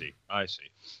 Oh, I see.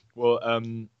 Well,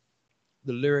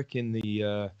 the lyric in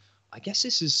the, I guess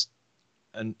this is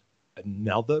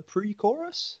another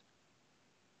pre-chorus,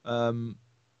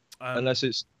 unless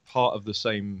it's part of the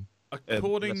same.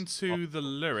 According to the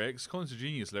lyrics, according to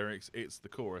Genius lyrics, it's the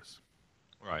chorus.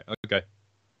 Right. Okay.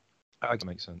 That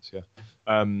makes sense. Yeah.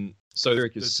 So the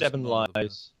lyric is 7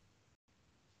 lies.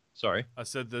 Sorry. I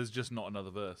said there's just not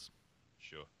another verse.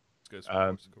 Sure. Let's go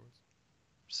chorus to chorus.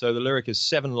 So the lyric is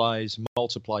 7 lies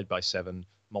multiplied by 7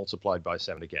 multiplied by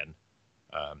 7 again.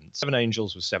 7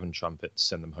 angels with 7 trumpets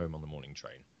send them home on the morning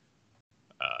train.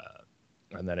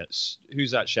 And then it's,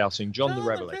 who's that shouting? John the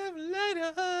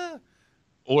Revelator.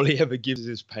 All he ever gives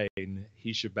is pain.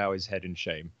 He should bow his head in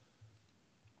shame.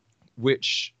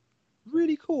 Which,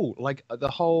 really cool. Like the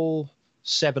whole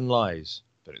 7 lies.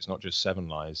 But it's not just 7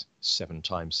 lies. 7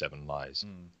 times 7 lies.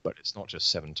 But it's not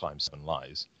just 7 times 7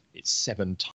 lies. It's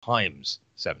 7 times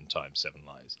 7 times 7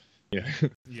 lies. You know,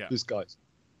 This guy's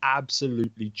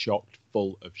absolutely chocked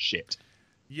full of shit.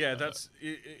 Yeah,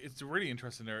 it's a really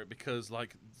interesting lyric because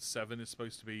like 7 is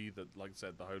supposed to be like I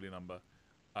said, the holy number.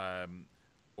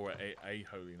 or a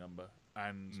holy number.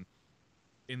 And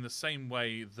in the same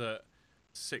way that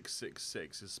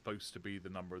 666 is supposed to be the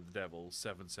number of the devil,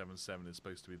 777 is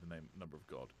supposed to be the number of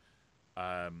God,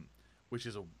 which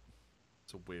is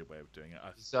it's a weird way of doing it.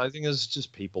 So I think it's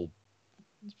just people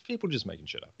just making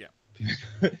shit up. Yeah.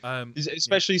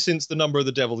 Especially since the number of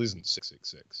the devil isn't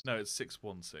 666. No, it's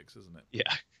 616, isn't it?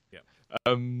 Yeah. Yeah.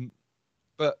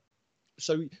 But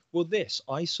so this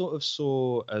I sort of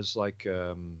saw as like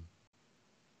what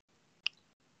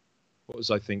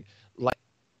was I think like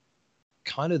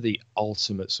kind of the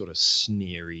ultimate sort of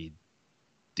sneery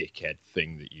dickhead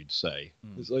thing that you'd say.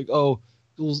 It's like, oh,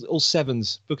 all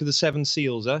sevens, Book of the Seven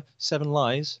Seals, 7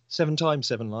 lies, 7 times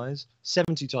 7 lies,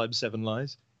 70 times 7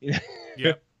 lies. You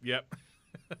know? Yep.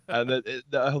 And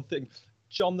the whole thing,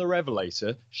 John the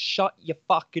Revelator, shut your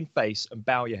fucking face and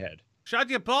bow your head. Shut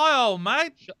your pie hole,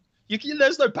 mate.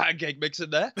 There's no pancake mix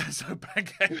in there. There's no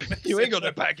pancake mix. You ain't got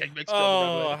no pancake mix.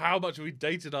 Oh, how much have we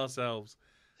dated ourselves?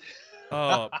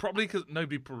 Oh, probably because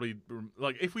nobody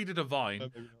like if we did a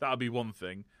Vine, that would be one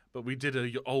thing. But we did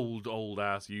a old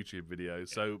ass YouTube video,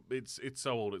 so it's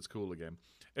so old it's cool again.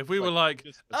 If we were like,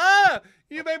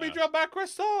 you made me drop my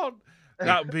croissant,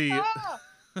 that would be. I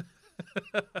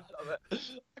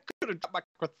couldn't drop my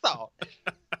croissant.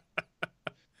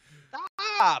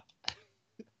 Stop.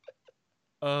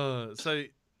 So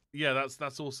yeah,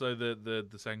 that's also the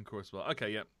second chorus. Well,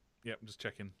 okay, yep, just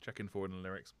checking forward in the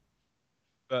lyrics.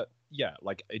 But yeah,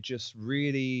 like it just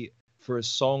really for a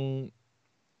song,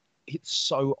 it's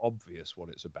so obvious what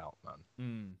it's about,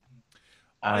 man.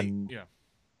 Yeah.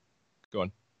 Go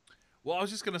on. Well, I was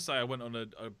just gonna say I went on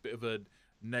a bit of a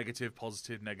negative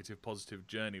positive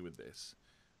journey with this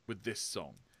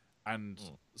song, and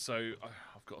so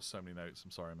I've got so many notes.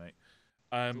 I'm sorry, mate.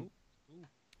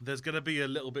 There's gonna be a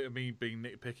little bit of me being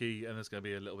nitpicky, and there's gonna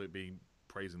be a little bit of me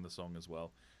praising the song as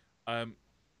well.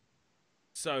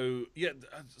 So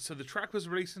the track was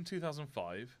released in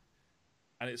 2005,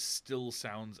 and it still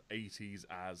sounds 80s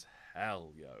as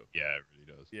hell, yo. Yeah, it really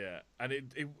does. Yeah, and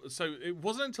it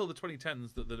wasn't until the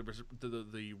 2010s that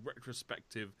the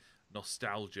retrospective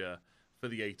nostalgia for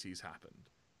the 80s happened.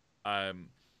 And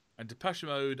Depeche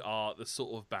Mode are the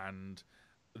sort of band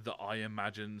that I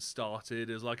imagine started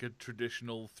as like a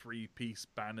traditional 3-piece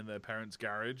band in their parents'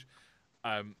 garage.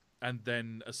 And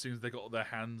then as soon as they got their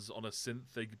hands on a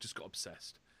synth, they just got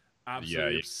obsessed.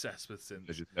 Absolutely obsessed with synths.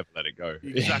 They just never let it go.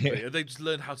 Exactly. They just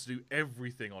learned how to do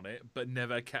everything on it, but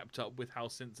never kept up with how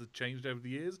synths have changed over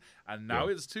the years. And now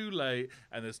it's too late,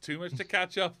 and there's too much to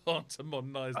catch up on to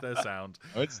modernize their sound.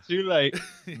 Oh, it's too late.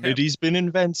 MIDI's been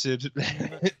invented.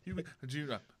 Do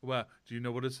you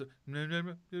know what it's?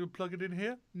 No. You plug it in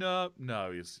here? No.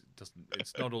 It doesn't.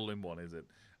 It's not all in one, is it?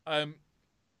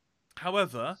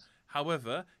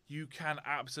 However, you can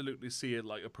absolutely see it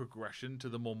like a progression to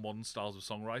the more modern styles of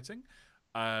songwriting.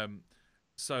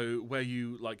 So where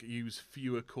you like use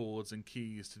fewer chords and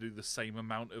keys to do the same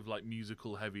amount of like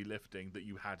musical heavy lifting that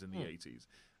you had in the 80s.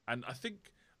 And I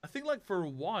think like for a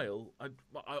while,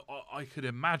 I could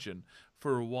imagine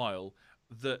for a while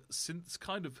that synths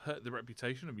kind of hurt the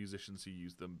reputation of musicians who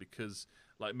use them because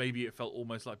like maybe it felt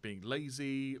almost like being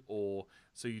lazy, or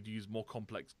so you'd use more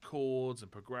complex chords and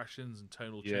progressions and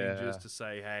tonal changes to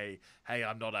say, hey,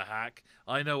 I'm not a hack.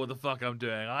 I know what the fuck I'm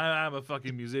doing. I am a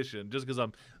fucking musician just because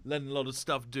I'm letting a lot of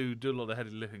stuff do a lot of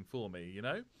heavy lifting for me, you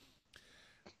know?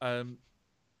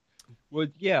 Well,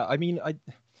 yeah, I mean,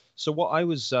 so what I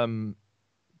was in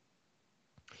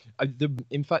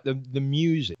fact the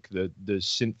music, the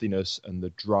synthiness and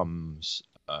the drums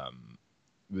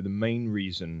were the main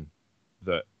reason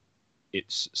that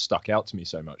it's stuck out to me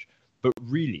so much. But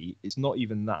really, it's not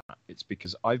even that. It's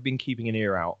because I've been keeping an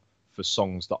ear out for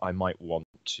songs that I might want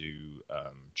to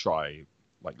try,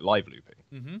 like live looping.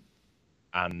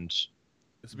 And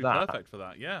this would be perfect for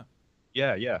that. Yeah,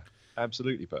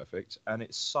 absolutely perfect. And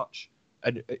it's such,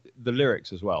 and the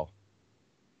lyrics as well.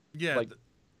 Yeah, like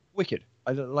wicked.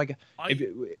 I don't like,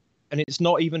 and it's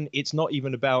not even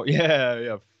about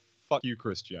fuck you,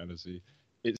 Christianity.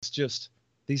 It's just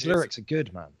these lyrics are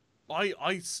good, man.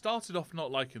 I started off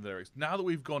not liking the lyrics. Now that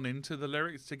we've gone into the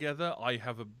lyrics together, I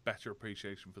have a better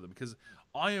appreciation for them because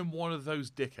I am one of those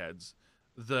dickheads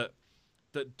that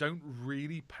don't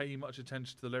really pay much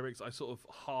attention to the lyrics. I sort of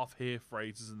half hear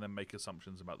phrases and then make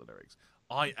assumptions about the lyrics.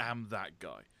 I am that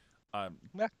guy. I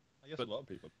guess a lot of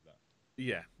people do that.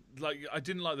 Yeah, like I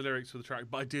didn't like the lyrics for the track,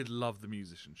 but I did love the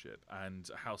musicianship and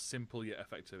how simple yet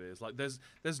effective it is. Like there's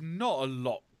not a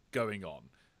lot going on.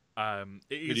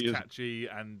 It is catchy,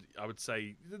 and I would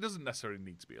say it doesn't necessarily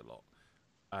need to be a lot.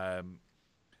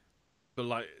 but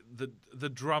like the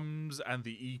drums and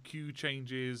the EQ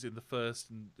changes in the first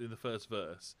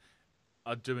verse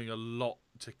are doing a lot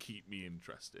to keep me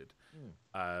interested.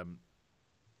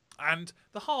 And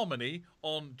the harmony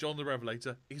on John the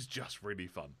Revelator is just really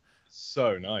fun.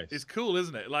 So nice. It's cool,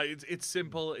 isn't it? Like it's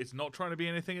simple. It's not trying to be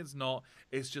anything. It's not.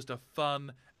 It's just a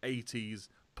fun 80s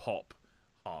pop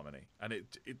harmony, and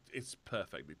it's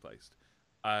perfectly placed.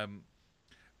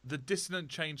 The dissonant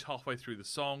change halfway through the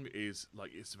song is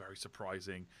like it's very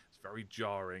surprising. It's very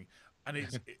jarring, and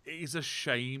it is a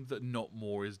shame that not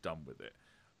more is done with it.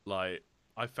 Like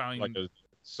I found like a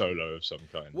solo of some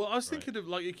kind. Well, I was thinking of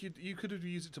like you could have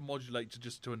used it to modulate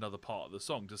to another part of the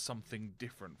song, to something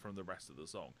different from the rest of the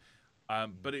song.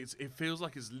 But it feels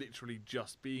like it's literally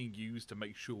just being used to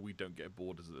make sure we don't get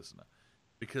bored as a listener,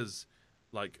 because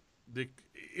like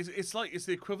it's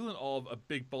the equivalent of a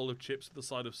big bowl of chips with the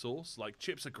side of sauce. Like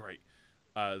chips are great,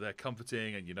 they're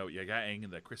comforting, and you know what you're getting,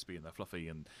 and they're crispy and they're fluffy,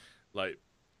 and like,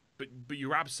 but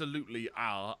you absolutely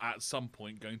are at some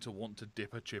point going to want to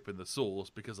dip a chip in the sauce,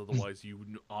 because otherwise you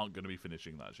aren't going to be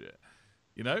finishing that shit.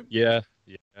 You know? Yeah.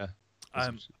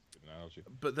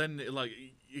 But then, like,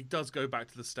 it does go back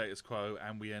to the status quo,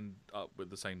 and we end up with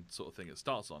the same sort of thing it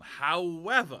starts on.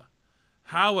 However,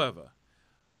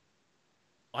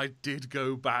 I did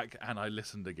go back and I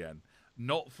listened again,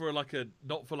 not for like a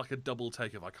double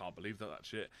take of I can't believe that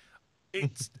shit.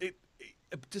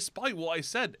 Despite what I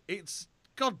said,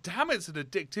 God damn, it's an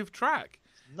addictive track.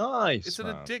 Nice. It's an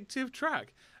addictive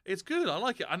track. It's good. I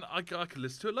like it, and I could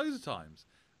listen to it loads of times.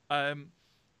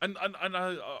 And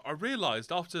I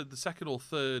realised after the second or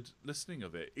third listening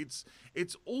of it, it's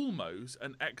almost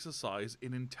an exercise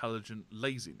in intelligent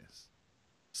laziness.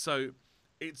 So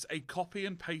it's a copy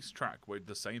and paste track where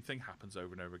the same thing happens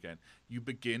over and over again. You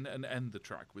begin and end the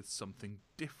track with something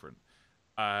different.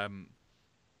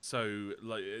 So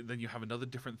like then you have another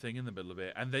different thing in the middle of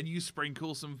it, and then you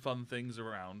sprinkle some fun things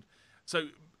around. So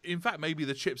in fact, maybe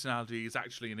the chips analogy is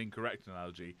actually an incorrect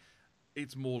analogy.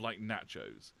 It's more like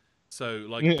nachos. So,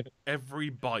 like, every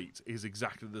bite is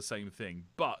exactly the same thing,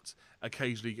 but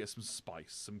occasionally you get some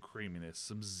spice, some creaminess,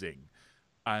 some zing.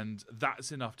 And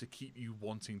that's enough to keep you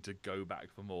wanting to go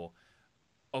back for more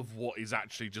of what is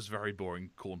actually just very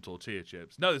boring corn tortilla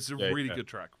chips. No, this is a really good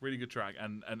track,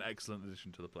 and an excellent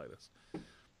addition to the playlist.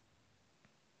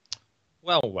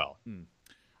 Well. What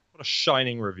a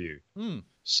shining review.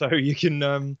 So you can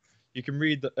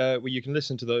read you can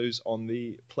listen to those on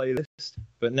the playlist.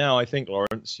 But now I think,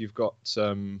 Lawrence, we've got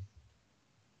something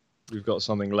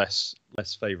less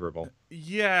favourable.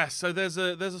 Yeah. So there's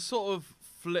a sort of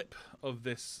flip of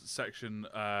this section.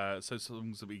 So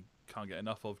songs that we can't get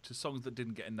enough of to songs that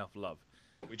didn't get enough love,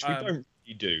 which we don't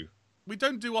really do. We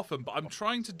don't do often, but I'm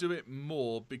trying to do it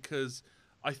more because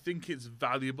I think it's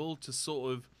valuable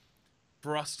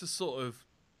for us to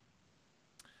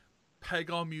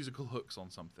peg our musical hooks on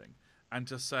something and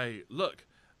to say, look,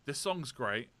 this song's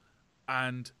great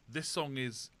and this song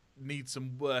needs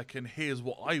some work, and here's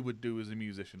what I would do as a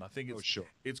musician. I think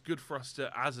it's good for us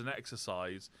to, as an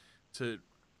exercise, to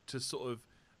sort of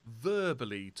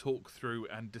verbally talk through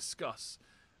and discuss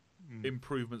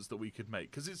improvements that we could make,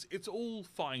 because it's all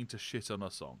fine to shit on a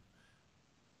song,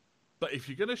 but if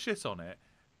you're going to shit on it,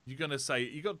 you got to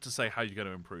say how you're going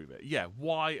to improve it. Yeah,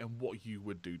 why and what you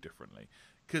would do differently.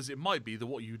 Because it might be that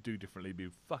what you do differently would be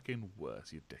fucking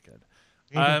worse, you dickhead.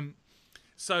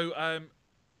 So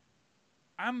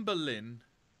Amber Lynn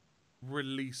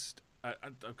released.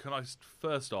 Can I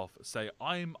first off say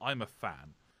I'm a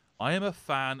fan. I am a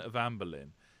fan of Amber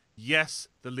Lynn. Yes,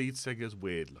 the lead singer's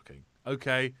weird looking.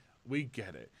 Okay, we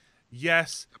get it.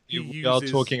 Yes, we are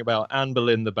talking about Anne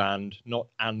Boleyn the band, not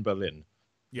Anne Boleyn,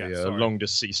 the long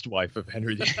deceased wife of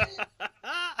Henry VIII.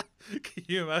 Can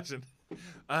you imagine?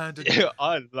 I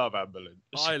love Anne Boleyn.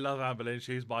 I love Anne Boleyn.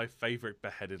 She's my favourite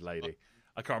beheaded lady.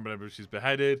 I can't remember if she's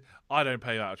beheaded. I don't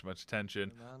pay that much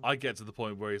attention. I get to the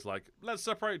point where he's like, let's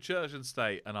separate church and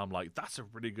state. And I'm like, that's a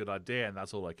really good idea, and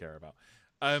that's all I care about.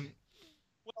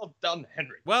 Well done,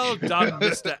 Henry. Well done,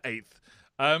 Mr. Eighth.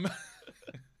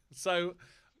 So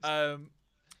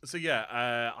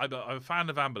yeah, I'm a fan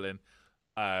of Anne Boleyn.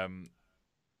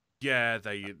 Yeah,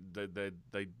 they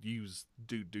use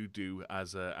do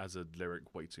as a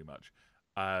lyric way too much,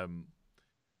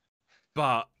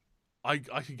 but I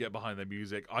can get behind their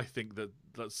music. I think that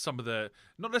some of their,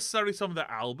 not necessarily some of their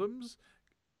albums,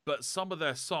 but some of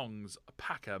their songs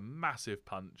pack a massive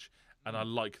punch, and I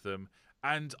like them.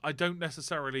 And I don't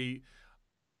necessarily.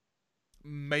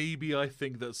 Maybe I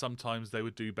think that sometimes they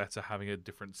would do better having a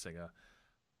different singer.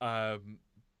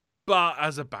 But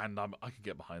as a band, I can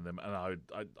get behind them, and I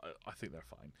think they're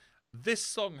fine. This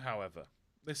song, however,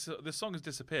 this song has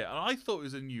disappeared, and I thought it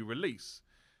was a new release.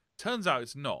 Turns out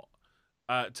it's not.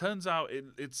 Turns out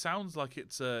it sounds like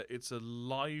it's a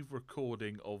live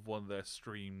recording of one of their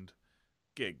streamed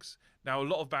gigs. Now, a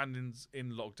lot of bands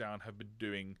in lockdown have been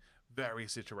doing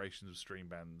various iterations of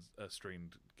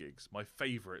streamed gigs. My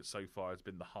favourite so far has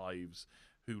been the Hives,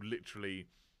 who literally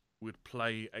would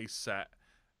play a set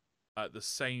at the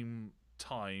same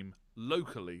time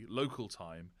local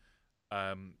time,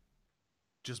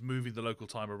 just moving the local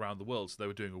time around the world. So they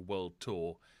were doing a world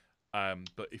tour.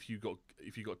 But if you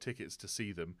got tickets to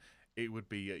see them, it would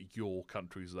be at your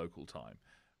country's local time.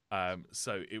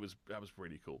 So that was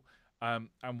really cool. And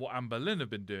what Anne Boleyn have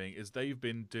been doing is they've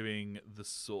been doing the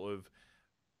sort of,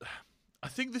 I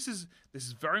think this is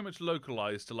very much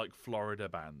localized to like Florida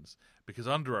bands, because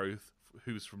Under Oath,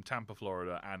 who's from Tampa,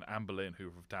 Florida, and Anne Boleyn, who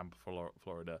are from Tampa,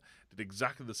 Florida, did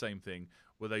exactly the same thing,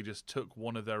 where they just took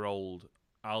one of their old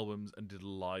albums and did a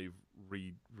live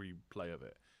replay of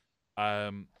it.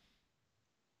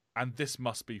 And this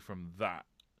must be from that.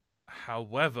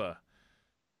 However,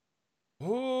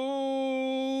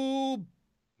 oh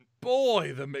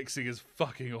boy, the mixing is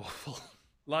fucking awful.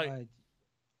 Like,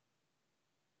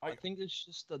 I think it's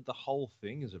just that the whole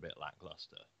thing is a bit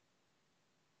lackluster.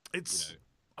 It's,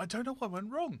 I don't know what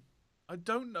went wrong. I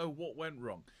don't know what went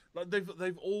wrong. Like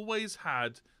they've always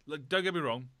had, like, don't get me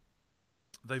wrong,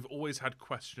 they've always had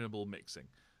questionable mixing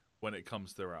when it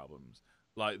comes to their albums.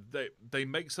 Like they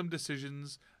make some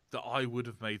decisions that I would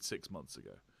have made 6 months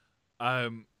ago.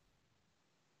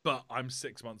 But I'm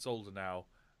 6 months older now,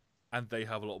 and they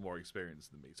have a lot more experience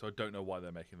than me, so I don't know why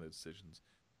they're making those decisions.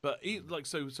 But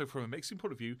so from a mixing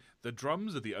point of view, the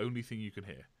drums are the only thing you can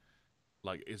hear.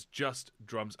 Like, it's just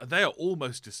drums, and they are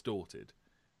almost distorted.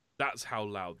 That's how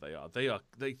loud they are.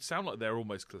 They sound like they're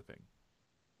almost clipping.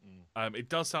 It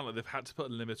does sound like they've had to put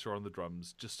a limiter on the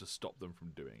drums just to stop them from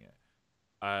doing it.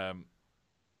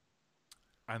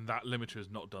 And that limiter has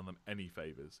not done them any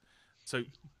favors. So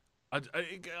I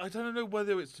don't know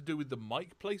whether it's to do with the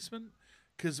mic placement,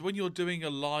 because when you're doing a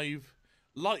live,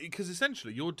 because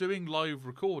essentially you're doing live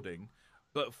recording,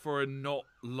 but for a not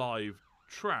live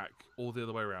track, or the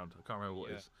other way around. I can't remember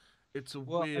what it is. It's a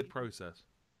weird process.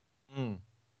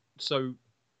 So,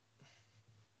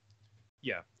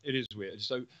 yeah, it is weird.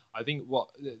 So I think what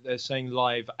they're saying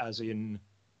live, as in,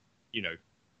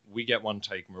 we get one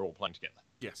take and we're all playing together.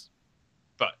 Yes.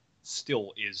 But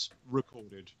still is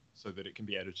recorded so that it can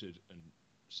be edited and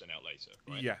sent out later,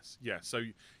 right? Yes. So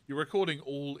you're recording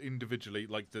all individually.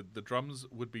 Like the drums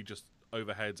would be just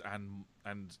overheads and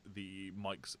the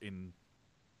mics in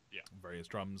various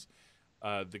drums.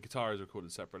 The guitar is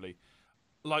recorded separately.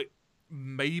 Like,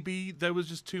 maybe there was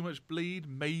just too much bleed.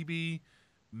 Maybe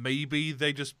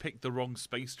they just picked the wrong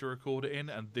space to record it in,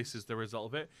 and this is the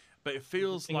result of it. But it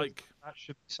feels like that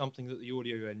should be something that the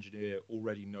audio engineer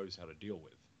already knows how to deal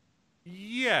with.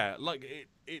 Yeah, like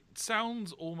it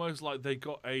sounds almost like they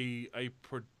got a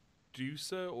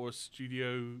producer or a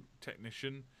studio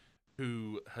technician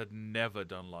who had never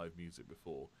done live music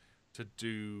before to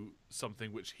do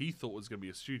something which he thought was going to be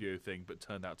a studio thing, but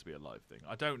turned out to be a live thing.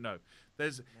 I don't know.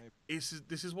 This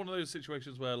is one of those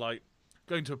situations where, like,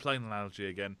 going to a plane analogy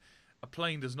again, a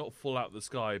plane does not fall out of the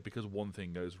sky because one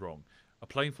thing goes wrong. A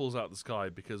plane falls out of the sky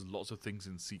because lots of things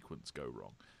in sequence go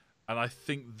wrong. And I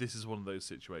think this is one of those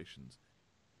situations.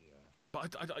 Yeah.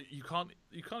 But you can't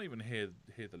even hear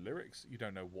the lyrics. You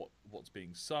don't know what's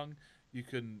being sung. You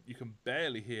can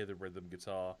barely hear the rhythm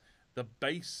guitar. The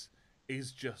bass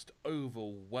is just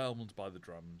overwhelmed by the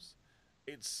drums.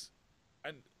 It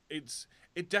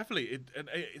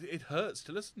hurts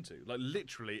to listen to. Like,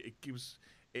 literally,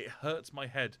 it hurts my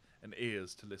head and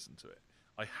ears to listen to it.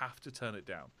 I have to turn it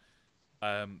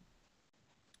down,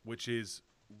 which is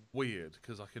weird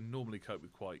because I can normally cope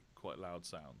with quite loud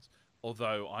sounds.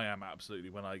 Although I am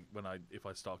absolutely, if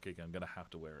I start gigging, I'm gonna have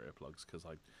to wear earplugs because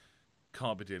I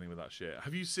can't be dealing with that shit.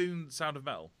 Have you seen Sound of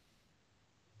Metal?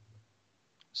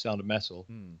 Sound of Metal?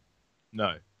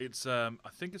 No. It's I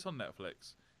think it's on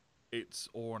Netflix.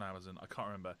 Or on Amazon. I can't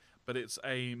remember. But it's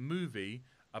a movie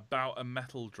about a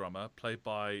metal drummer played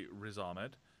by Riz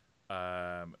Ahmed,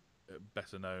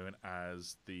 better known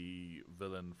as the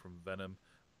villain from Venom,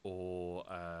 or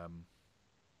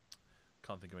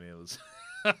can't think of any others.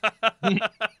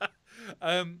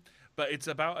 But it's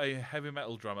about a heavy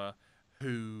metal drummer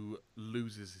who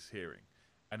loses his hearing,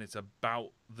 and it's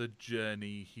about the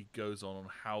journey he goes on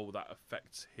how that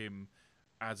affects him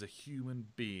as a human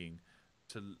being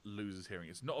to lose his hearing.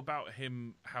 It's not about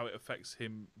him, how it affects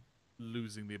him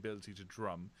losing the ability to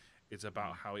drum. It's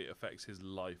about how it affects his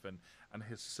life and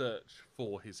his search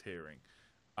for his hearing.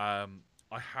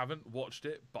 I haven't watched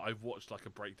it, but I've watched like a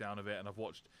breakdown of it, and I've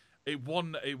watched it.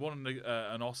 Won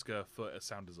an Oscar for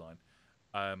sound design,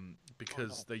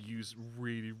 because they use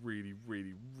really, really,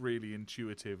 really, really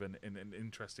intuitive and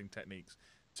interesting techniques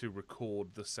to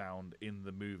record the sound in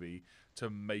the movie to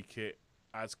make it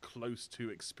as close to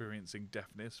experiencing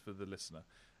deafness for the listener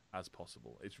as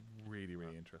possible. It's really,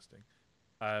 really interesting.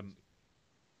 But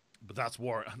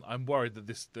I'm worried that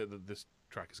this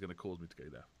track is going to cause me to go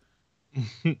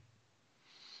deaf.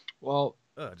 Well,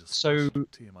 Just so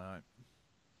tea in my eye.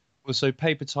 well, so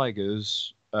Paper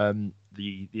Tigers,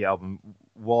 the album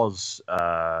was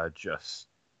just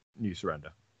New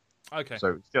Surrender. Okay.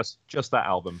 So it's just that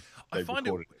album. I They find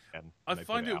recorded it again. I and they put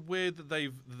find it out. weird that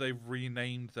they've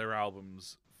renamed their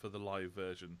albums for the live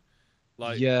version.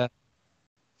 Like, Yeah.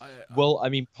 I, Well, I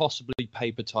mean, possibly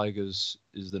Paper Tigers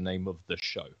is the name of the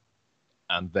show,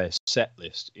 and their set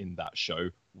list in that show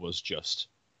was just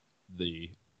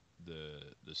the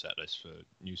set list for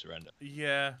New Surrender.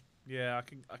 yeah, I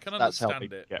can That's how they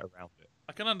understand it. get around it.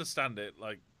 I can understand it,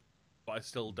 like, but I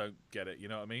still don't get it. You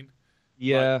know what I mean?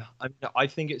 Yeah, I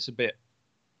think it's a bit.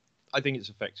 I think it's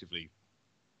effectively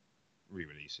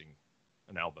re-releasing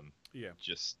an album. Yeah.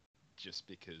 Just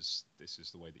because this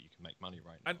is the way that you can make money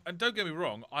right now. And don't get me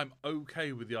wrong, I'm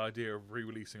okay with the idea of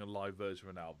re-releasing a live version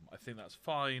of an album. I think that's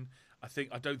fine.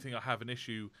 I don't think I have an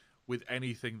issue with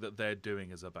anything that they're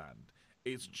doing as a band.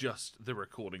 It's just the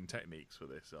recording techniques for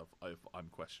this I'm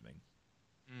questioning.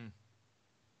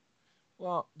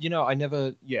 Well, I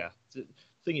never. Yeah, the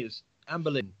thing is,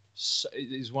 Anberlin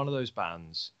is one of those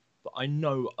bands that I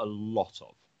know a lot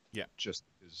of. Yeah. Just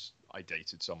because I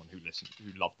dated someone who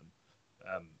loved them,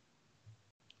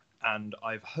 and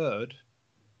I've heard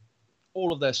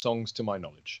all of their songs to my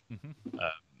knowledge, Mm-hmm.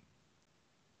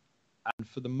 and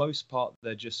for the most part,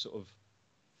 they're just sort of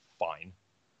fine.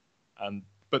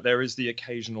 But there is the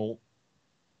occasional,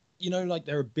 like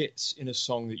there are bits in a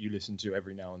song that you listen to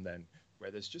every now and then where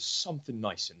there's just something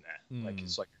nice in there. Like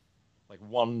it's like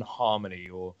one harmony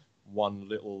or one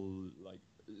little like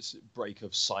break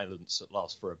of silence that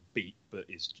lasts for a beat but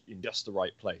is in just the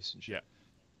right place and shit. Yeah.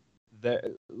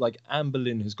 There, like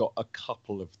Anberlin has got a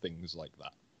couple of things like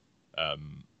that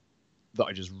that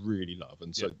I just really love,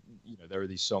 and so there are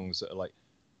these songs that are like,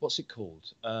 what's it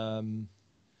called?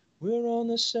 We're on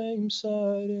the same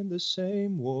side in the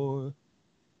same war.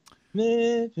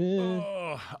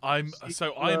 Oh, I'm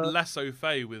less au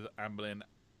fait with Amberlin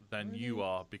than you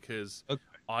are, because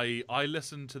I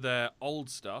listened to their old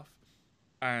stuff,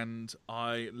 and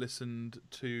I listened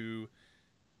to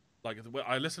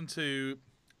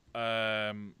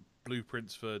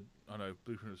Blueprints for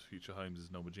Future Homes is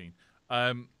Norma Jean.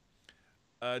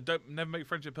 Don't Never Make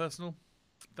Friendship Personal,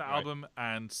 that album,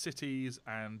 and Cities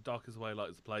and Dark as the Way, Light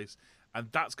as the Place,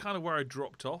 and that's kind of where I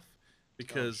dropped off,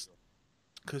 because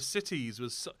Cities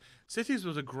was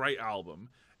a great album.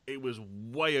 It was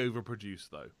way overproduced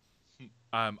though,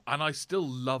 and I still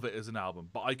love it as an album.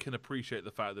 But I can appreciate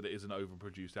the fact that it is an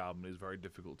overproduced album. It is very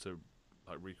difficult to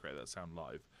recreate that sound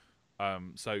live.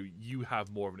 So you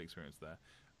have more of an experience there.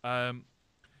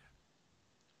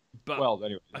 But well,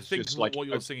 anyway, I think just what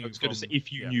you're singing. I was going to say,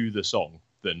 if you knew the song,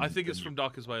 then I think it's from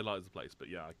Dark as the Way, Light as the Place. But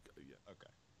yeah. Okay.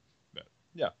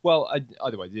 Yeah. Well,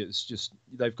 either way, it's just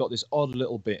they've got this odd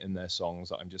little bit in their songs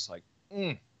that I'm just like,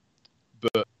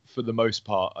 but for the most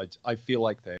part, I feel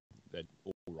like they're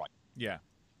all right. Yeah.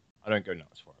 I don't go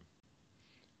nuts for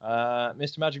them.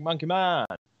 Mr. Magic Monkey Man.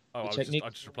 Oh, I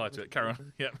just replied to it. Carry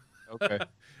on. Yeah. Okay.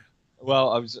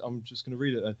 Well, I'm just going to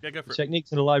read it then. Yeah, go for the it.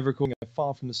 Techniques in a live recording are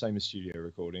far from the same as studio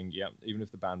recording. Yeah, even if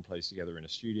the band plays together in a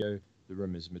studio, the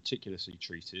room is meticulously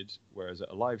treated, whereas at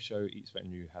a live show, each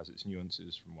venue has its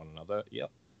nuances from one another.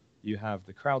 Yep. You have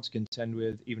the crowd to contend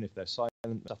with, even if they're silent,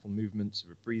 subtle movements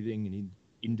of a breathing and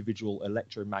individual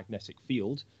electromagnetic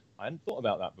field. I hadn't thought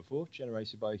about that before,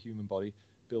 generated by a human body,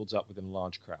 builds up within a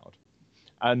large crowd.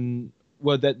 And,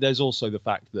 well, there's also the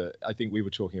fact that, I think we were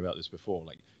talking about this before,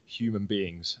 like human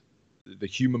beings, the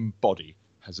human body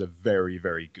has a very,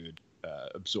 very good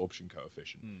absorption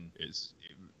coefficient.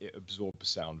 It absorbs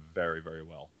sound very, very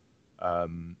well.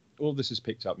 All this is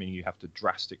picked up, meaning you have to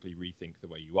drastically rethink the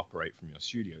way you operate from your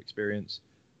studio experience.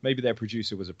 Maybe their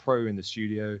producer was a pro in the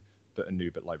studio, but a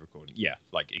noob at live recording. Yeah,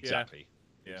 like exactly.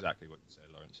 Yeah. Exactly what you said,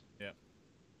 Lawrence. Yeah.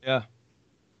 Yeah.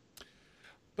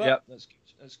 But yeah,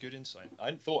 that's good insight. I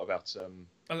hadn't thought about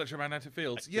electromagnetic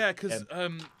fields. Yeah, because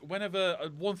whenever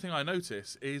one thing I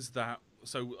notice is that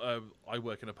I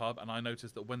work in a pub, and I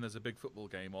notice that when there's a big football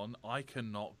game on, I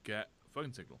cannot get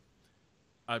phone signal.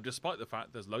 Despite the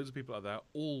fact there's loads of people out there,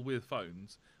 all with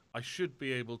phones, I should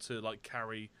be able to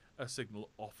carry a signal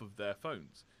off of their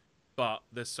phones. But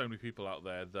there's so many people out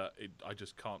there that I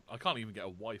just can't. I can't even get a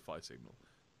Wi-Fi signal,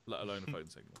 let alone a phone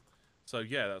signal. So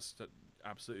yeah, that's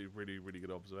absolutely really, really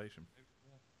good observation.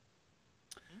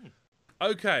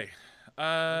 Okay,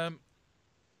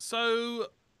 so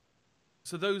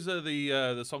those are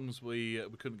the songs we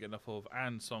couldn't get enough of,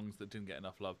 and songs that didn't get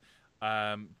enough love.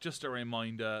 Just a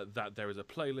reminder that there is a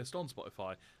playlist on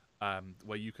Spotify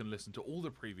where you can listen to all the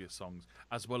previous songs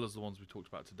as well as the ones we talked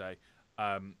about today.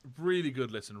 Really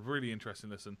good listen, really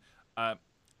interesting listen.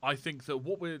 I think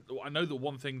that I know that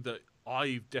one thing that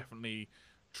I've definitely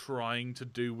trying to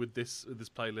do with this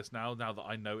playlist now that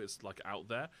I know it's like out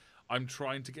there, I'm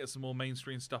trying to get some more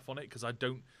mainstream stuff on it because I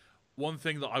don't. One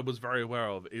thing that I was very aware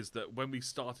of is that when we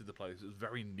started the playlist, it was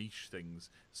very niche things,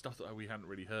 stuff that we hadn't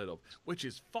really heard of, which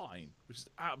is fine, which is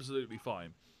absolutely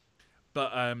fine.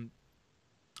 But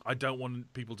I don't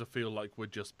want people to feel like we're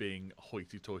just being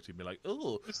hoity-toity and be like,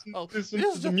 Listen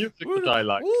yes, to the music that I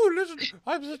like. Oh, listen,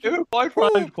 I'm such a... Quite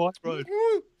right, quite right.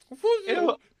 You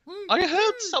know, Mm, I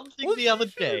heard mm, something oh, the other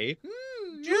yes, day.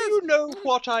 mm, Do yes, you know mm,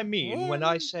 what I mean when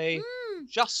I mm, say mm,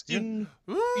 Justin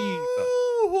yeah. Bieber?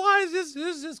 Ooh, why is this?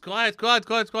 Is this quiet, quiet,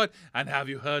 quiet, quiet? And have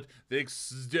you heard the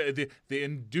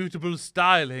indubitable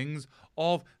stylings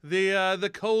of the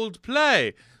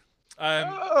Coldplay?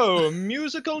 Oh,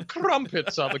 musical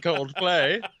crumpets are the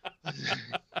Coldplay.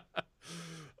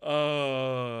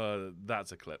 Oh,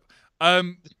 that's a clip.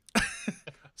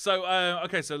 So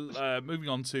okay, so moving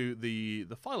on to the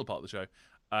final part of the show,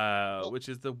 which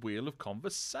is the Wheel of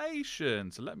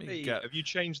Conversation. So let me Hey, get. have you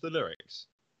changed the lyrics?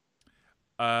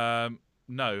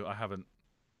 No, I haven't.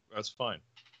 That's fine.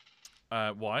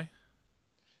 Why?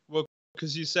 Well,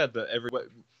 because you said that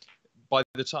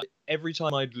every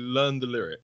time I'd learn the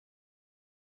lyric.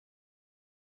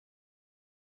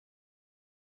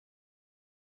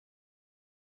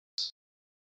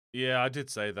 Yeah, I did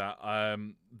say that. I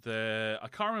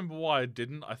can't remember why I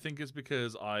didn't. I think it's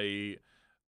because I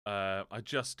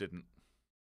just didn't.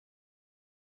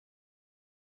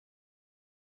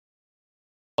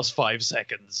 Last 5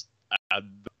 seconds,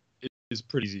 and it is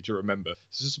pretty easy to remember.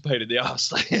 It's just a pain in the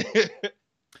ass.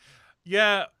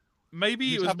 Yeah, maybe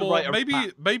You it just was have to more. write a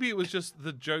rap. Maybe it was just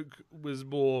the joke was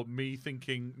more you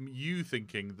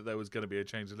thinking that there was going to be a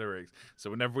change of lyrics. So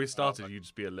whenever we started, Okay. you'd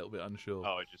just be a little bit unsure.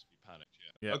 Oh, I'd just be panicked.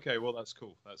 Yeah. Yeah. Okay. Well, that's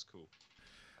cool. That's cool.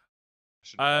 I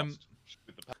shouldn't have asked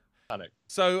with the panic.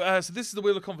 So this is the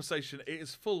Wheel of Conversation. It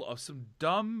is full of some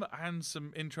dumb and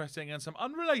some interesting and some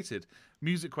unrelated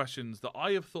music questions that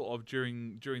I have thought of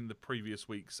during the previous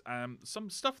weeks. Some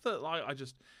stuff that I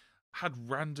just had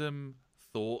random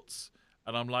thoughts,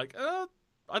 and I'm like, I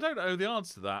don't know the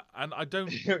answer to that, and I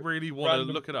don't really want to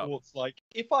Random look it up. thoughts like,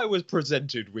 if I was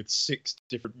presented with 6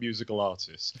 different musical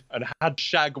artists and had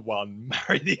shag one,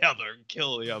 marry the other, and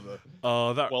kill the other.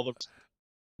 Oh, Well,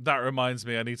 that reminds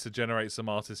me, I need to generate some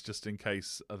artists just in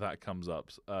case that comes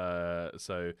up.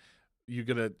 So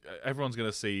everyone's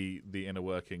gonna see the inner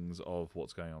workings of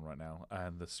what's going on right now,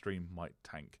 and the stream might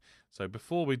tank. So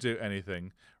before we do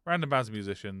anything, Random Baz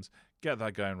Musicians, get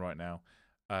that going right now.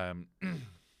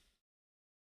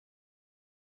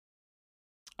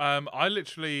 I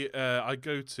literally I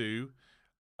go to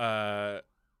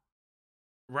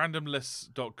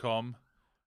randomlists.com.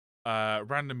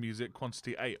 Random music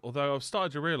quantity 8. Although I've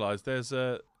started to realise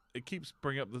it keeps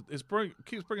bringing up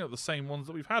keeps bringing up the same ones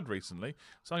that we've had recently.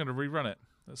 So I'm going to rerun it.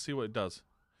 Let's see what it does.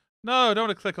 No, I don't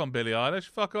want to click on Billie Eilish.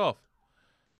 Fuck off.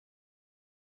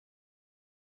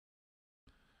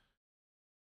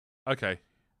 Okay.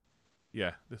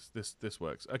 Yeah, this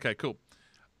works. Okay, cool.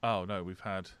 Oh no, we've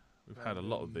had a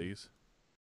lot of these.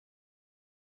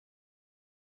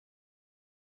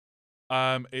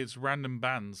 It's random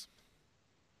bands.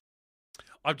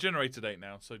 I've generated 8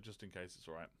 now, so just in case it's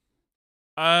all right.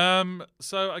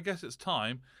 So I guess it's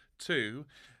time to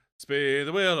spin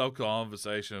the wheel of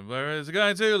conversation. Where is it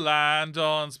going to land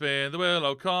on? Spin the wheel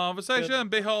of conversation.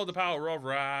 Behold the power of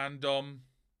random.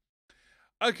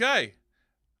 Okay.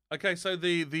 So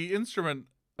the instrument.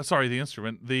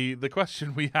 The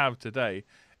question we have today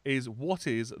is, what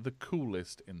is the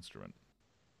coolest instrument?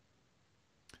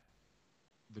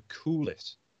 the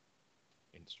coolest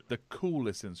instrument. The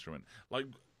coolest instrument. Like,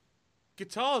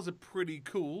 guitars are pretty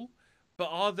cool, but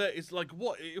it's like,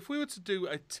 what if we were to do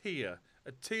a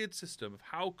tiered system of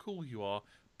how cool you are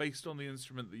based on the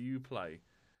instrument that you play?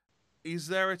 Is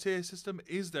there a tier system?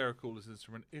 Is there a coolest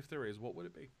instrument? If there is, what would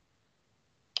it be?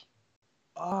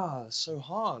 So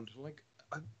hard. Like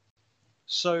a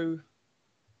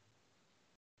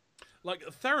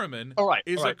theremin all right,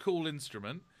 is a cool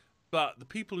instrument, but the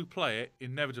people who play it,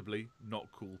 inevitably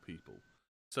not cool people.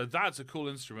 So that's a cool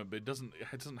instrument, but it doesn't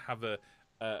have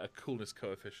a coolness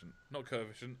coefficient. Not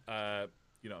coefficient.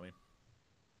 You know what I mean.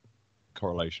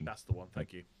 Correlation. That's the one.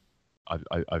 Thank you.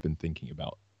 I've been thinking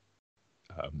about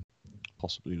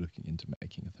possibly looking into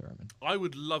making a theremin. I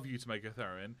would love you to make a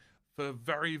theremin for a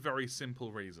very, very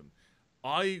simple reason.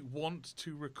 I want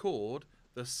to record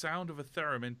the sound of a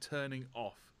theremin turning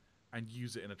off and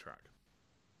use it in a track.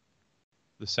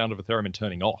 The sound of a theremin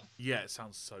turning off. Yeah, it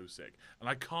sounds so sick. And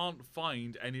I can't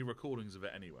find any recordings of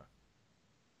it anywhere.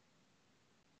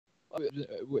 Have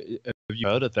you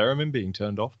heard a theremin being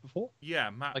turned off before? Yeah,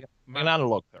 Matt. Like Matt an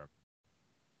analog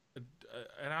theremin.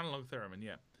 An analog theremin,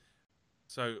 yeah.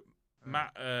 So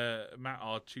Matt,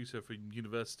 our tutor for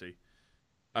university,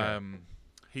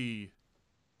 he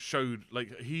showed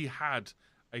he had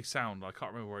a sound. I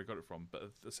can't remember where he got it from,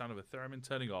 but the sound of a theremin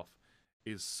turning off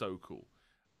is so cool.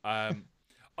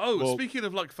 Well, speaking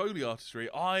of like Foley artistry,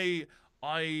 I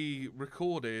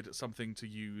recorded something to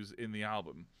use in the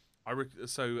album. Do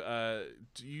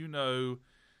you know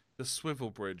the swivel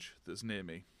bridge that's near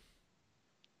me?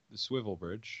 The swivel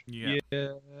bridge. Yeah.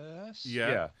 Yes.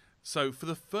 Yeah. So for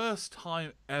the first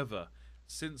time ever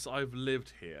since I've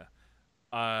lived here,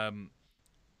 I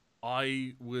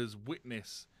was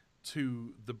witness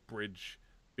to the bridge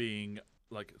being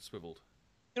like swiveled.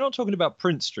 You're not talking about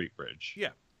Prince Street Bridge. Yeah.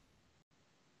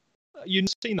 You've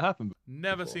seen that happen before.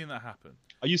 Never seen that happen.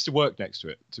 I used to work next to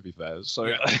it, to be fair. So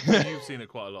yeah, you've seen it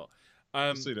quite a lot.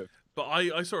 I've seen it. But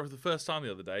I saw it for the first time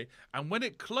the other day, and when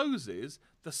it closes,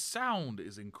 the sound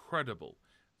is incredible.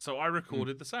 So I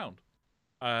recorded the sound,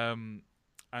 and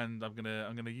I'm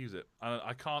gonna use it.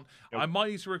 I can't. I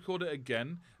might need to record it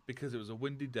again because it was a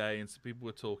windy day and some people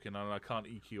were talking, and I can't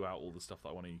EQ out all the stuff that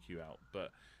I want to EQ out.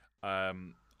 But I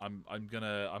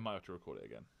might have to record it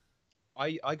again.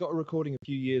 I got a recording a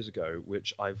few years ago,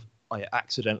 which I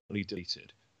accidentally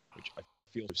deleted, which I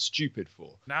feel stupid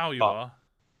for. Now you are.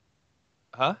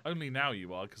 Huh? Only now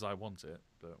you are, because I want it.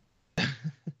 But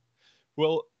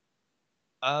well,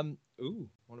 want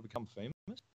to become famous?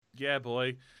 Yeah,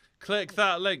 boy. Click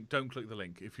that link. Don't click the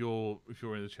link. If you're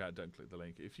in the chat, don't click the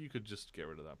link. If you could just get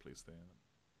rid of that, please.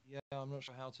 Yeah, I'm not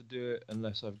sure how to do it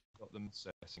unless I've got them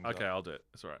settings. Okay, up. I'll do it.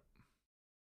 It's all right.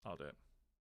 I'll do it.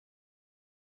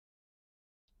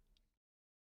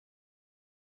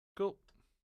 Cool.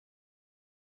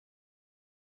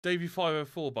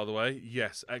 Davey504, by the way.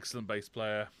 Yes, excellent bass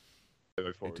player.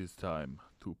 It is time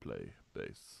to play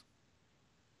bass.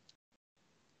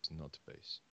 It's not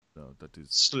bass. No, that is...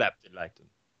 Slap the lightning.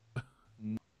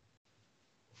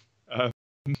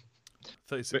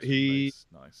 36 but he... bass.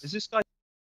 Nice. Is this guy...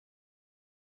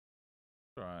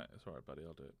 It's alright, buddy.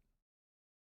 I'll do it.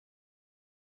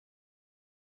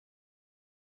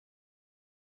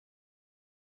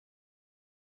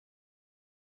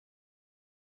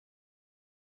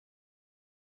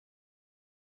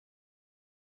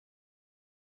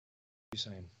 What are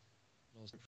you saying?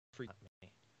 Freak at me.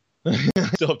 I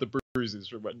still have the bruises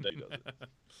from when Dave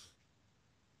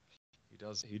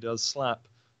does it. He does slap.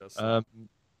 That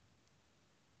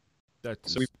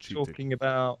so we're talking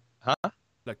about... Huh?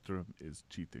 Plectrum is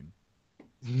cheating.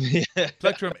 Yeah.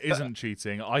 Plectrum isn't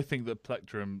cheating. I think that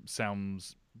Plectrum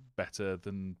sounds better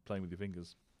than playing with your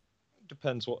fingers.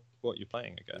 Depends what you're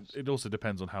playing, I guess. It also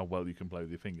depends on how well you can play with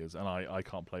your fingers, and I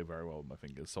can't play very well with my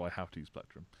fingers, so I have to use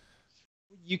Plectrum.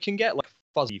 You can get like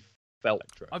fuzzy felt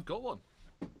Plectrum. I've got one.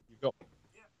 You've got...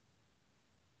 Yeah.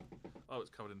 Oh, it's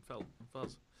covered in felt and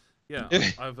fuzz. Yeah,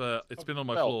 I've it's been on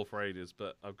my floor for ages,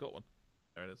 but I've got one.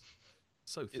 There it is.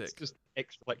 So thick. It's just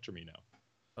extra Plectrum-y now.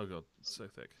 Oh god, it's so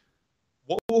thick.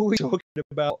 What were we talking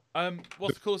about?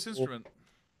 What's the coolest instrument?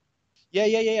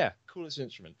 Yeah. Coolest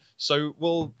instrument. So,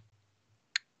 well,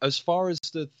 as far as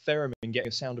the theremin, getting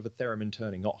a sound of a theremin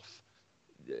turning off,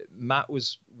 Matt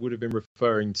would have been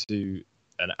referring to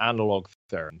an analog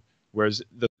theremin, whereas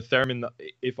the theremin that,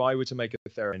 if I were to make a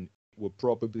theremin, would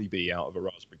probably be out of a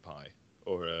Raspberry Pi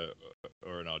or an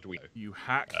Arduino. You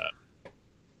hack.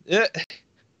 Yeah.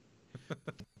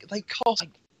 They cost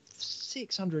like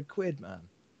 600 quid, man.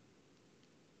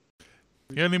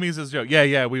 He only means it's a joke.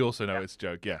 Yeah, we also know it's a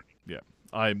joke. Yeah.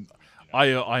 I'm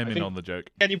in on the joke.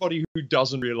 Anybody who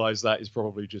doesn't realize that is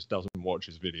probably just doesn't watch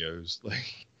his videos.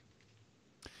 Like,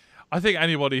 I think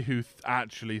anybody who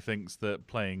actually thinks that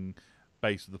playing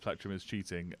bass with the Plectrum is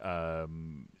cheating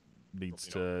needs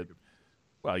to...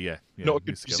 Well, yeah. Not a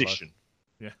good position.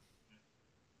 Yeah.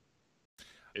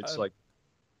 It's like...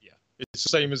 Yeah. It's the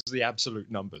same as the absolute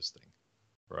numbers thing,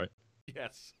 right?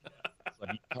 Yes.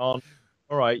 Like you can't...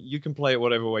 All right, you can play it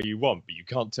whatever way you want, but you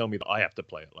can't tell me that I have to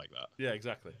play it like that. Yeah,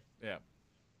 exactly. Yeah.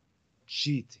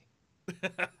 Cheating.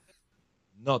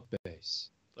 Not bass.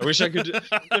 I wish I could just,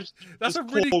 That's just a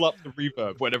really call up the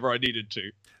reverb whenever I needed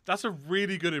to. that's a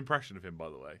really good impression of him, by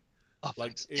the way. Oh,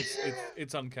 Like thanks.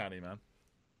 it's uncanny, man.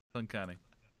 It's uncanny.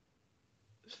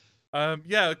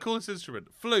 Yeah, coolest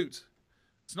instrument, flute.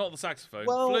 It's not the saxophone.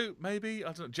 Well, Flute, maybe.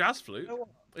 I don't know. Jazz flute. you know what?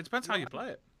 It depends how you play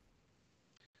it.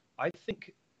 I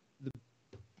think the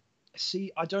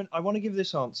see, I want to give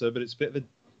this answer, but it's a bit of a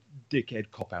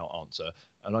dickhead cop out answer,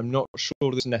 and I'm not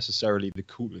sure this is necessarily the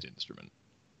coolest instrument.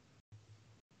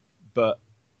 But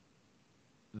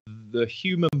the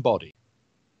human body.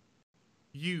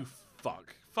 You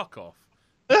fuck off.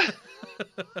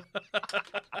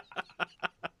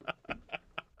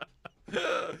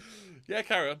 Yeah,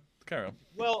 carry on.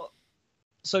 Well,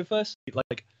 so firstly,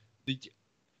 like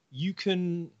you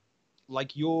can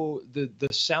like the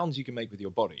sounds you can make with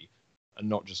your body are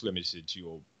not just limited to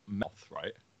your mouth,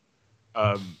 right?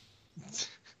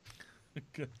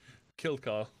 Killed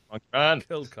Carl. Man.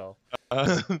 Killed Carl.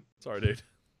 Um, Sorry, dude.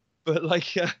 but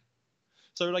like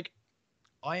so like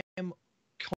I am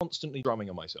constantly drumming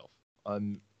on myself.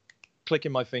 I'm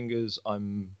clicking my fingers.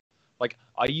 I'm like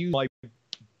I use my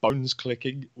bones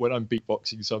clicking when I'm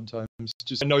beatboxing sometimes.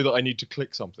 Just I know that I need to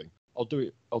click something. I'll do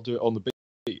it on the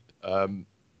beat.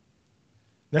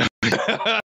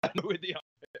 With the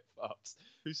armpit farts.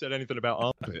 Who said anything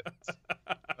about armpits?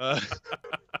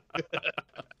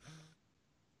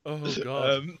 Oh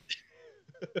god.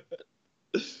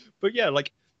 But yeah,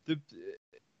 like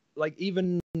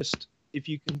even just if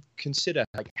you can consider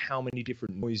like how many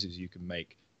different noises you can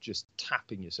make just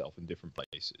tapping yourself in different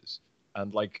places,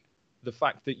 and like the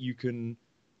fact that you can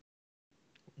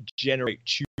generate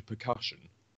tube percussion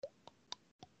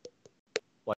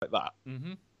like that,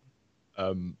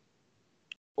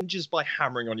 just by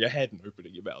hammering on your head and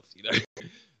opening your mouth, you know,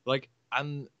 like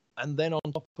and then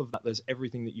on top of that, there's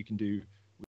everything that you can do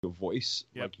with your voice.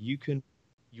 Yep. Like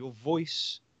your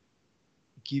voice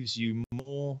gives you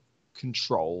more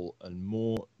control and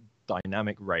more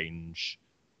dynamic range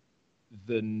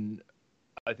than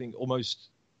I think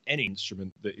almost any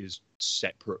instrument that is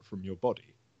separate from your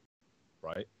body,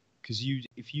 right? Because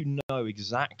if you know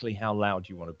exactly how loud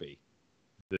you want to be,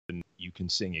 then you can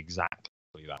sing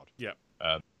exactly loud. Yeah.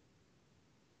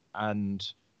 And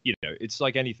you know, it's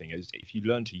like anything. If you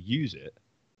learn to use it,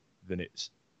 then it's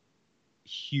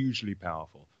hugely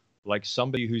powerful. Like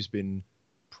somebody who's been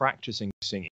practicing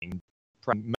singing,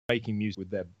 making music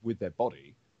with their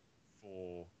body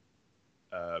for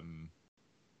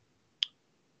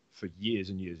years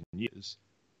and years and years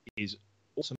is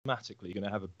automatically going to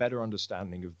have a better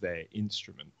understanding of their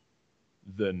instrument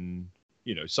than,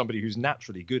 you know, somebody who's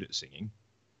naturally good at singing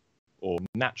or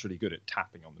naturally good at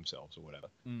tapping on themselves or whatever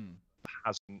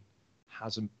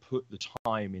hasn't put the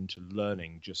time into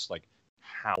learning just like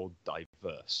how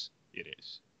diverse it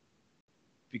is.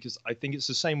 Because I think it's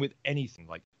the same with anything.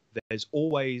 Like there's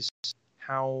always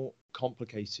how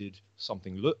complicated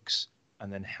something looks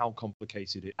and then how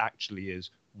complicated it actually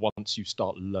is once you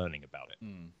start learning about it.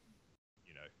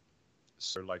 You know,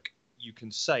 so like you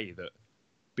can say that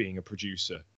being a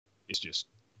producer is just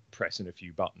pressing a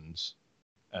few buttons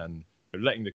and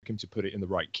letting the computer put it in the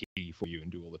right key for you and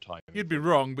do all the time. You'd be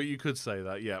wrong, but you could say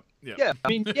that. Yeah. Yeah, I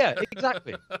mean, yeah,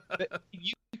 exactly.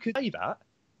 You could say that,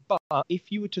 but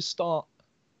if you were to start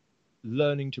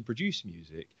learning to produce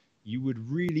music, you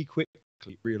would really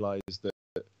quickly realize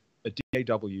that a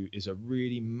DAW is a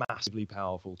really massively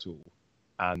powerful tool,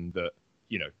 and that,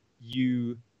 you know,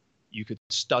 you could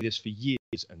study this for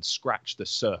years and scratch the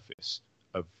surface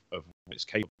of what it's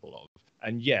capable of.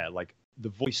 And yeah, like the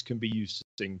voice can be used to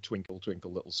sing Twinkle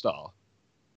Twinkle Little Star.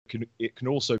 It can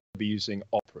also be using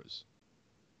operas.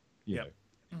 You know,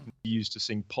 be used to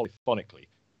sing polyphonically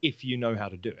if you know how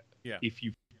to do it. Yeah. If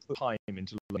you put time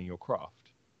into learning your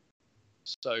craft.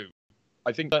 So,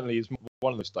 I think certainly is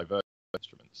one of those diverse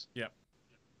instruments. Yeah.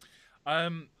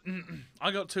 I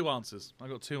got two answers.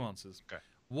 Okay.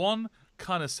 One,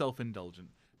 kind of self-indulgent.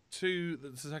 Two,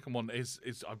 the second one is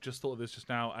I've just thought of this just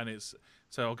now, and it's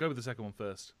so I'll go with the second one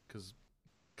first because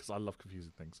I love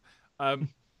confusing things.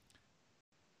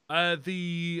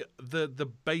 The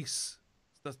bass,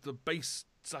 that's the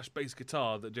bass/bass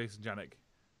guitar that Jason Janik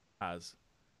has.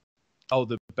 Oh,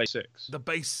 the bass six. The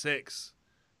bass six.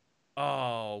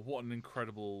 Oh, what an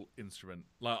incredible instrument!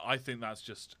 Like I think that's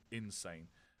just insane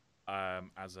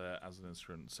as an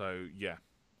instrument. So yeah,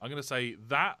 I'm gonna say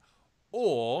that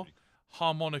or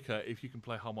harmonica if you can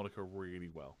play harmonica really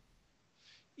well.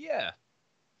 Yeah.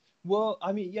 Well,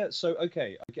 I mean, yeah. So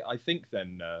okay, I think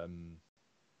then,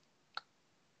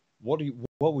 what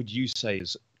would you say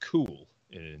is cool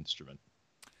in an instrument?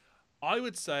 I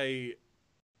would say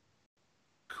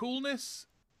coolness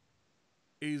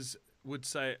is would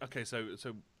say, okay, so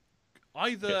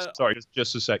either Yes, sorry,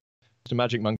 just a sec. Mr.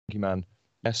 Magic Monkey Man.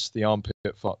 Yes, the armpit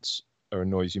farts are a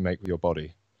noise you make with your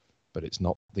body, but it's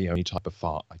not the only type of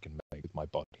fart I can make with my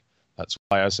body. That's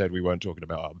why I said we weren't talking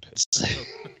about armpits.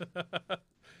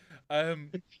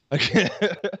 Okay.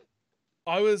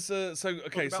 I was so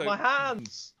okay. Talking So about my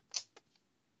hands.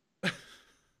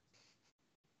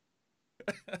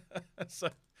 so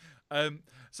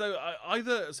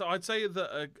I'd say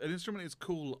that an instrument is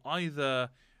cool either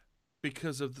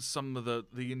because of some of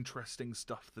the interesting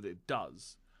stuff that it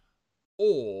does,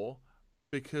 or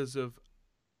because of,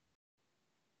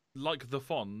 like the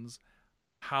Fonz,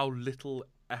 how little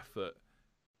effort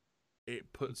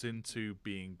it puts into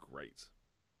being great.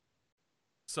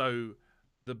 So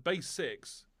the bass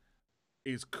 6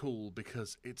 is cool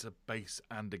because it's a bass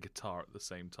and a guitar at the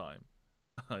same time.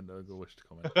 I no longer wish to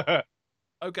comment.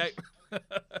 Okay.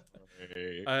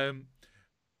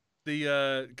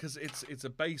 Because it's a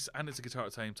bass and it's a guitar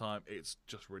at the same time. It's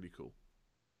just really cool.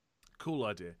 Cool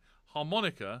idea.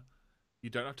 Harmonica, you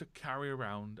don't have to carry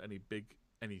around any big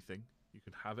anything. You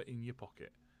can have it in your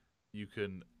pocket. You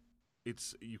can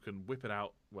whip it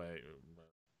out. Wait,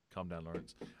 calm down,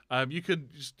 Lawrence. You can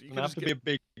just It doesn't have to be a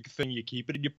big thing. You keep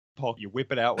it in your pocket. You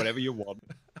whip it out whenever you want.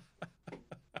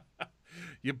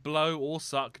 You blow or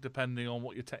suck depending on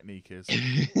what your technique is.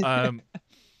 Do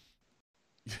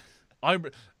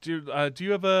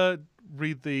you ever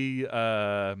read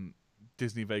the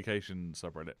Disney Vacation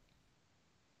subreddit?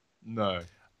 No.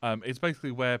 It's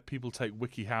basically where people take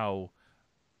WikiHow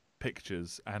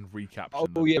pictures and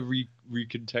recaption them. Oh yeah,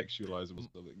 recontextualize them or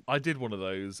something. I did one of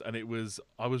those, and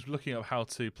I was looking up how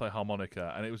to play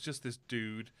harmonica, and it was just this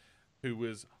dude who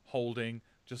was holding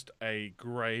just a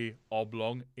grey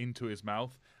oblong into his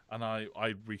mouth, and I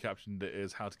recaptioned it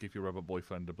as how to give your rubber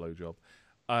boyfriend a blowjob.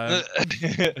 I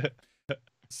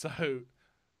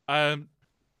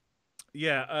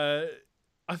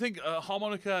think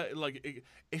harmonica,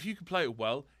 if you can play it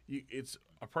well, it's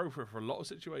appropriate for a lot of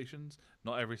situations.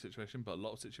 Not every situation, but a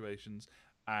lot of situations.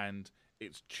 And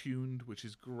it's tuned, which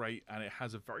is great, and it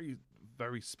has a very,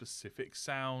 very specific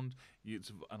sound.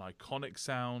 It's an iconic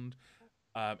sound.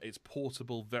 It's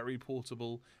portable, very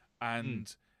portable,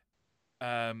 and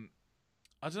I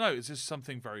don't know. It's just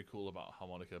something very cool about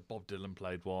harmonica. Bob Dylan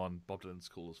played one. Bob Dylan's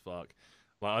cool as fuck.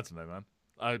 Well, I don't know, man.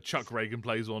 Chuck Reagan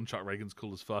plays one. Chuck Reagan's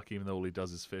cool as fuck, even though all he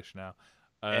does is fish now.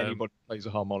 Anybody who plays a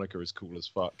harmonica is cool as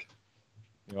fuck.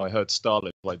 You know, I heard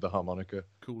Stalin played the harmonica.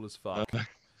 Cool as fuck.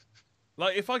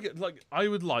 If I could,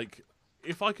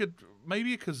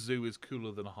 maybe a kazoo is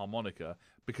cooler than a harmonica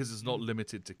because it's not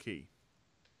limited to key.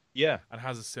 Yeah, and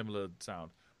has a similar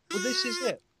sound. Well, this is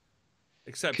it.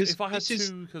 Except if I had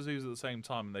two kazoos at the same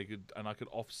time, and I could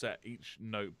offset each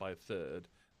note by a third,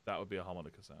 that would be a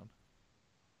harmonica sound.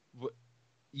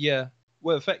 Yeah.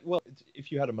 Well,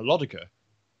 if you had a melodica,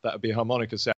 that would be a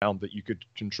harmonica sound that you could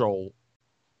control.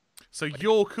 So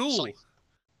you're cool.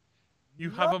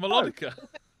 You have a melodica.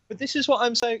 But this is what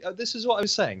I'm saying.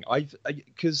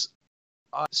 Because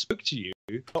I spoke to you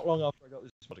not long after I got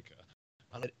this melodica,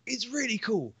 and it's really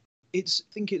cool. I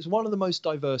think it's one of the most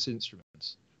diverse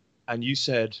instruments. And you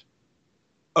said,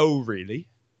 "Oh, really?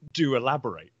 Do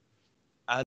elaborate."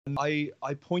 And I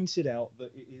pointed out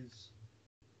that it is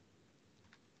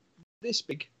this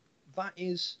big. That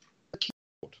is a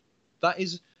keyboard. That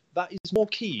is more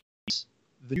keys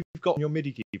than you've got on your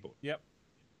MIDI keyboard. Yep.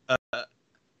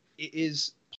 It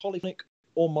is polyphonic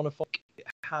or monophonic.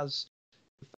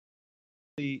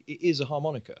 It is a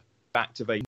harmonica to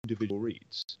activate individual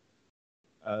reeds.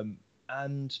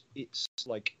 And it's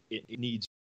like it needs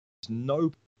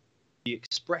the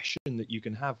expression that you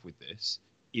can have with this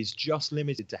is just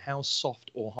limited to how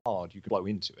soft or hard you can blow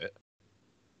into it.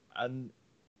 And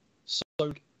so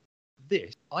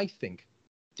I think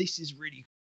this is really,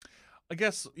 I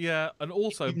guess, yeah, and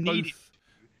also both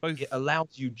it allows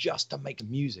you just to make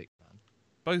music, man.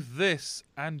 Both this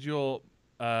and your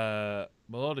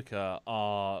melodica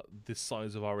are the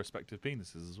size of our respective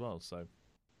penises as well, so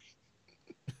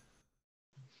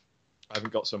I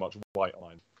haven't got so much white on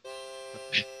mine.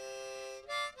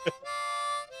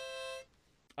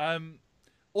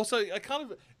 Also,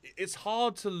 it's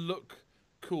hard to look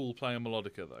cool playing a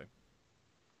melodica though.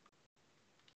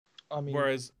 I mean,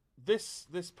 whereas this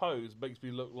pose makes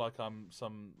me look like I'm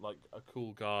a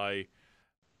cool guy.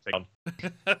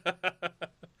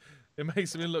 It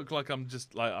makes me look like I'm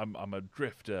just I'm a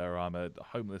drifter. Or I'm a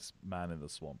homeless man in the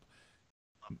swamp.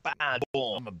 I'm a bad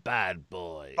boy. I'm a bad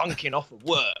boy. Bunking off at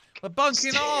work. I'm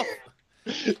bunking off.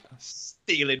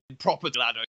 Stealing property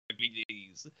ladder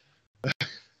DVDs.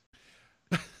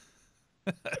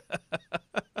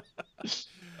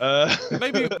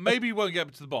 Maybe we won't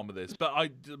get to the bottom of this, but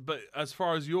as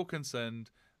far as you're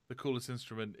concerned, the coolest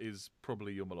instrument is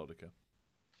probably your melodica.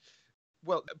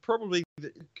 Well, probably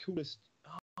the coolest.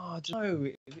 I don't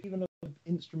know. Even of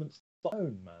instruments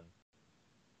alone, man.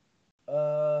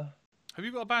 Have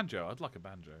you got a banjo? I'd like a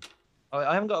banjo.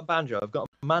 I haven't got a banjo. I've got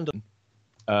a mandolin.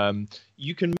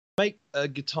 You can make a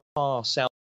guitar sound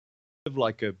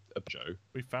like a banjo.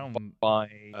 We found by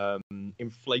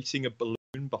inflating a balloon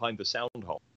behind the sound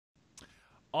hole.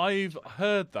 I've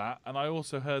heard that, and I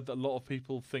also heard that a lot of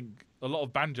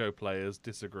banjo players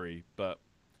disagree, but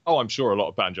oh, I'm sure a lot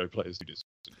of banjo players do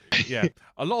disagree. Yeah,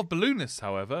 a lot of balloonists,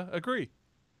 however, agree.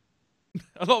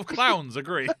 A lot of clowns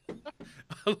agree.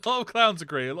 A lot of clowns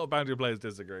agree. A lot of banjo players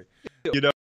disagree. You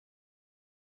know,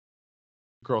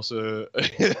 across a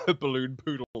balloon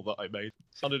poodle that I made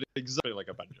sounded exactly like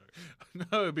a banjo. No,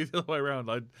 it'd be the other way around.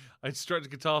 I'd stretch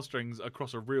guitar strings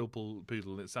across a real poodle,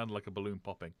 and it sounded like a balloon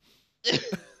popping.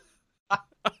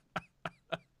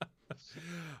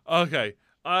 Okay.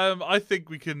 I think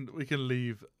we can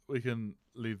leave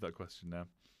that question now.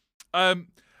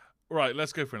 Right,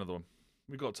 let's go for another one.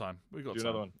 We've got time. We've got time.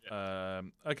 Another one. Yeah.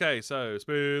 Okay, so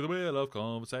spill the wheel of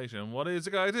conversation. What is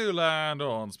it going to land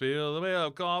on? Spill the wheel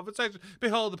of conversation.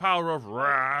 Behold the power of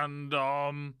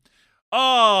random.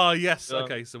 Oh yes.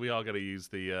 Okay, so we are going to use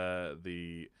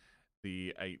the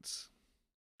eights.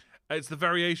 It's the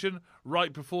variation.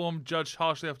 Right performed, judged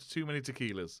harshly after too many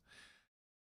tequilas.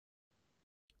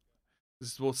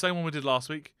 This is the same one we did last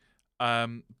week.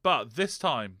 But this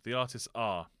time the artists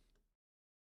are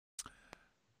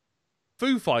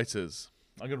Foo Fighters.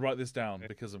 I'm going to write this down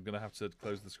because I'm going to have to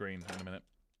close the screen in a minute.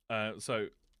 So,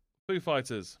 Foo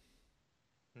Fighters.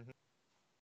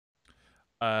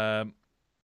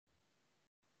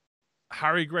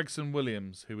 Harry Gregson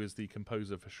Williams, who is the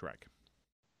composer for Shrek.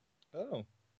 Oh.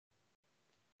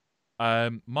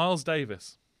 Miles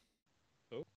Davis.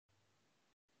 Oh.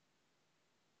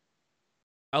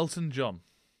 Elton John.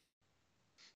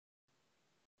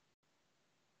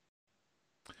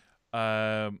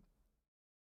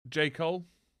 J. Cole.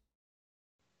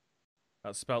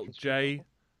 That's spelled J.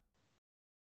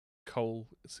 Cole,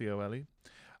 C-O-L-E.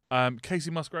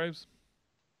 Casey Musgraves.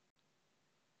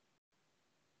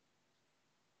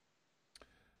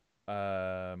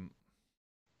 Billie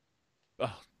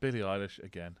Eilish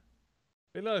again.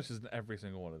 Billie Eilish is in every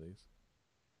single one of these.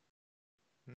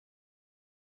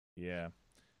 Yeah.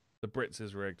 The Brits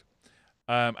is rigged.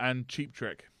 And Cheap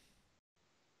Trick.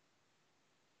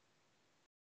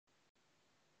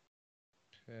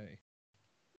 Okay.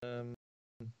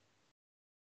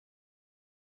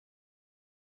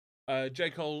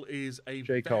 J. Cole is a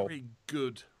very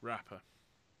good rapper.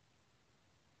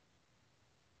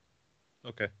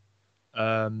 Okay.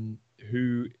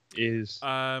 Who is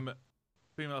female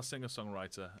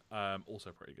singer-songwriter,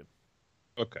 also pretty good.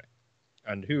 Okay.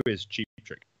 And who is Cheap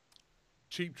Trick?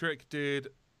 Cheap Trick did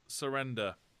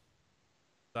Surrender.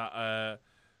 That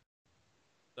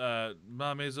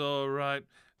Mommy's alright,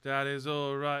 Daddy's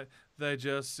alright, they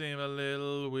just seem a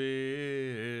little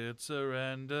weird.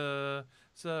 Surrender,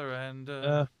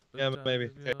 surrender. Yeah, maybe.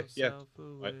 Yeah.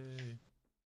 Right.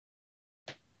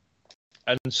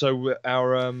 And so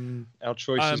our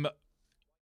choice is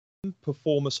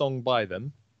perform a song by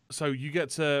them. So you get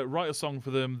to write a song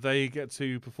for them. They get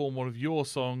to perform one of your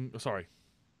songs. Sorry.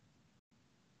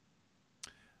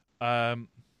 What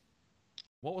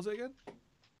was it again?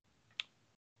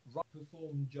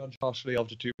 Perform, judge harshly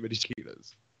after too many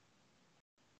tequilas.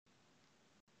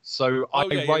 So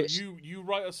I write. You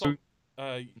write a song.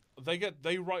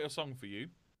 They write a song for you.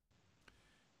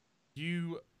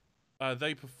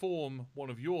 They perform one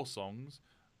of your songs,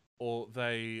 or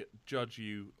they judge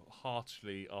you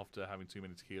harshly after having too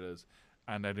many tequilas,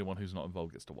 and anyone who's not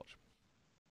involved gets to watch.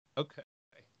 Okay.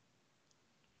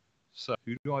 So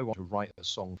who do I want to write a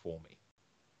song for me?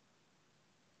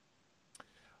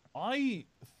 I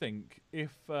think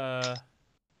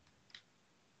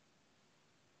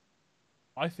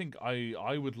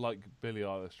I would like Billie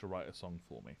Eilish to write a song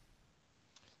for me.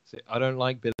 See, I don't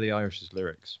like Billie Eilish's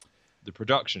lyrics. The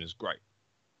production is great.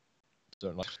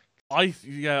 Don't like. I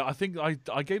think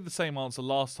I gave the same answer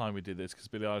last time we did this because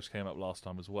Billie Eilish came up last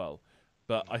time as well.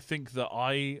 But I think that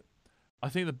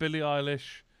Billie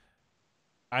Eilish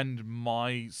and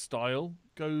my style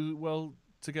go well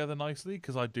together nicely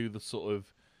because I do the sort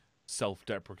of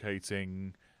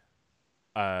self-deprecating,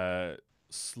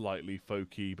 slightly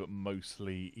folky but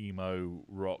mostly emo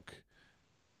rock,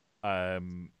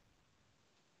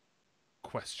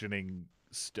 questioning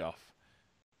stuff.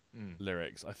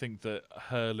 Lyrics. I think that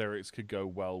her lyrics could go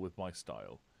well with my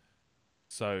style.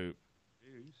 So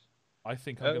I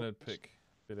think I'm going to pick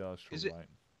Billie Eilish Is to it- write.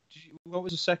 What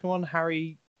was the second one?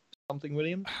 Harry something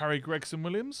Williams? Harry Gregson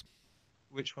Williams.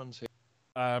 Which one's he?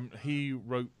 He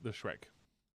wrote the Shrek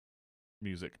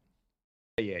music.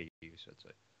 Yeah, you said so.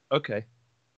 Okay.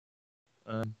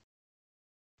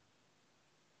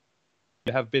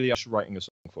 You have Billie Eilish writing a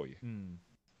song for you.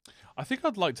 I think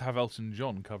I'd like to have Elton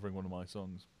John covering one of my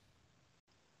songs.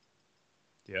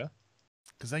 Yeah.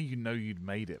 Because then you know you'd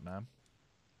made it, man.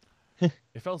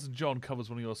 If Elton John covers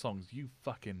one of your songs, you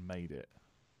fucking made it.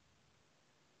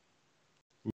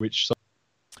 Which song?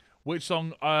 Which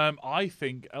song? I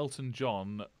think Elton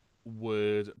John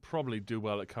would probably do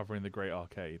well at covering The Great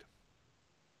Arcade,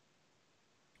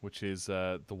 which is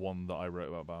the one that I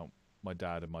wrote about my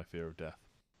dad and my fear of death.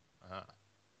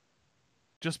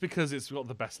 Just because it's got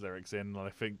the best lyrics in, and I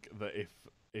think that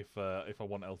if I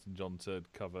want Elton John to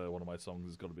cover one of my songs,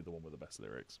 it's got to be the one with the best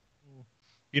lyrics.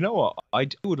 You know what? I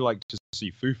would like to see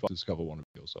Foo Fighters cover one of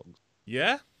your songs.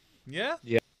 Yeah, yeah,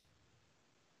 yeah.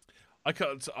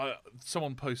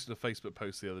 Someone posted a Facebook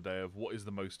post the other day of what is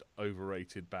the most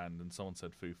overrated band, and someone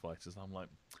said Foo Fighters. I'm like,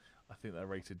 I think they're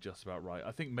rated just about right.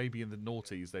 I think maybe in the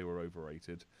noughties they were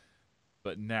overrated,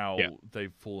 but now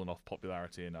they've fallen off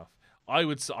popularity enough. I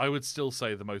would still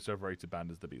say the most overrated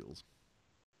band is the Beatles.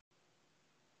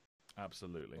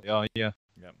 Absolutely. Yeah.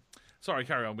 Sorry,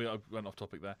 carry on. I went off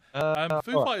topic there.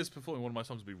 Foo Fighters performing one of my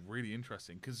songs would be really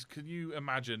interesting, because can you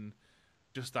imagine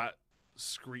just that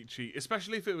screechy,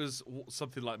 especially if it was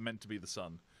something like Meant to Be the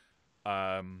Sun,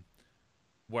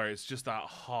 where it's just that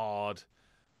hard.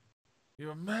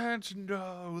 You're meant to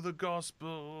know the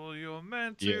gospel. You're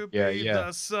meant to be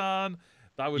the sun.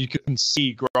 That would. You can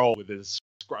see Grohl with his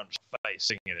scrunched face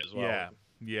singing it as well.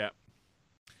 Yeah.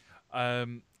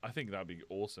 I think that'd be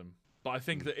awesome. But I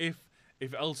think that if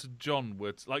Elton John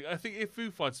were to, I think if Foo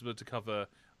Fighters were to cover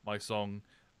my song,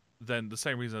 then the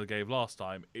same reason I gave last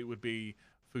time, it would be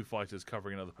Foo Fighters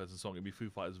covering another person's song. It'd be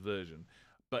Foo Fighters' version.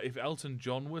 But if Elton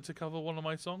John were to cover one of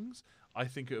my songs, I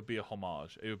think it would be a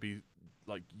homage. It would be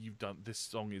like, you've done this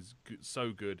song is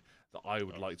so good that I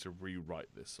would like to rewrite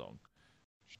this song.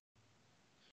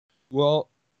 Well,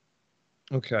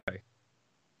 okay.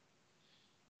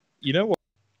 You know what?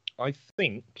 I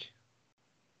think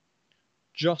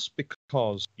just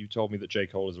because you told me that J.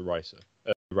 Cole is a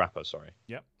rapper, sorry.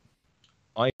 Yep.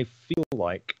 I feel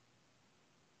like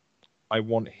I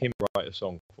want him to write a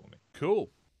song for me. Cool.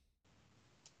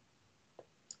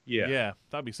 Yeah. Yeah,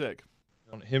 that'd be sick.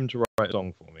 I want him to write a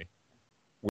song for me,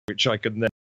 which I could then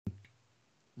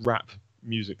rap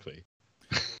musically.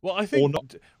 Well, I think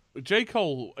J.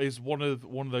 Cole is one of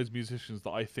those musicians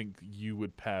that I think you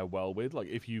would pair well with. Like,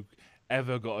 if you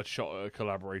ever got a shot at a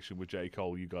collaboration with J.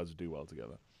 Cole, you guys would do well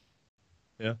together.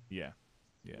 Yeah? Yeah.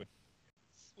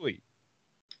 Sweet.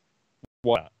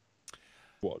 What?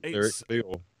 Lyrically,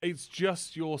 or? It's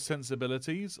just your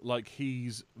sensibilities. Like,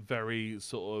 he's very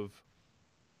sort of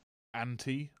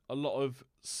anti a lot of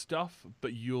stuff,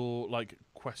 but you're like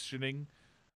questioning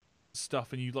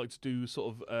stuff, and you like to do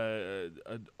sort of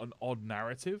an odd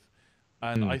narrative.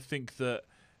 And I think that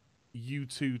you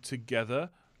two together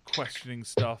questioning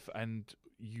stuff and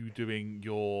you doing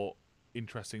your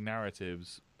interesting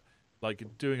narratives, like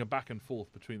doing a back and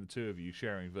forth between the two of you,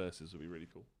 sharing verses, would be really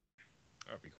cool.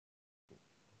 That'd be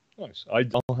cool. Nice.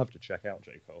 I'll have to check out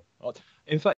J. Cole.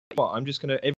 In fact, I'm just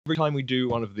gonna, every time we do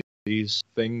one of these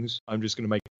things, I'm just gonna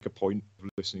make a point of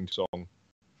listening to a song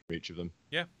from each of them.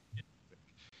 Yeah.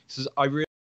 This is, I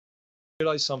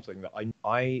realized something, that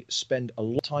I spend a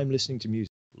lot of time listening to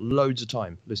music, loads of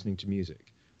time listening to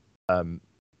music. But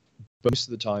most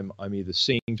of the time, I'm either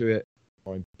singing to it,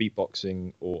 or I'm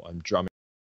beatboxing, or I'm drumming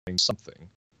something.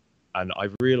 And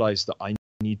I've realized that I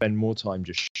need to spend more time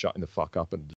just shutting the fuck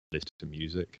up and listening to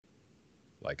music.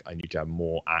 Like, I need to have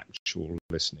more actual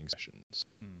listening sessions,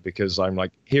 because I'm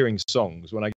like hearing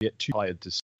songs when I get too tired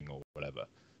to sing or whatever.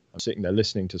 I'm sitting there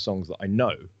listening to songs that I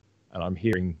know, and I'm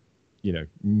hearing,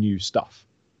 new stuff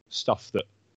that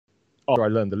after I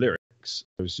learned the lyrics,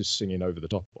 I was just singing over the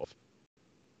top of,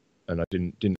 and I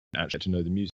didn't actually get to know the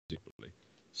music properly.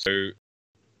 So,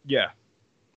 yeah,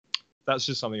 that's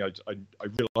just something I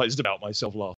realized about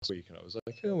myself last week, and I was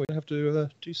like, oh, we have to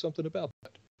do something about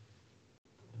that.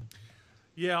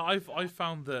 Yeah, I've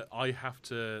found that I have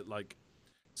to, like,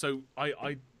 so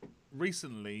I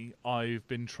recently I've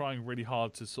been trying really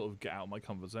hard to sort of get out of my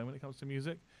comfort zone when it comes to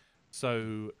music.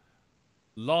 So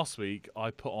last week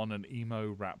I put on an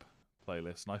emo rap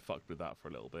playlist, and I fucked with that for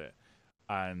a little bit,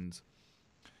 and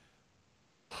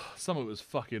some of it was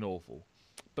fucking awful,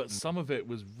 but some of it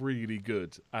was really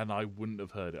good, and I wouldn't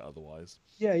have heard it otherwise.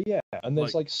 Yeah, and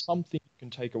there's like something you can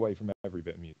take away from every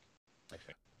bit of music, I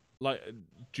think. Like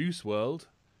Juice WRLD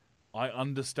I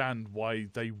understand why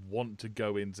they want to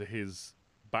go into his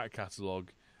back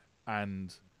catalogue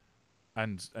and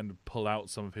pull out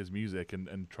some of his music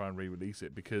and try and re-release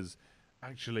it, because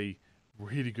actually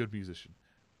really good musician.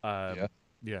 Yeah.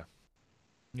 Yeah.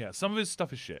 Yeah, some of his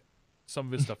stuff is shit. Some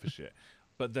of his stuff is shit.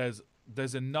 But there's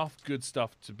enough good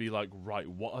stuff to be like, right,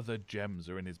 what other gems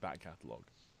are in his back catalogue?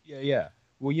 Yeah, yeah.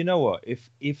 Well, you know what?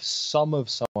 If some of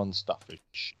someone's stuff is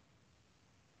shit,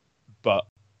 but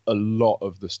a lot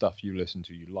of the stuff you listen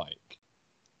to you like,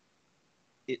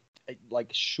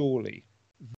 like surely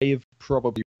they have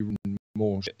probably written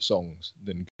more shit songs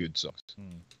than good songs.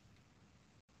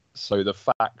 So the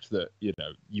fact that, you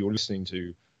know, you're listening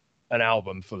to an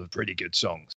album full of pretty good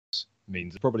songs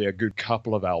means there's probably a good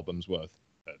couple of albums worth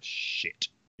of shit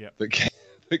Yep.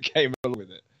 that came along with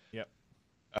it. Yep.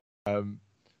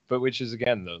 But which is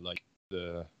again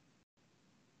the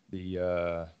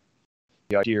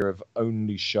idea of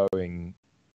only showing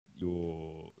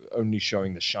the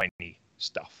shiny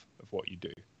stuff of what you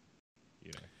do,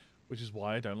 you know. Which is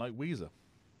why I don't like Weezer.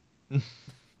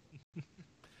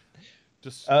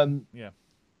 Just yeah.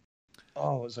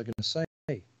 Oh, what was I going to say?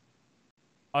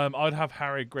 I'd have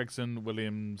Harry Gregson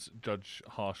Williams judge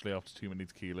harshly after Too Many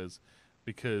Tequilas,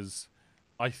 because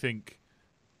I think,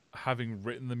 having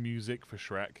written the music for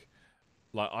Shrek,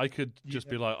 like I could just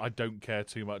be like, I don't care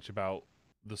too much about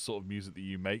the sort of music that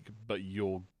you make, but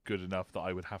you're good enough that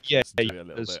I would have to listen to it a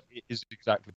little bit. It is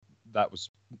exactly that was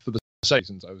for the same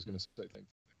reasons I was going to say things.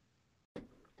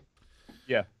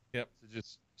 Yeah. Yep. So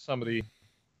just somebody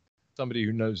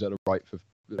who knows how to write for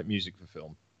music for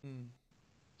film.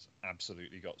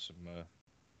 Absolutely got some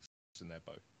in their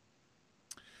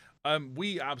bow.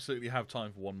 We absolutely have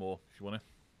time for one more if you want to.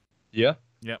 Yeah.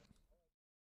 Yep.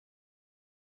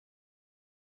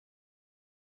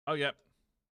 Oh, yep.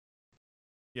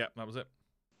 Yep, that was it.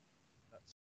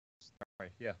 That's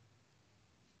right. Yeah.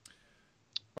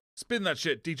 Spin that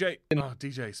shit, DJ. Oh,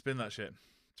 DJ, spin that shit.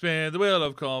 Spin the wheel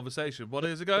of conversation. What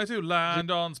is it going to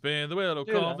land on? Spin the wheel of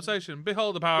conversation.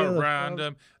 Behold the power of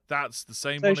random. That's the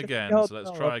same one again, so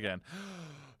let's try again.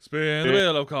 Spin the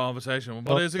wheel of conversation.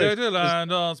 What is it going to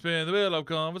land on? Spin the wheel of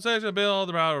conversation. Behold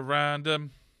the power of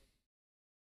random.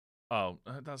 Oh,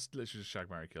 that's literally just Shag,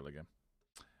 Marry, Kill again.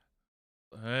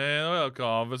 Spin the wheel of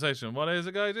conversation. What is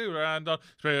it going to land on?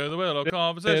 Spin the wheel of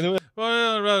conversation.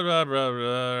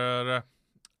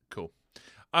 Cool.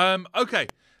 Okay.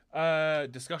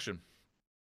 Discussion.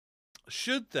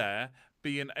 Should there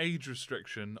be an age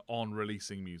restriction on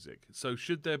releasing music? So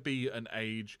should there be an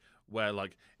age where,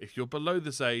 like, if you're below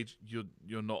this age,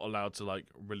 you're not allowed to, like,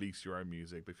 release your own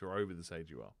music, but if you're over this age,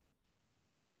 you are?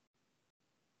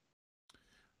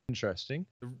 Interesting.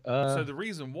 So the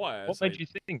reason why what made you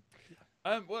think?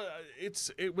 Well,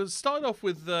 it was started off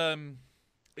with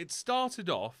it started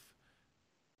off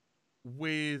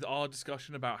with our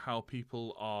discussion about how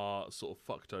people are sort of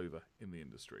fucked over in the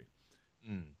industry.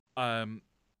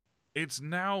 It's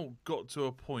now got to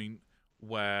a point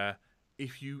where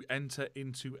if you enter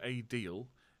into a deal,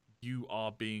 you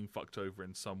are being fucked over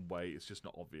in some way. It's just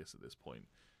not obvious at this point.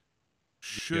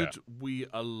 Should we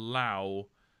allow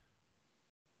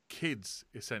kids,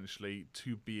 essentially,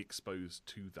 to be exposed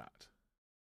to that?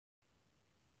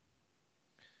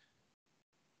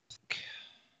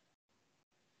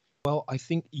 Well, I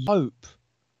think you hope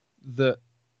that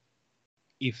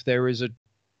if there is a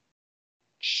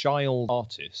child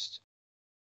artist,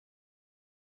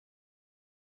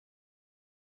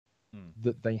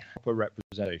 that they have a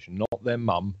representation, not their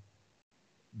mum,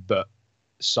 but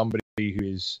somebody who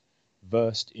is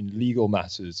versed in legal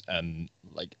matters and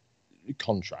like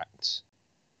contracts,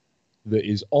 that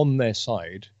is on their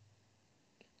side.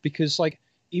 Because like,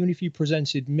 even if you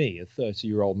presented me, a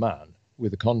 30-year-old man,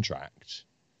 with a contract,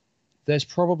 there's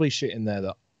probably shit in there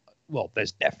that, well,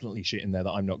 there's definitely shit in there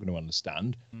that I'm not going to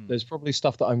understand. There's probably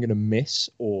stuff that I'm going to miss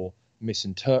or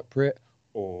misinterpret,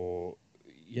 or,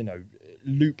 you know,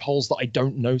 loopholes that I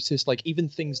don't notice. Like, even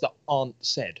things that aren't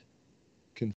said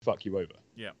can fuck you over.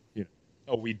 Yeah. You know,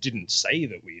 oh, we didn't say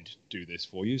that we'd do this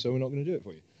for you, so we're not going to do it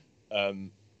for you.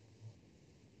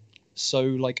 So,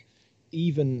 like,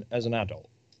 even as an adult,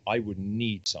 I would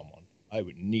need someone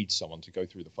to go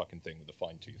through the fucking thing with a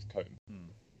fine-tooth comb.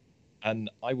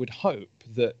 And I would hope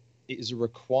that it is a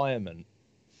requirement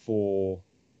for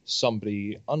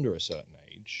somebody under a certain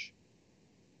age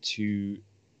to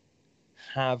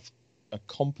have a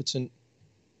competent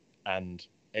and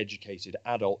educated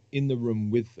adult in the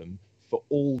room with them for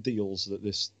all deals that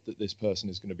this person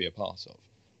is going to be a part of.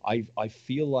 I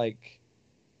feel like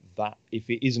that, if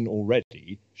it isn't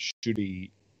already, should be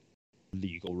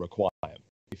legal requirement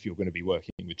if you're going to be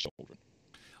working with children.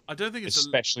 I don't think it's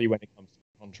especially when it comes to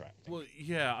contracting. Well,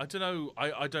 yeah, I don't know.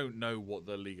 I don't know what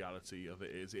the legality of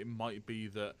it is. It might be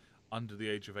that under the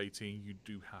age of 18, you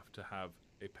do have to have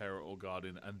a parent or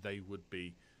guardian, and they would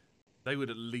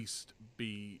at least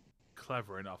be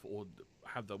clever enough or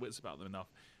have their wits about them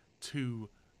enough to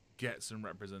get some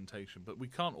representation. But we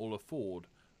can't all afford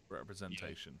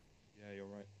representation. Yeah, you're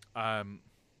right.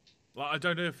 Well, I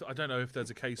don't know if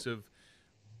there's a case of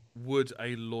would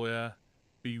a lawyer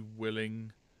be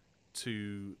willing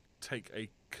to take a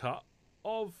cut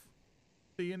of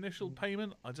the initial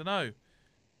payment? I don't know,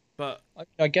 but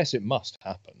I guess it must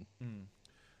happen.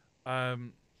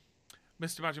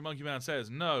 Mr. Magic Monkey Man says,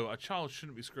 no, a child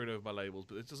shouldn't be screwed over by labels,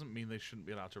 but it doesn't mean they shouldn't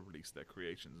be allowed to release their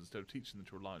creations. Instead of teaching them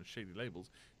to rely on shady labels,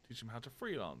 teach them how to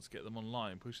freelance, get them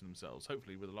online, pushing themselves,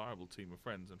 hopefully with a reliable team of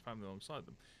friends and family alongside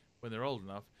them. When they're old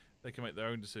enough, they can make their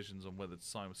own decisions on whether to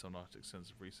sign with someone after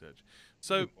extensive research.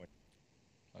 So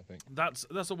I think that's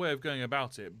a way of going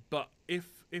about it. But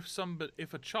if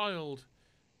a child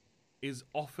is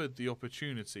offered the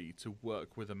opportunity to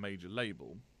work with a major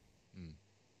label,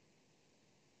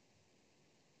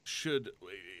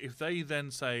 if they then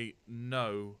say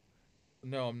no,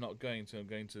 I'm not going to, I'm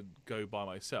going to go by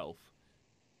myself,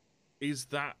 is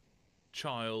that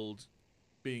child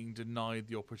being denied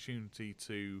the opportunity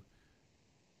to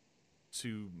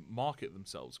market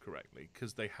themselves correctly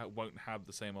because they won't have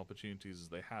the same opportunities as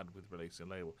they had with releasing a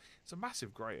label? It's a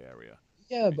massive grey area.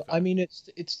 Yeah, but I mean, it's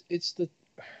the.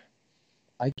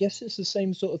 I guess it's the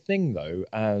same sort of thing though.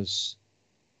 As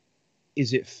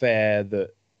is it fair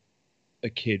that a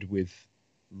kid with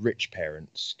rich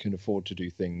parents can afford to do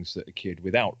things that a kid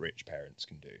without rich parents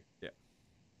can do? Yeah.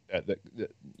 That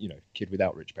kid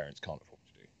without rich parents can't afford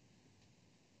to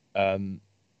do.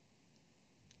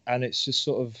 And it's just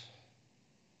sort of.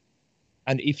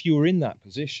 And if you're in that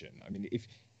position, I mean,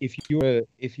 if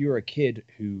you're a kid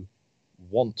who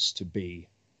wants to be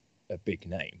a big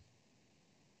name,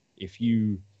 if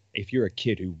you're a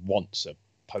kid who wants a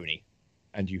pony,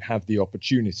 and you have the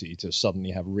opportunity to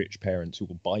suddenly have rich parents who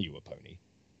will buy you a pony,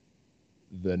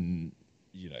 then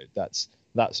that's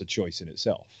a choice in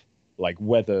itself. Like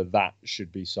whether that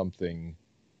should be something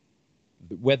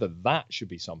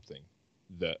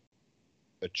that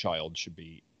a child should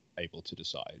be able to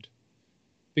decide.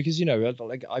 Because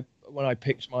when I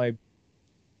picked my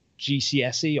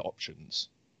GCSE options,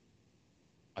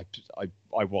 I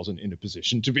wasn't in a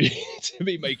position to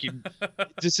be making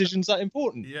decisions that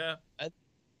important. Yeah.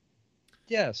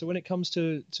 Yeah. So when it comes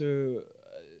to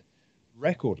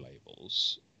record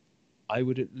labels, I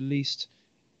would at least,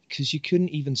 because you couldn't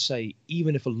even say,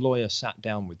 even if a lawyer sat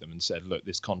down with them and said, look,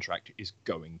 this contract is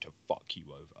going to fuck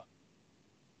you over.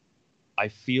 I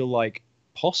feel like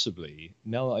possibly,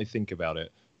 now that I think about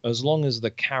it, as long as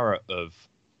the carrot of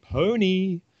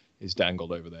pony is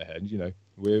dangled over their head,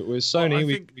 we're Sony,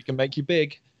 we can make you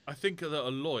big. I think that a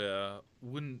lawyer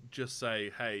wouldn't just say,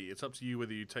 hey, it's up to you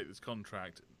whether you take this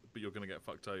contract, but you're going to get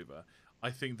fucked over. I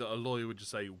think that a lawyer would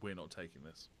just say, we're not taking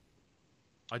this.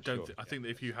 I think that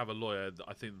if you have a lawyer,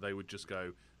 I think that they would just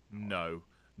go, no,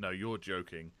 you're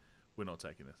joking. We're not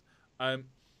taking this.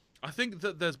 I think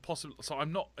that there's possible. So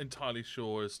I'm not entirely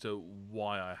sure as to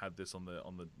why I had this on the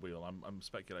wheel. I'm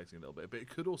speculating a little bit, but it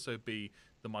could also be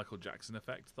the Michael Jackson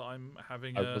effect that I'm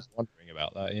having. I was wondering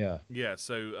about that. Yeah. Yeah.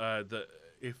 So that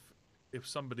if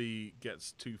somebody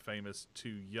gets too famous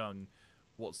too young,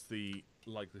 what's the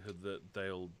likelihood that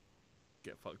they'll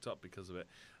get fucked up because of it?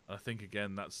 And I think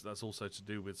again that's also to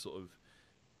do with sort of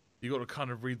you got to kind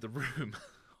of read the room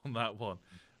on that one.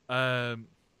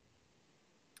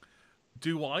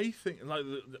 Do I think,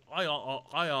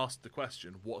 I asked the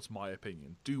question, what's my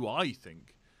opinion? Do I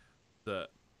think that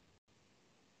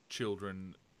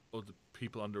children or the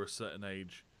people under a certain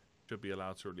age should be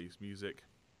allowed to release music?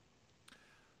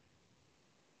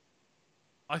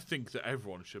 I think that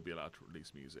everyone should be allowed to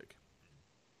release music.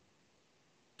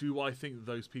 Do I think that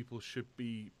those people should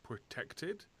be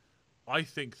protected? I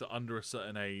think that under a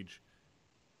certain age,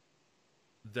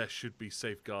 there should be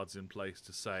safeguards in place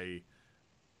to say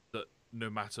that no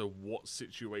matter what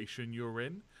situation you're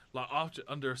in,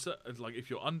 if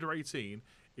you're under 18,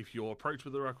 if you're approached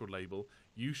with a record label,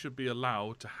 you should be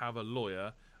allowed to have a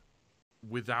lawyer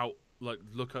without a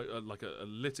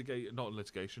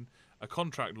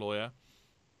contract lawyer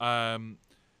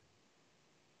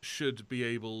should be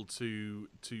able to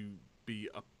be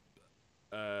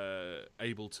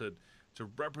able to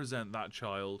represent that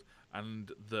child,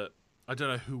 and that I don't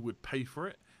know who would pay for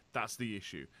it. That's the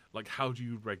issue. Like, how do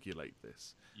you regulate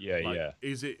this? Yeah.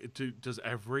 Is it does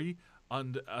every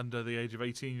under the age of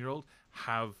 18-year-old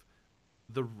have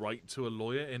the right to a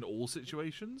lawyer in all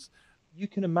situations? You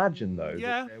can imagine though.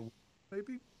 Yeah,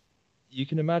 maybe. you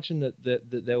can imagine that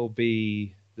there will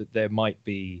be that there might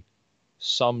be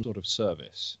some sort of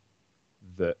service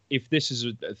that if this is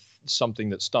something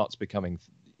that starts becoming,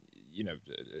 you know,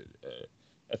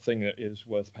 a thing that is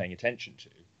worth paying attention to,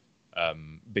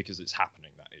 because it's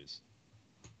happening. That is,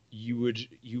 you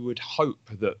would hope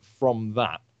that from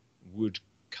that would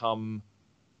come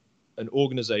an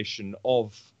organization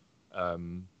of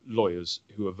lawyers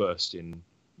who are versed in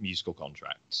musical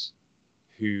contracts,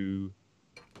 who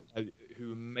uh,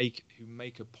 who make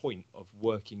a point of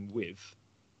working with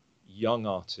young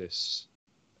artists,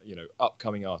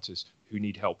 upcoming artists who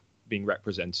need help being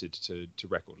represented to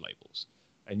record labels,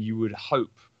 and you would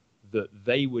hope that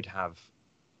they would have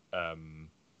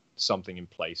something in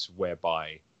place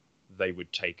whereby they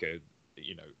would take a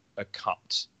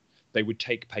cut. They would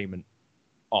take payment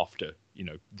after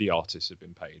the artists have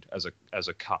been paid as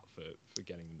a cut for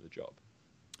getting them the job.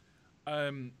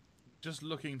 Just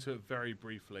looking to it very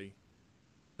briefly,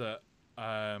 that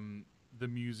the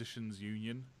musicians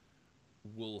union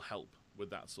will help with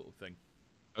that sort of thing.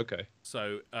 Okay.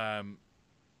 So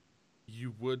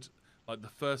you would, like, the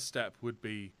first step would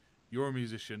be you're a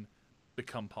musician,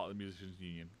 become part of the musicians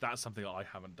union. That's something that I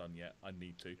haven't done yet. I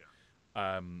need to.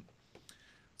 Yeah.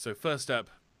 So first step,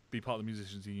 be part of the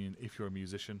musicians union if you're a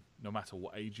musician, no matter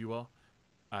what age you are,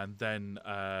 and then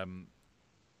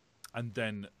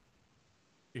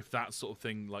if that sort of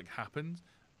thing like happens,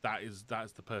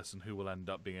 that's the person who will end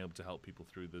up being able to help people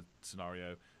through the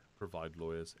scenario, provide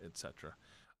lawyers, etc.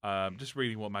 Just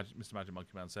reading what Mr. Magic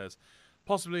Monkey Man says.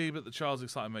 Possibly, but the child's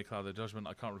excitement may cloud their judgment.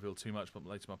 I can't reveal too much, but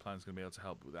later my plan is going to be able to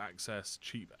help with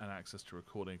cheap access to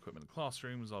recording equipment in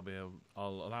classrooms. I'll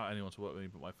allow anyone to work with me,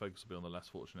 but my focus will be on the less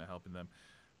fortunate, helping them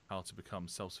how to become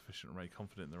self-sufficient and very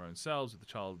confident in their own selves. If the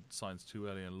child signs too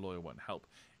early, and a lawyer won't help.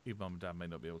 Even mum and dad may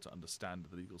not be able to understand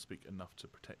the legal speak enough to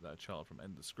protect their child from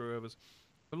endless screw-overs.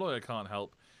 If a lawyer can't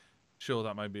help, sure,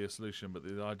 that may be a solution, but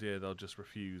the idea they'll just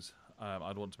refuse.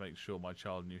 I'd want to make sure my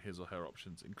child knew his or her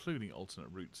options, including alternate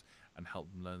routes, and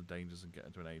help them learn the dangers and get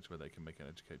into an age where they can make an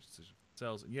educated decision for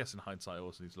themselves. And yes, in hindsight, I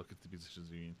also need to look at the musicians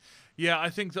union. Yeah,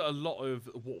 I think that a lot of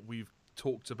what we've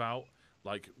talked about,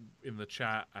 like in the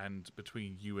chat and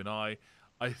between you and I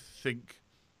think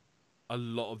a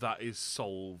lot of that is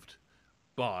solved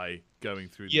by going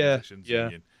through the musicians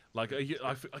union. Like, I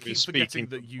keep forgetting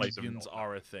that unions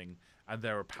are a thing, and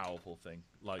they're a powerful thing.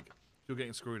 Like, if you're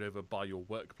getting screwed over by your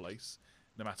workplace,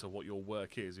 no matter what your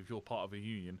work is, if you're part of a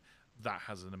union, that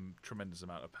has a tremendous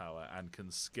amount of power and can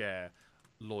scare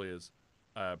lawyers,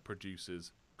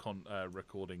 producers,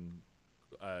 recording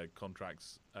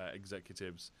contracts,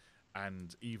 executives,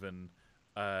 and even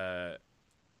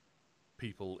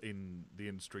people in the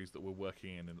industries that we're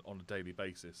working in on a daily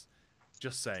basis.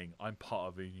 Just saying I'm part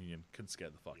of a union can scare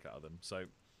the fuck out of them. So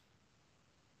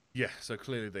yeah, so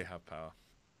clearly they have power.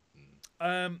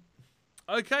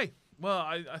 Okay, well,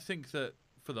 I think that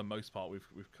for the most part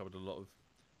we've covered a lot of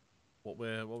what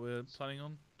we're planning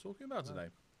on talking about today.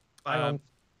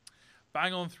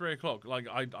 Bang on 3 o'clock. Like,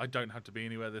 I don't have to be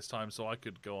anywhere this time, so I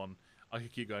could go on. I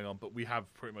could keep going on, but we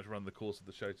have pretty much run the course of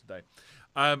the show today.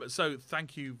 So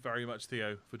thank you very much,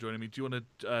 Theo, for joining me. Do you want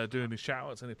to do any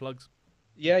shout-outs, any plugs?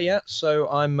 Yeah. So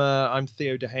I'm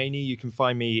Theo Dehaney. You can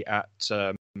find me at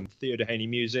Theo Dehaney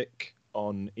Music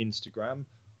on Instagram.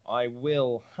 I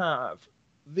will have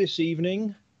this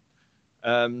evening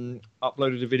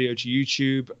uploaded a video to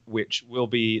YouTube, which will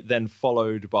be then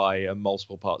followed by a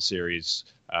multiple part series.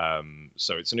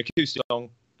 So it's an acoustic song,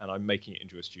 and I'm making it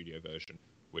into a studio version,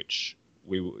 which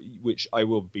I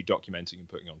will be documenting and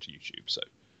putting onto YouTube. So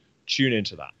tune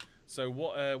into that. So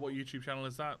what YouTube channel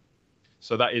is that?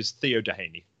 So that is Theo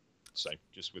Dehaney. So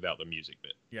just without the music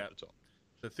bit. Yeah. At the top.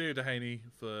 So Theo Dehaney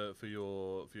for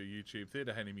your YouTube, Theo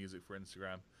Dehaney Music for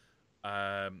Instagram.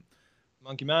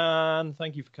 Monkey Man,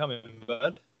 thank you for coming,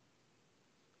 bud.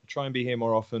 I'll try and be here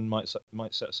more often. Might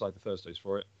set aside the Thursdays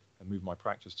for it and move my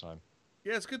practice time.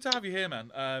 Yeah, it's good to have you here,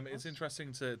 man. It's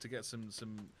interesting to get some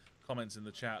comments in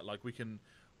the chat. Like, we can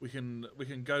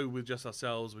go with just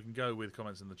ourselves. We can go with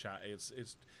comments in the chat.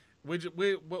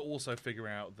 We're also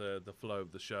figuring out the flow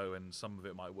of the show, and some of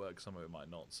it might work, some of it might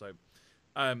not. So,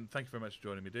 thank you very much for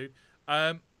joining me, dude.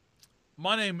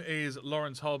 My name is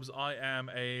Lawrence Hobbs. I am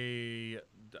a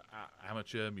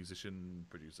amateur musician,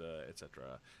 producer,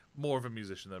 etc. More of a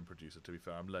musician than a producer, to be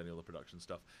fair. I'm learning all the production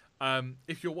stuff.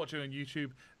 If you're watching on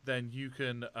YouTube, then you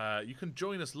can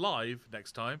join us live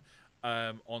next time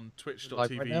on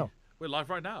Twitch.tv. We're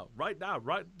live right now, right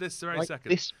this very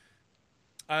second.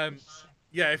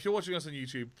 Yeah, if you're watching us on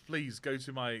YouTube, please go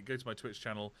to my Twitch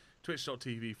channel,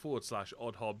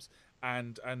 twitch.tv/oddhobbs,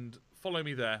 and follow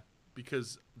me there.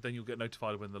 because then you'll get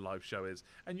notified when the live show is,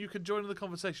 and you can join in the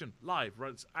conversation live,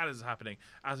 right, as it's happening,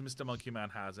 as Mr. Monkey Man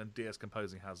has, and DS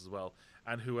Composing has as well,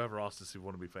 and whoever asked us if we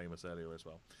want to be famous earlier as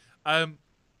well.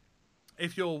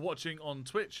 If you're watching on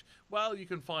Twitch, well, you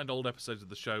can find old episodes of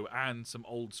the show and some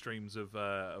old streams of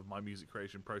my music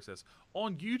creation process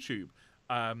on YouTube.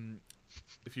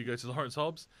 If you go to Lawrence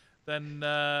Hobbs, then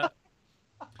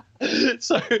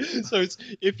so it's,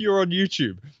 if you're on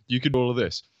YouTube, you can do all of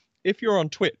this. If you're on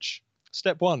Twitch,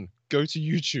 step 1, go to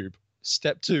YouTube.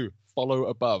 Step 2, follow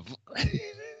above.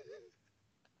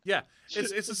 Yeah,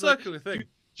 it's a circular thing.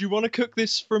 Do you want to cook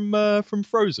this from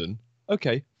frozen?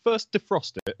 Okay, first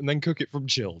defrost it and then cook it from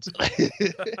chilled.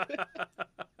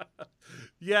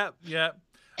 Yeah.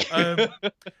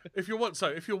 If you're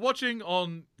watching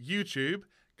on YouTube,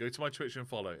 go to my Twitch and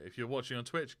follow. If you're watching on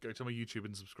Twitch, go to my YouTube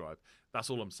and subscribe. That's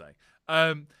all I'm saying.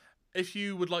 If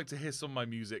you would like to hear some of my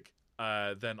music,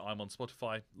 then I'm on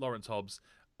Spotify, Lawrence Hobbs.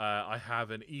 I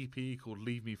have an EP called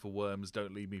 "Leave Me for Worms,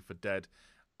 Don't Leave Me for Dead,"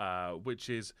 which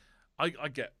is I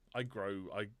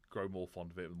grow more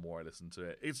fond of it the more I listen to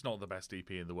it. It's not the best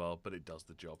EP in the world, but it does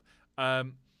the job.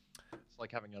 It's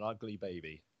like having an ugly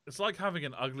baby. It's like having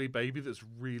an ugly baby that's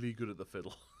really good at the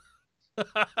fiddle.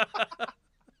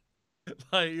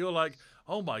 Like, you're like,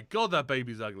 oh my god, that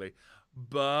baby's ugly,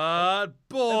 but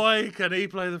boy, can he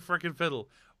play the frickin' fiddle.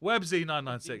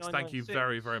 Webzy996, thank you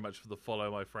very, very much for the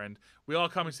follow, my friend. We are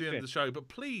coming to the end of the show, but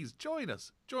please join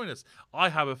us. I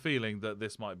have a feeling that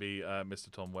this might be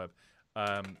Mr. Tom Webb,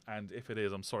 and if it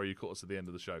is, I'm sorry you caught us at the end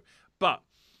of the show. But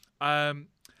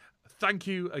thank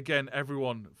you again,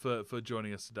 everyone, for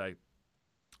joining us today.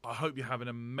 I hope you have an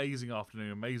amazing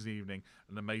afternoon, amazing evening,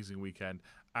 an amazing weekend.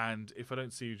 And if I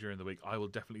don't see you during the week, I will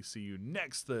definitely see you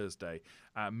next Thursday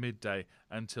at midday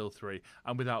until 3.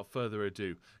 And without further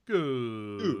ado,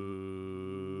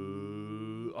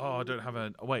 Oh, I don't have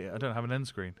an end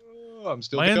screen. Oh, I'm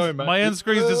still going, man. My end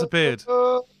screen's disappeared.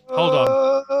 Hold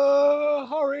on.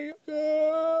 Hurry.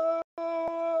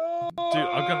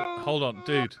 Hold on,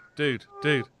 dude.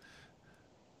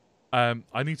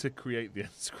 I need to create the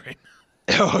end screen.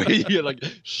 Oh, you're like,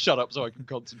 shut up so I can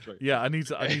concentrate. Yeah, I need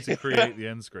to create the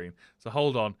end screen. So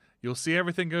hold on. You'll see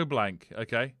everything go blank,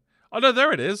 okay? Oh no,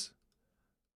 there it is.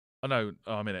 Oh no,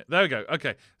 I'm in it. There we go.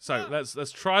 Okay. So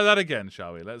let's try that again,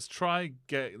 shall we? Let's try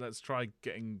getting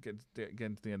to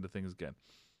the end of things again.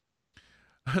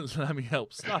 Let me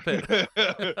help. Slap it.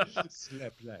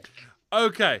 Slap like.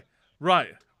 Okay.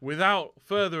 Right. Without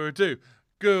further ado,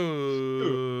 go.